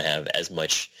just don't want to have as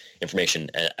much information.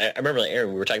 I remember, like,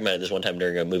 Aaron, we were talking about it this one time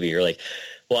during a movie. You're like,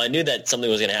 well, I knew that something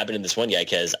was going to happen in this one guy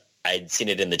because I'd seen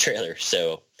it in the trailer.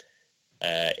 So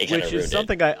it kind of ruined it. Which is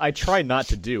something I try not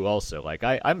to do also. Like,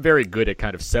 I'm very good at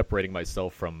kind of separating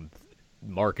myself from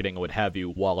marketing and what have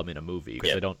you while I'm in a movie,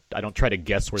 because I don't try to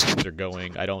guess where things are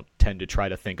going. I don't tend to try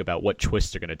to think about what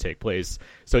twists are going to take place.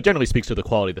 So it generally speaks to the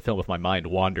quality of the film if my mind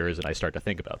wanders and I start to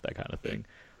think about that kind of thing.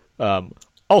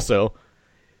 Also,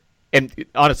 And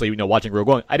honestly, watching Rogue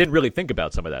One, I didn't really think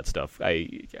about some of that stuff. I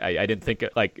didn't think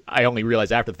I only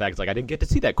realized after the fact. It's like I didn't get to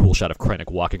see that cool shot of Krennic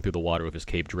walking through the water with his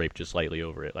cape draped just slightly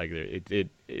over it. Like it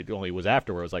only was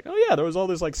after where I was like, oh yeah, there was all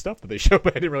this like stuff that they showed,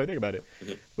 but I didn't really think about it.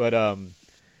 But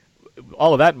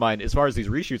all of that in mind, as far as these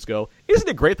reshoots go, isn't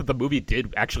it great that the movie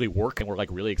did actually work and we're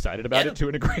like really excited about it to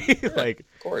a degree? Like,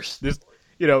 of course, this,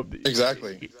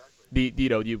 exactly.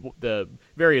 The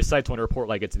various sites want to report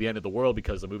like it's the end of the world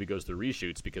because the movie goes through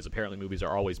reshoots, because apparently movies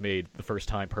are always made the first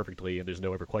time perfectly and there's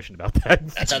no ever question about that.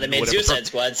 That's how they made Suicide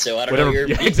Squad. So I don't know your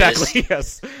exactly.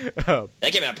 Yes, that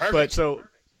came out perfect.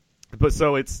 But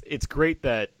so it's great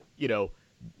that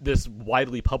this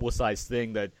widely publicized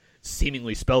thing that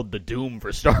seemingly spelled the doom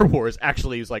for Star Wars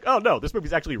actually is like, oh no, this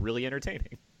movie's actually really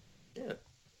entertaining. Yeah.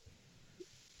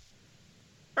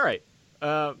 All right.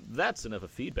 That's enough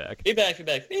of feedback.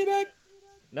 Feedback.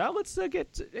 Now let's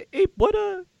get Ape. What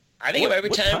I think it might be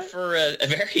time for a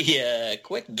very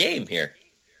quick game here.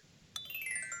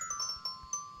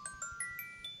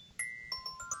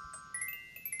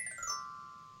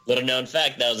 Little known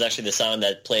fact, that was actually the song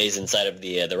that plays inside of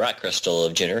the rock crystal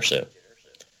of Jyn Erso.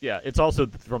 Yeah, it's also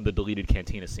from the deleted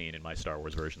Cantina scene in my Star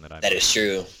Wars version that I. That is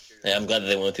true. Yeah, I'm glad that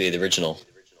they went through the original,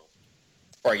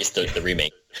 or I guess the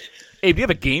remake. Hey, do you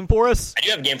have a game for us? I do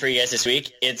have a game for you guys this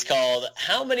week. It's called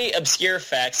How Many Obscure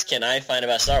Facts Can I Find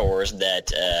About Star Wars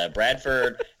That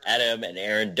Bradford, Adam, and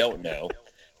Aaron don't know?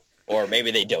 Or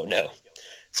maybe they don't know.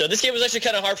 So this game was actually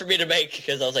kind of hard for me to make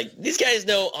because I was like, these guys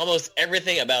know almost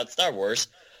everything about Star Wars.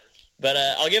 But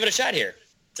I'll give it a shot here.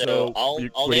 So I'll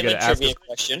name a trivia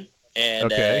question.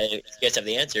 And if you guys have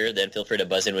the answer, then feel free to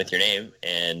buzz in with your name.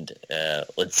 And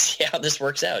let's see how this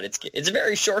works out. It's a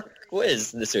very short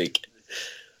quiz this week.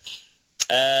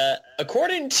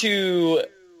 According to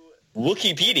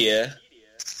Wikipedia,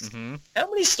 how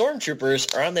many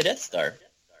stormtroopers are on the Death Star?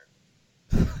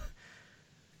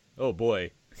 Oh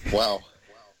boy! Wow.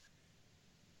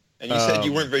 And you said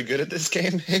you weren't very good at this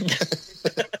game,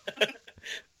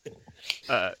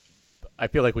 I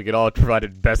feel like we could all provide a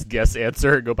best guess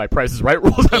answer and go by Price is Right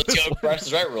rules. Let's go Price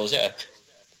is Right rules, yeah.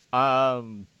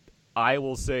 I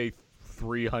will say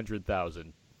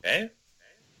 300,000. Okay.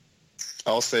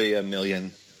 I'll say 1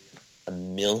 million.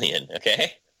 1 million,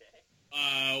 okay.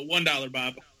 $1,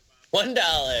 Bob. $1. $1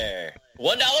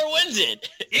 wins it.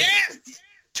 Yes!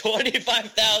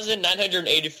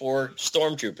 25,984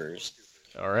 stormtroopers.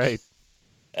 All right.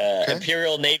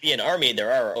 Imperial Navy and Army, there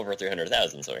are over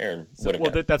 300,000, so Aaron would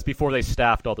have known. That's before they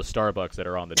staffed all the Starbucks that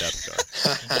are on the Death Star.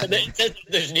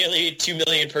 There's nearly 2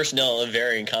 million personnel of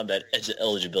varying combat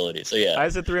eligibility, so yeah. I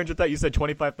said 300,000, you said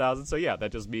 25,000, so yeah,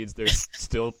 that just means there's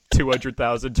still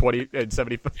 200,000,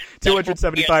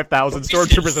 275,000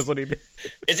 stormtroopers. That's what he means.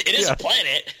 It is a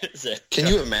planet. Can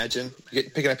you imagine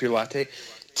picking up your latte?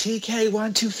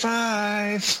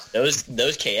 TK125.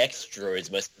 Those KX droids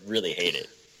must really hate it.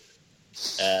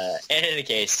 In any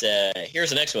case,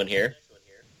 here's the next one here.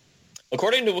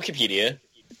 According to Wikipedia,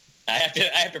 I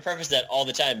have to preface that all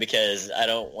the time because I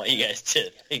don't want you guys to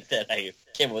think that I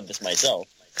came up with this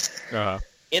myself.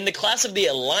 In the class of the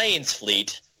Alliance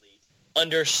fleet,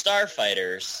 under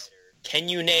starfighters, can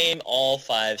you name all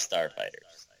 5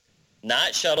 starfighters?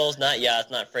 Not shuttles, not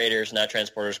yachts, not freighters, not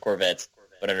transporters, corvettes,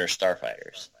 but under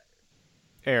starfighters.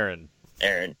 Aaron.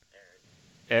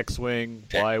 X-Wing,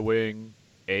 Y-Wing,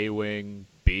 A-Wing,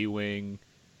 B-Wing,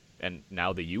 and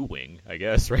now the U-Wing, I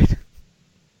guess, right?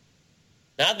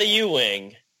 Not the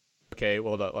U-Wing. Okay,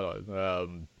 well, hold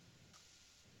on.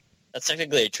 That's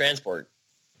technically a transport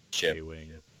ship.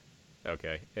 A-Wing.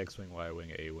 Okay, X-Wing,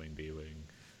 Y-Wing, A-Wing, B-Wing.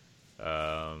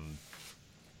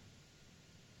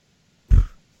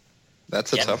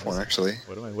 That's a tough one, actually.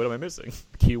 What am I missing?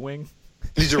 Q-Wing?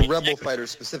 These are Rebel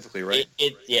fighters specifically, right?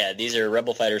 Yeah, these are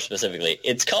Rebel fighters specifically.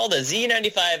 It's called a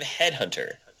Z-95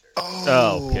 Headhunter.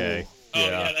 Oh, okay.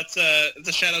 Yeah, that's a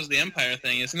Shadows of the Empire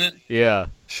thing, isn't it? Yeah.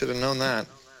 Should have known that.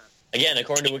 Again,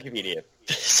 according to Wikipedia.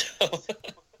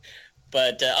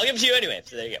 But I'll give it to you anyway,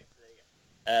 so there you go.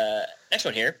 Next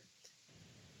one here.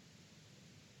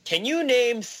 Can you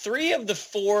name 3 of the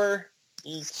 4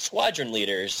 squadron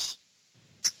leaders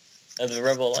of the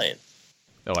Rebel Alliance?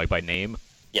 Oh, like by name?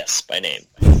 Yes, by name.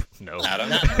 No. Adam.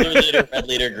 Not blue leader, red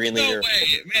leader, green leader. No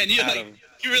way. Man, you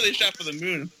really shot for the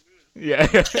moon. Yeah.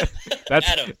 That's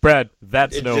Adam. Brad,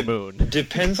 that's no moon.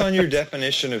 Depends on your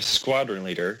definition of squadron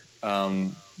leader.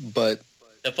 But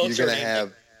you're going to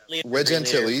have Wedge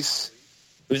Antilles.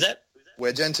 Who's that?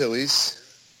 Wedge Antilles.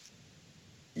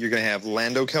 You're going to have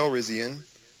Lando Calrissian.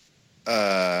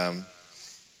 And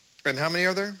how many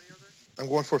are there? I'm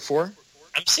going for 4.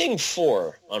 I'm seeing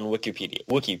 4 on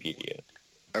Wikipedia.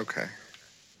 Okay.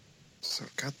 So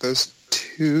I've got those 2.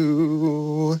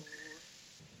 2.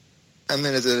 And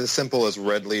then is it as simple as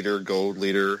red leader, gold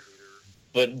leader?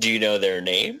 But do you know their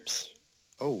names?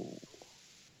 Oh.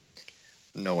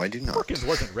 No, I do not. Porkins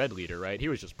wasn't red leader, right? He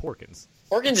was just Porkins.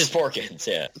 Porkins is Porkins,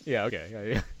 yeah. Yeah,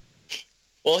 okay. Yeah.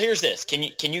 Well, here's this. Can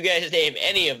you guys name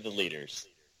any of the leaders?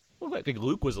 Well, I think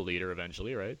Luke was a leader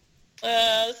eventually, right?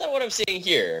 That's not what I'm seeing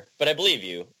here, but I believe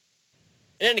you.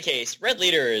 In any case, red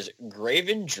leader is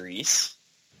Graven Drees.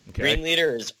 Okay. Green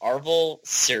leader is Arvel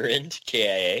Sirend,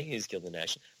 KIA. He's killed in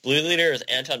action. Blue leader is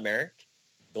Anton Merrick.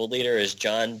 Gold leader is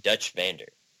John Dutch Vander.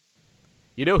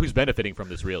 You know who's benefiting from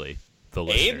this, really? The Abe?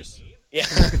 listeners. Yeah.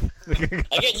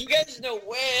 Again, you guys know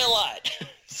way a lot.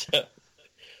 So,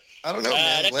 I don't know,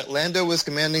 man. Lando was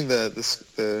commanding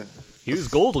the. He was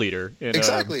gold leader in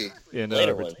exactly in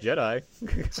Later one. Jedi.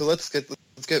 So let's get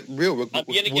real. I'm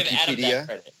going to give Adam that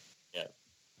credit. Yeah.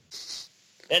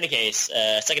 In any case,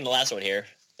 second to last one here,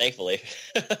 thankfully.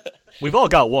 We've all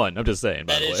got one. I'm just saying.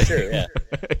 By That the is way. true. Yeah.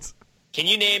 Can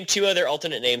you name 2 other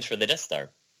alternate names for the Death Star,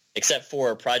 except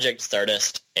for Project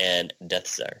Stardust and Death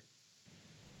Star?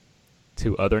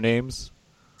 2 other names.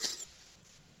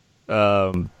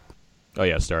 Oh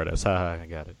yeah, Stardust. I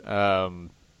got it.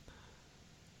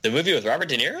 The movie with Robert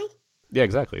De Niro? Yeah,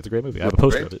 exactly. It's a great movie. I have a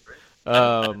poster of it.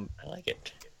 I like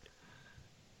it.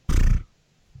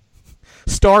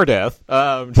 Stardeath.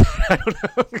 I don't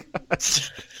know.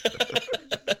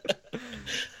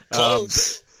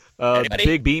 Close.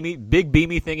 Big beamy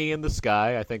thingy in the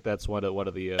sky. I think that's one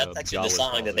of the. That's actually the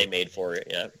song that they made for it.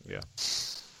 Yeah. Yeah.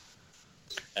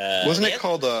 Wasn't it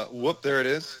called Whoop? There it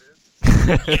is.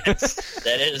 Yes,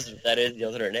 that is the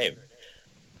alternate name.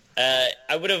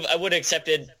 I would have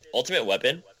accepted Ultimate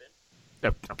Weapon.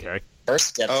 Okay.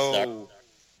 First Death Star or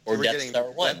We're Death getting,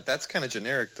 Star 1. That's kind of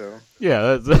generic, though.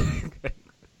 Yeah. That's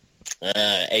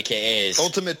AKA's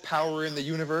Ultimate Power in the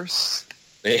Universe.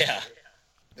 Yeah.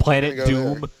 Planet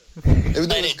Doom.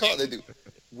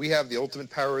 We have the ultimate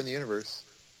power in the universe.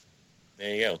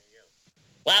 There you go.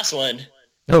 Last one.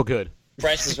 Oh, good.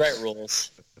 Price is Right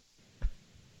rules.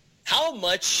 How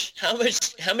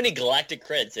many galactic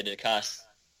credits did it cost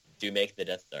to make the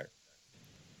Death Star?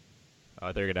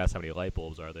 They're gonna ask how many light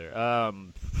bulbs are there.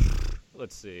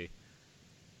 Let's see.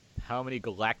 How many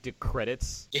galactic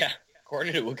credits? Yeah,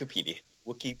 according to Wikipedia.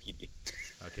 Okay,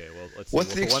 well, let's see.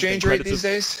 What's the exchange rate these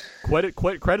days?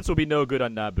 Credits will be no good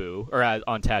on Naboo, or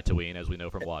on Tatooine, as we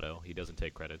know from Watto. He doesn't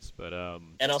take credits, but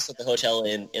and also the hotel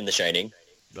in The Shining.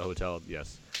 The hotel,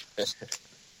 yes.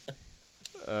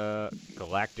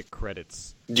 Galactic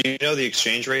credits. Do you know the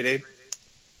exchange rate, Abe?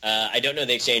 I don't know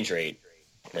the exchange rate.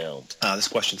 No. This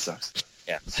question sucks.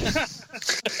 Yeah.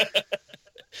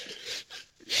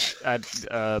 At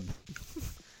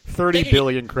 30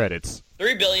 billion credits.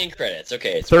 3 billion credits.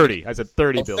 Okay. It's 30. I said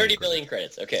 30 billion. 30 billion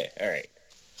credits. Okay. All right.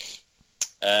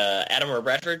 Adam or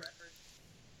Bradford?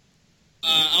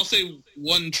 I'll say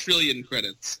 1 trillion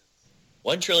credits.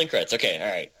 1 trillion credits. Okay. All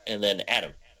right. And then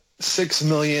Adam.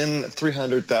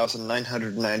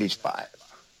 6,300,995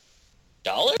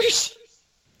 dollars.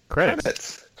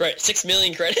 Credits. Correct. 6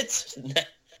 million credits.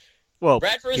 Well,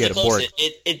 Bradford is the closest.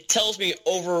 It tells me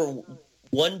over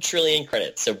 1 trillion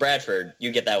credits. So Bradford,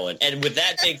 you get that one. And with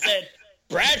that being said,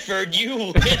 Bradford, you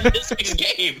win this week's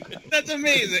game. That's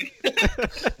amazing.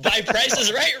 By Price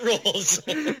is Right rules.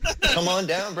 Come on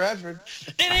down, Bradford.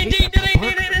 Ding, ding, ding, ding,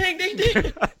 ding, ding,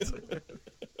 ding.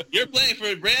 You're playing for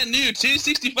a brand new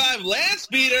 265 land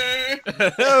speeder.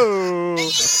 Oh,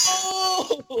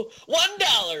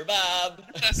 $1, Bob.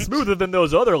 Smoother than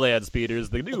those other land speeders.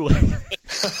 The new land.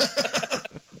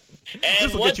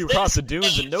 This will get you across the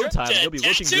dunes in no time, and you'll be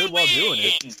looking good while doing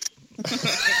it.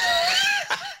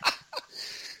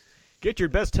 Get your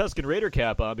best Tusken Raider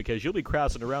cap on, because you'll be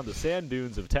crossing around the sand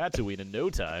dunes of Tatooine in no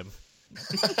time.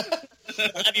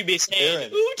 Have you be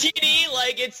saying Utini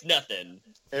like it's nothing?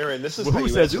 Aaron, this is who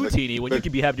says Utini when you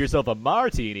could be having yourself a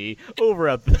martini over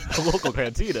at the local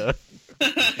cantina?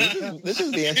 This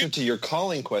is the answer to your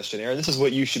calling question, Aaron. This is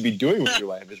what you should be doing with your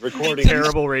life: is recording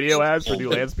terrible radio ads for new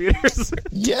land speeders.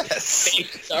 Yes,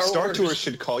 Star Tours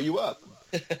should call you up.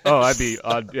 Oh, I'd be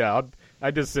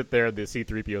I'd just sit there in the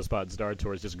C-3PO spot in Star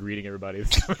Tours, just greeting everybody.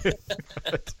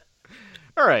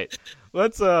 All right,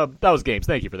 let's. That was games.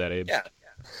 Thank you for that, Abe. Yeah.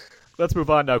 Let's move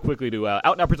on now quickly to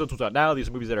Out Now Presents What's Out Now. These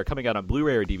are movies that are coming out on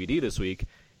Blu-ray or DVD this week,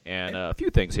 and a few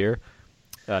things here.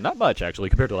 Not much, actually,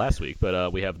 compared to last week,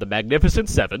 but we have The Magnificent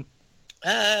Seven.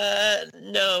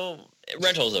 No.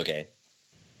 Rental's okay.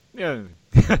 Yeah.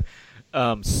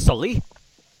 Sully.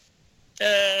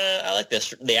 I like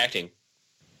this. The acting.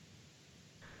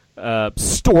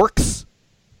 Storks.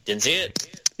 Didn't see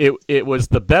it. It was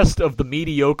the best of the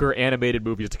mediocre animated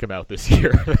movies to come out this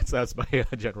year. That's my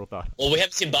general thought. Well, we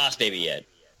haven't seen Boss Baby yet.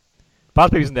 Boss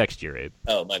Baby's next year, Abe.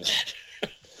 Oh, my bad.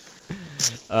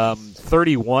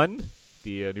 31,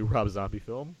 the new Rob Zombie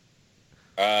film.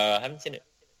 I haven't seen it.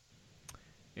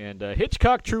 And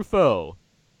Hitchcock Truffaut,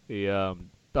 the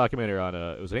documentary on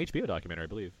it was an HBO documentary, I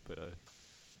believe, but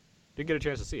didn't get a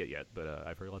chance to see it yet. But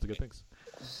I've heard lots of good things.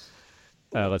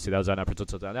 Let's see, that was on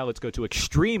episode. Now let's go to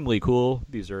Extremely Cool.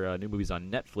 These are new movies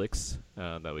on Netflix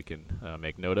that we can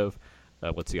make note of.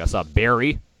 Let's see, I saw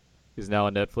Barry is now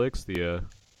on Netflix. The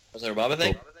was it Obama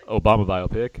thing? Obama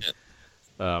biopic.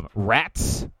 Yeah.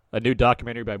 Rats, a new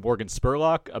documentary by Morgan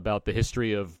Spurlock about the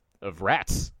history of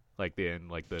rats, like the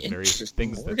various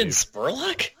things. Morgan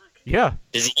Spurlock? Yeah.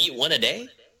 Does he eat one a day?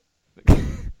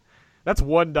 That's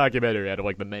one documentary out of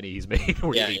like the many he's made.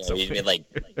 Yeah, he made like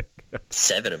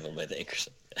 7 of them, I think, or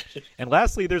something. And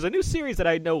lastly, there's a new series that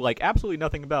I know like absolutely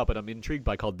nothing about, but I'm intrigued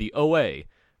by, called The OA,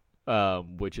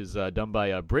 which is done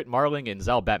by Britt Marling and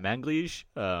Zal Batmanglij.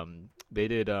 They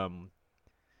did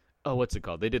what's it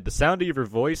called? They did The Sound of Your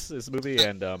Voice, this movie,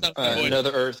 and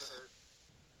Another Earth.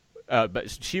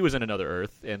 But she was in Another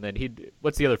Earth, and then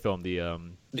what's the other film? The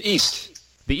East.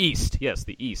 The East, yes,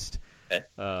 The East. Okay.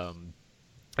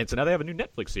 And so now they have a new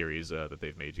Netflix series that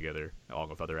they've made together, along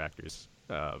with other actors.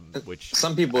 Which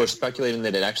some people are speculating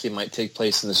that it actually might take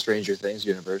place in the Stranger Things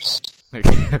universe.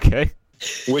 Okay.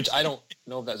 Which I don't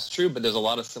know if that's true, but there's a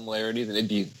lot of similarities, and it'd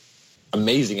be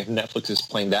amazing if Netflix is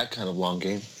playing that kind of long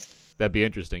game. That'd be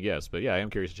interesting, yes. But yeah, I am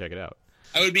curious to check it out.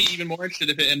 I would be even more interested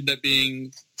if it ended up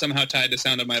being somehow tied to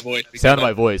Sound of My Voice. Sound of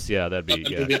My Voice, yeah, that'd be.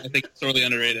 Movie, I think it's sorely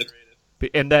underrated.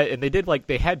 And they did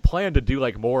they had planned to do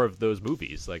like more of those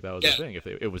movies. Like that was the thing if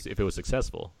it was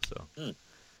successful. So.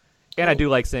 And I do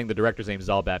like saying the director's name is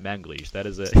Zal Batmanglij. That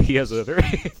is he has a very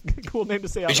cool name to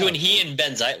say. Which one? He and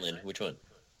Ben Zeitlin. Which one?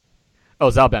 Oh,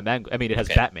 Zal Batmanglij. I mean, it has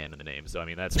Batman in the name, so I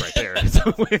mean that's right there.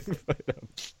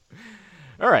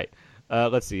 All right,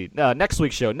 let's see. Next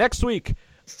week's show. Next week,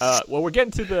 well, we're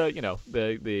getting to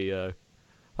the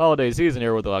holiday season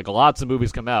here with like lots of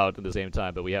movies come out at the same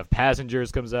time. But we have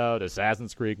Passengers comes out,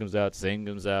 Assassin's Creed comes out, Sing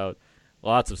comes out.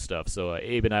 Lots of stuff. So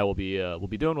Abe and I will be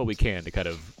doing what we can to kind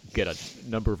of get a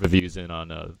number of reviews in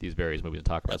on these various movies and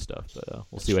talk about stuff. But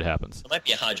we'll see what happens. It might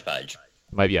be a hodgepodge.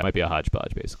 It might be a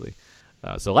hodgepodge, basically.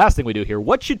 So last thing we do here,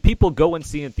 what should people go and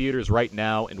see in theaters right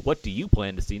now, and what do you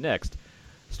plan to see next?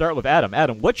 Start with Adam.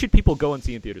 Adam, what should people go and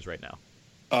see in theaters right now?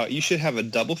 You should have a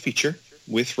double feature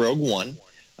with Rogue One.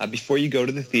 Before you go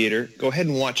to the theater, go ahead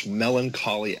and watch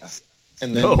Melancholia.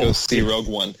 And then go see Rogue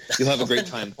One. You'll have a great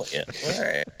time. Yeah. All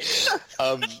right.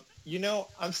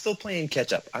 I'm still playing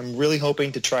catch up. I'm really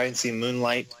hoping to try and see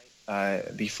Moonlight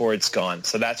before it's gone.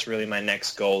 So that's really my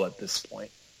next goal at this point.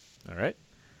 All right.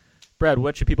 Brad,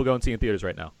 what should people go and see in theaters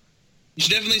right now? You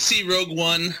should definitely see Rogue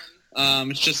One.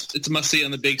 It's a must-see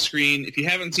on the big screen. If you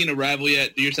haven't seen Arrival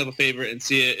yet, do yourself a favor and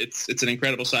see it. It's an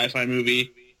incredible sci-fi movie.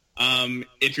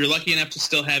 If you're lucky enough to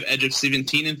still have Edge of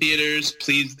 17 in theaters,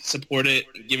 please support it,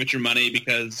 give it your money,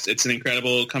 because it's an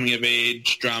incredible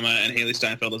coming-of-age drama, and Haley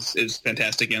Steinfeld is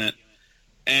fantastic in it.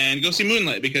 And go see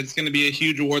Moonlight, because it's going to be a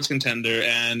huge awards contender,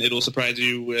 and it'll surprise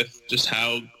you with just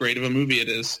how great of a movie it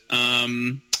is.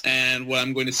 And what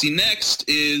I'm going to see next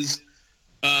is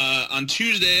on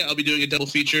Tuesday, I'll be doing a double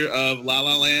feature of La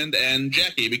La Land and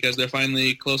Jackie, because they're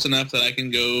finally close enough that I can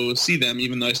go see them,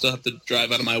 even though I still have to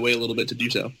drive out of my way a little bit to do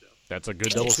so. That's a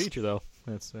good double feature, though.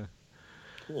 That's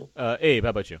cool. Abe, how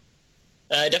about you?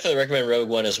 I definitely recommend Rogue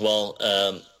One as well.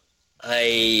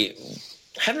 I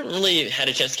haven't really had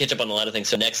a chance to catch up on a lot of things,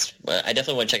 so next, I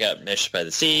definitely want to check out Manchester by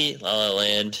the Sea, La La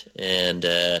Land, and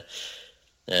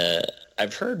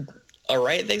I've heard all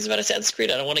right things about Assassin's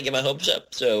Creed. I don't want to get my hopes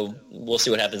up, so we'll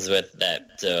see what happens with that.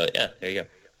 So, yeah, there you go.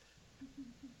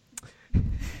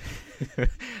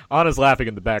 Anna's laughing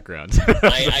in the background.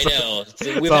 I know. That's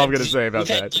all I'm going to say about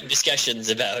that. We've had deep discussions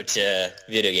about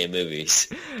video game movies.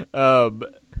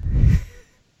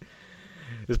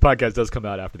 This podcast does come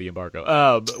out after the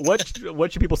embargo.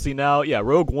 What should people see now? Yeah,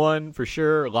 Rogue One for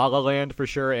sure, La La Land for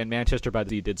sure, and Manchester by the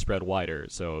Sea did spread wider.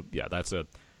 So yeah, that's a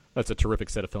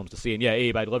terrific set of films to see. And yeah,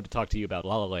 Abe, I'd love to talk to you about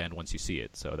La La Land once you see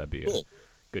it. So that'd be cool.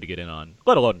 Good to get in on.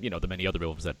 Let alone the many other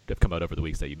films that have come out over the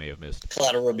weeks that you may have missed.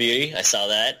 Collateral Beauty, I saw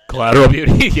that. Collateral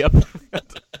Beauty, yep.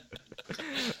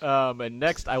 And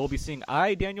next, I will be seeing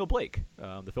I, Daniel Blake,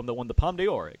 the film that won the Palme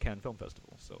d'Or at Cannes Film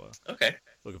Festival. So okay,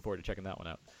 looking forward to checking that one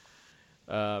out.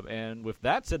 And with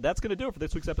that said, that's going to do it for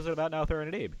this week's episode of Out Now, Theron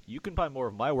and Abe. You can find more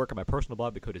of my work on my personal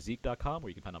blog, thecodeofzeke.com, where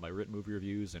you can find all my written movie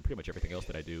reviews and pretty much everything else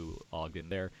that I do logged in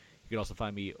there. You can also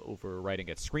find me over writing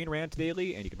at Screen Rant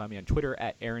Daily, and you can find me on Twitter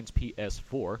at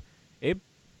AaronsPS4. Abe?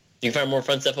 You can find more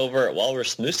fun stuff over at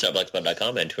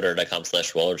walrusmoose.blogspot.com and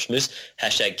twitter.com/walrusmoose.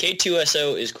 Hashtag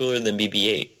K2SO is cooler than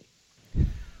BB-8.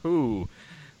 Ooh,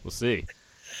 we'll see.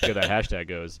 See how that hashtag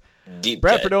goes. Deep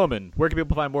Bradford Oman, where can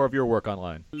people find more of your work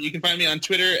online? You can find me on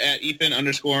Twitter at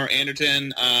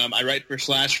Ethan_Anderton. I write for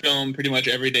Slash Film pretty much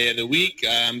every day of the week.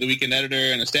 I'm the weekend editor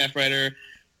and a staff writer.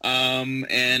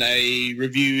 And I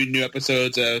review new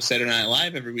episodes of Saturday Night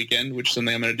Live every weekend, which is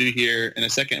something I'm going to do here in a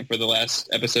second for the last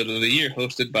episode of the year,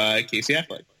 hosted by Casey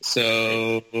Affleck.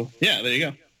 So, yeah, there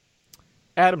you go.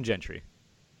 Adam Gentry.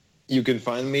 You can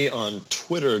find me on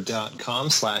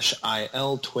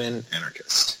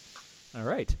twitter.com/ILTwinAnarchist. All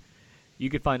right. You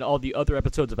can find all the other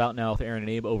episodes of Out Now with Aaron and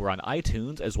Abe over on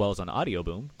iTunes as well as on Audio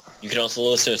Boom. You can also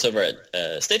listen to us over at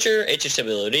Stitcher,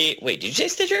 HHWLD. Wait, did you say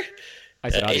Stitcher?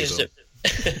 I said Audio Boom.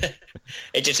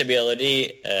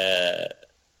 HHWLD,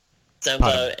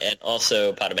 SoundCloud, and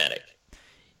also Podomatic.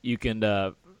 You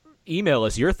can email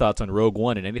us your thoughts on Rogue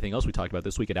One and anything else we talked about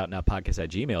this week at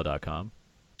outnowpodcast@gmail.com.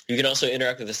 You can also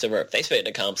interact with us over at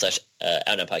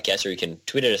facebook.com/outnowpodcast, or you can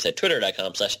tweet at us at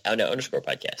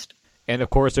twitter.com/outnow_podcast. And,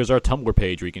 of course, there's our Tumblr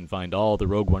page where you can find all the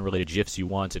Rogue One-related GIFs you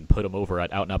want and put them over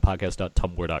at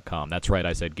outnowpodcast.tumblr.com. That's right,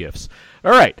 I said GIFs. All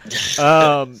right.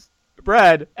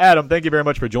 Brad, Adam, thank you very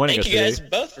much for joining us today. Thank you guys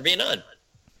both for being on.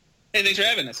 Hey, thanks for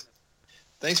having us.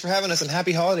 Thanks for having us, and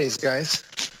happy holidays, guys.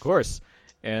 Of course.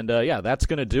 And, yeah, that's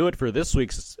going to do it for this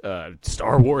week's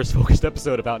Star Wars-focused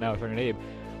episode of Out Now with Aaron and Abe.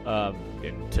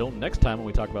 Until next time when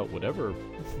we talk about whatever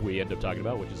we end up talking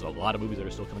about, which is a lot of movies that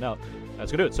are still coming out,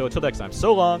 that's going to do it. So until next time,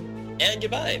 so long. And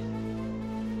goodbye.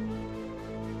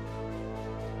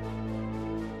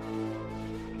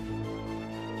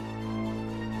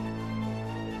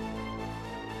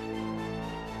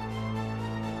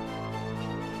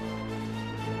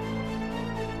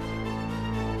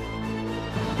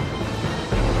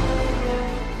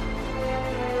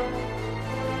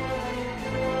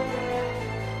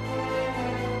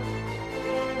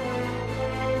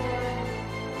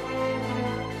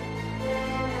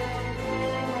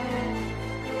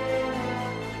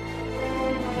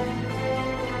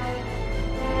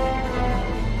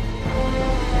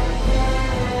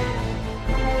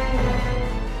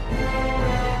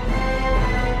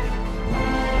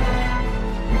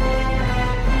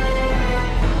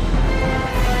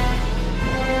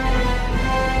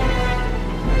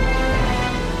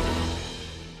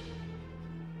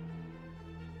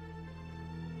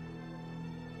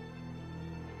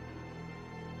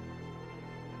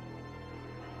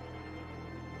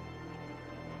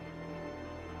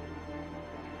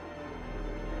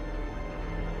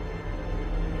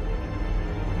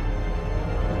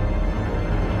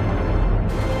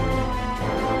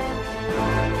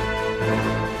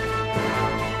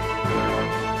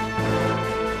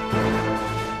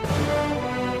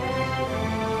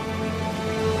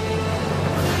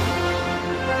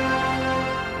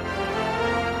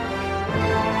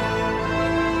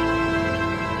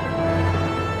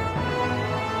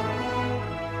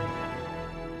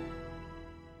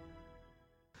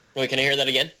 Wait, can I hear that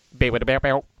again? Yeah.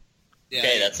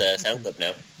 Okay, that's a sound clip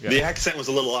now. The accent was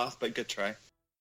a little off, but good try.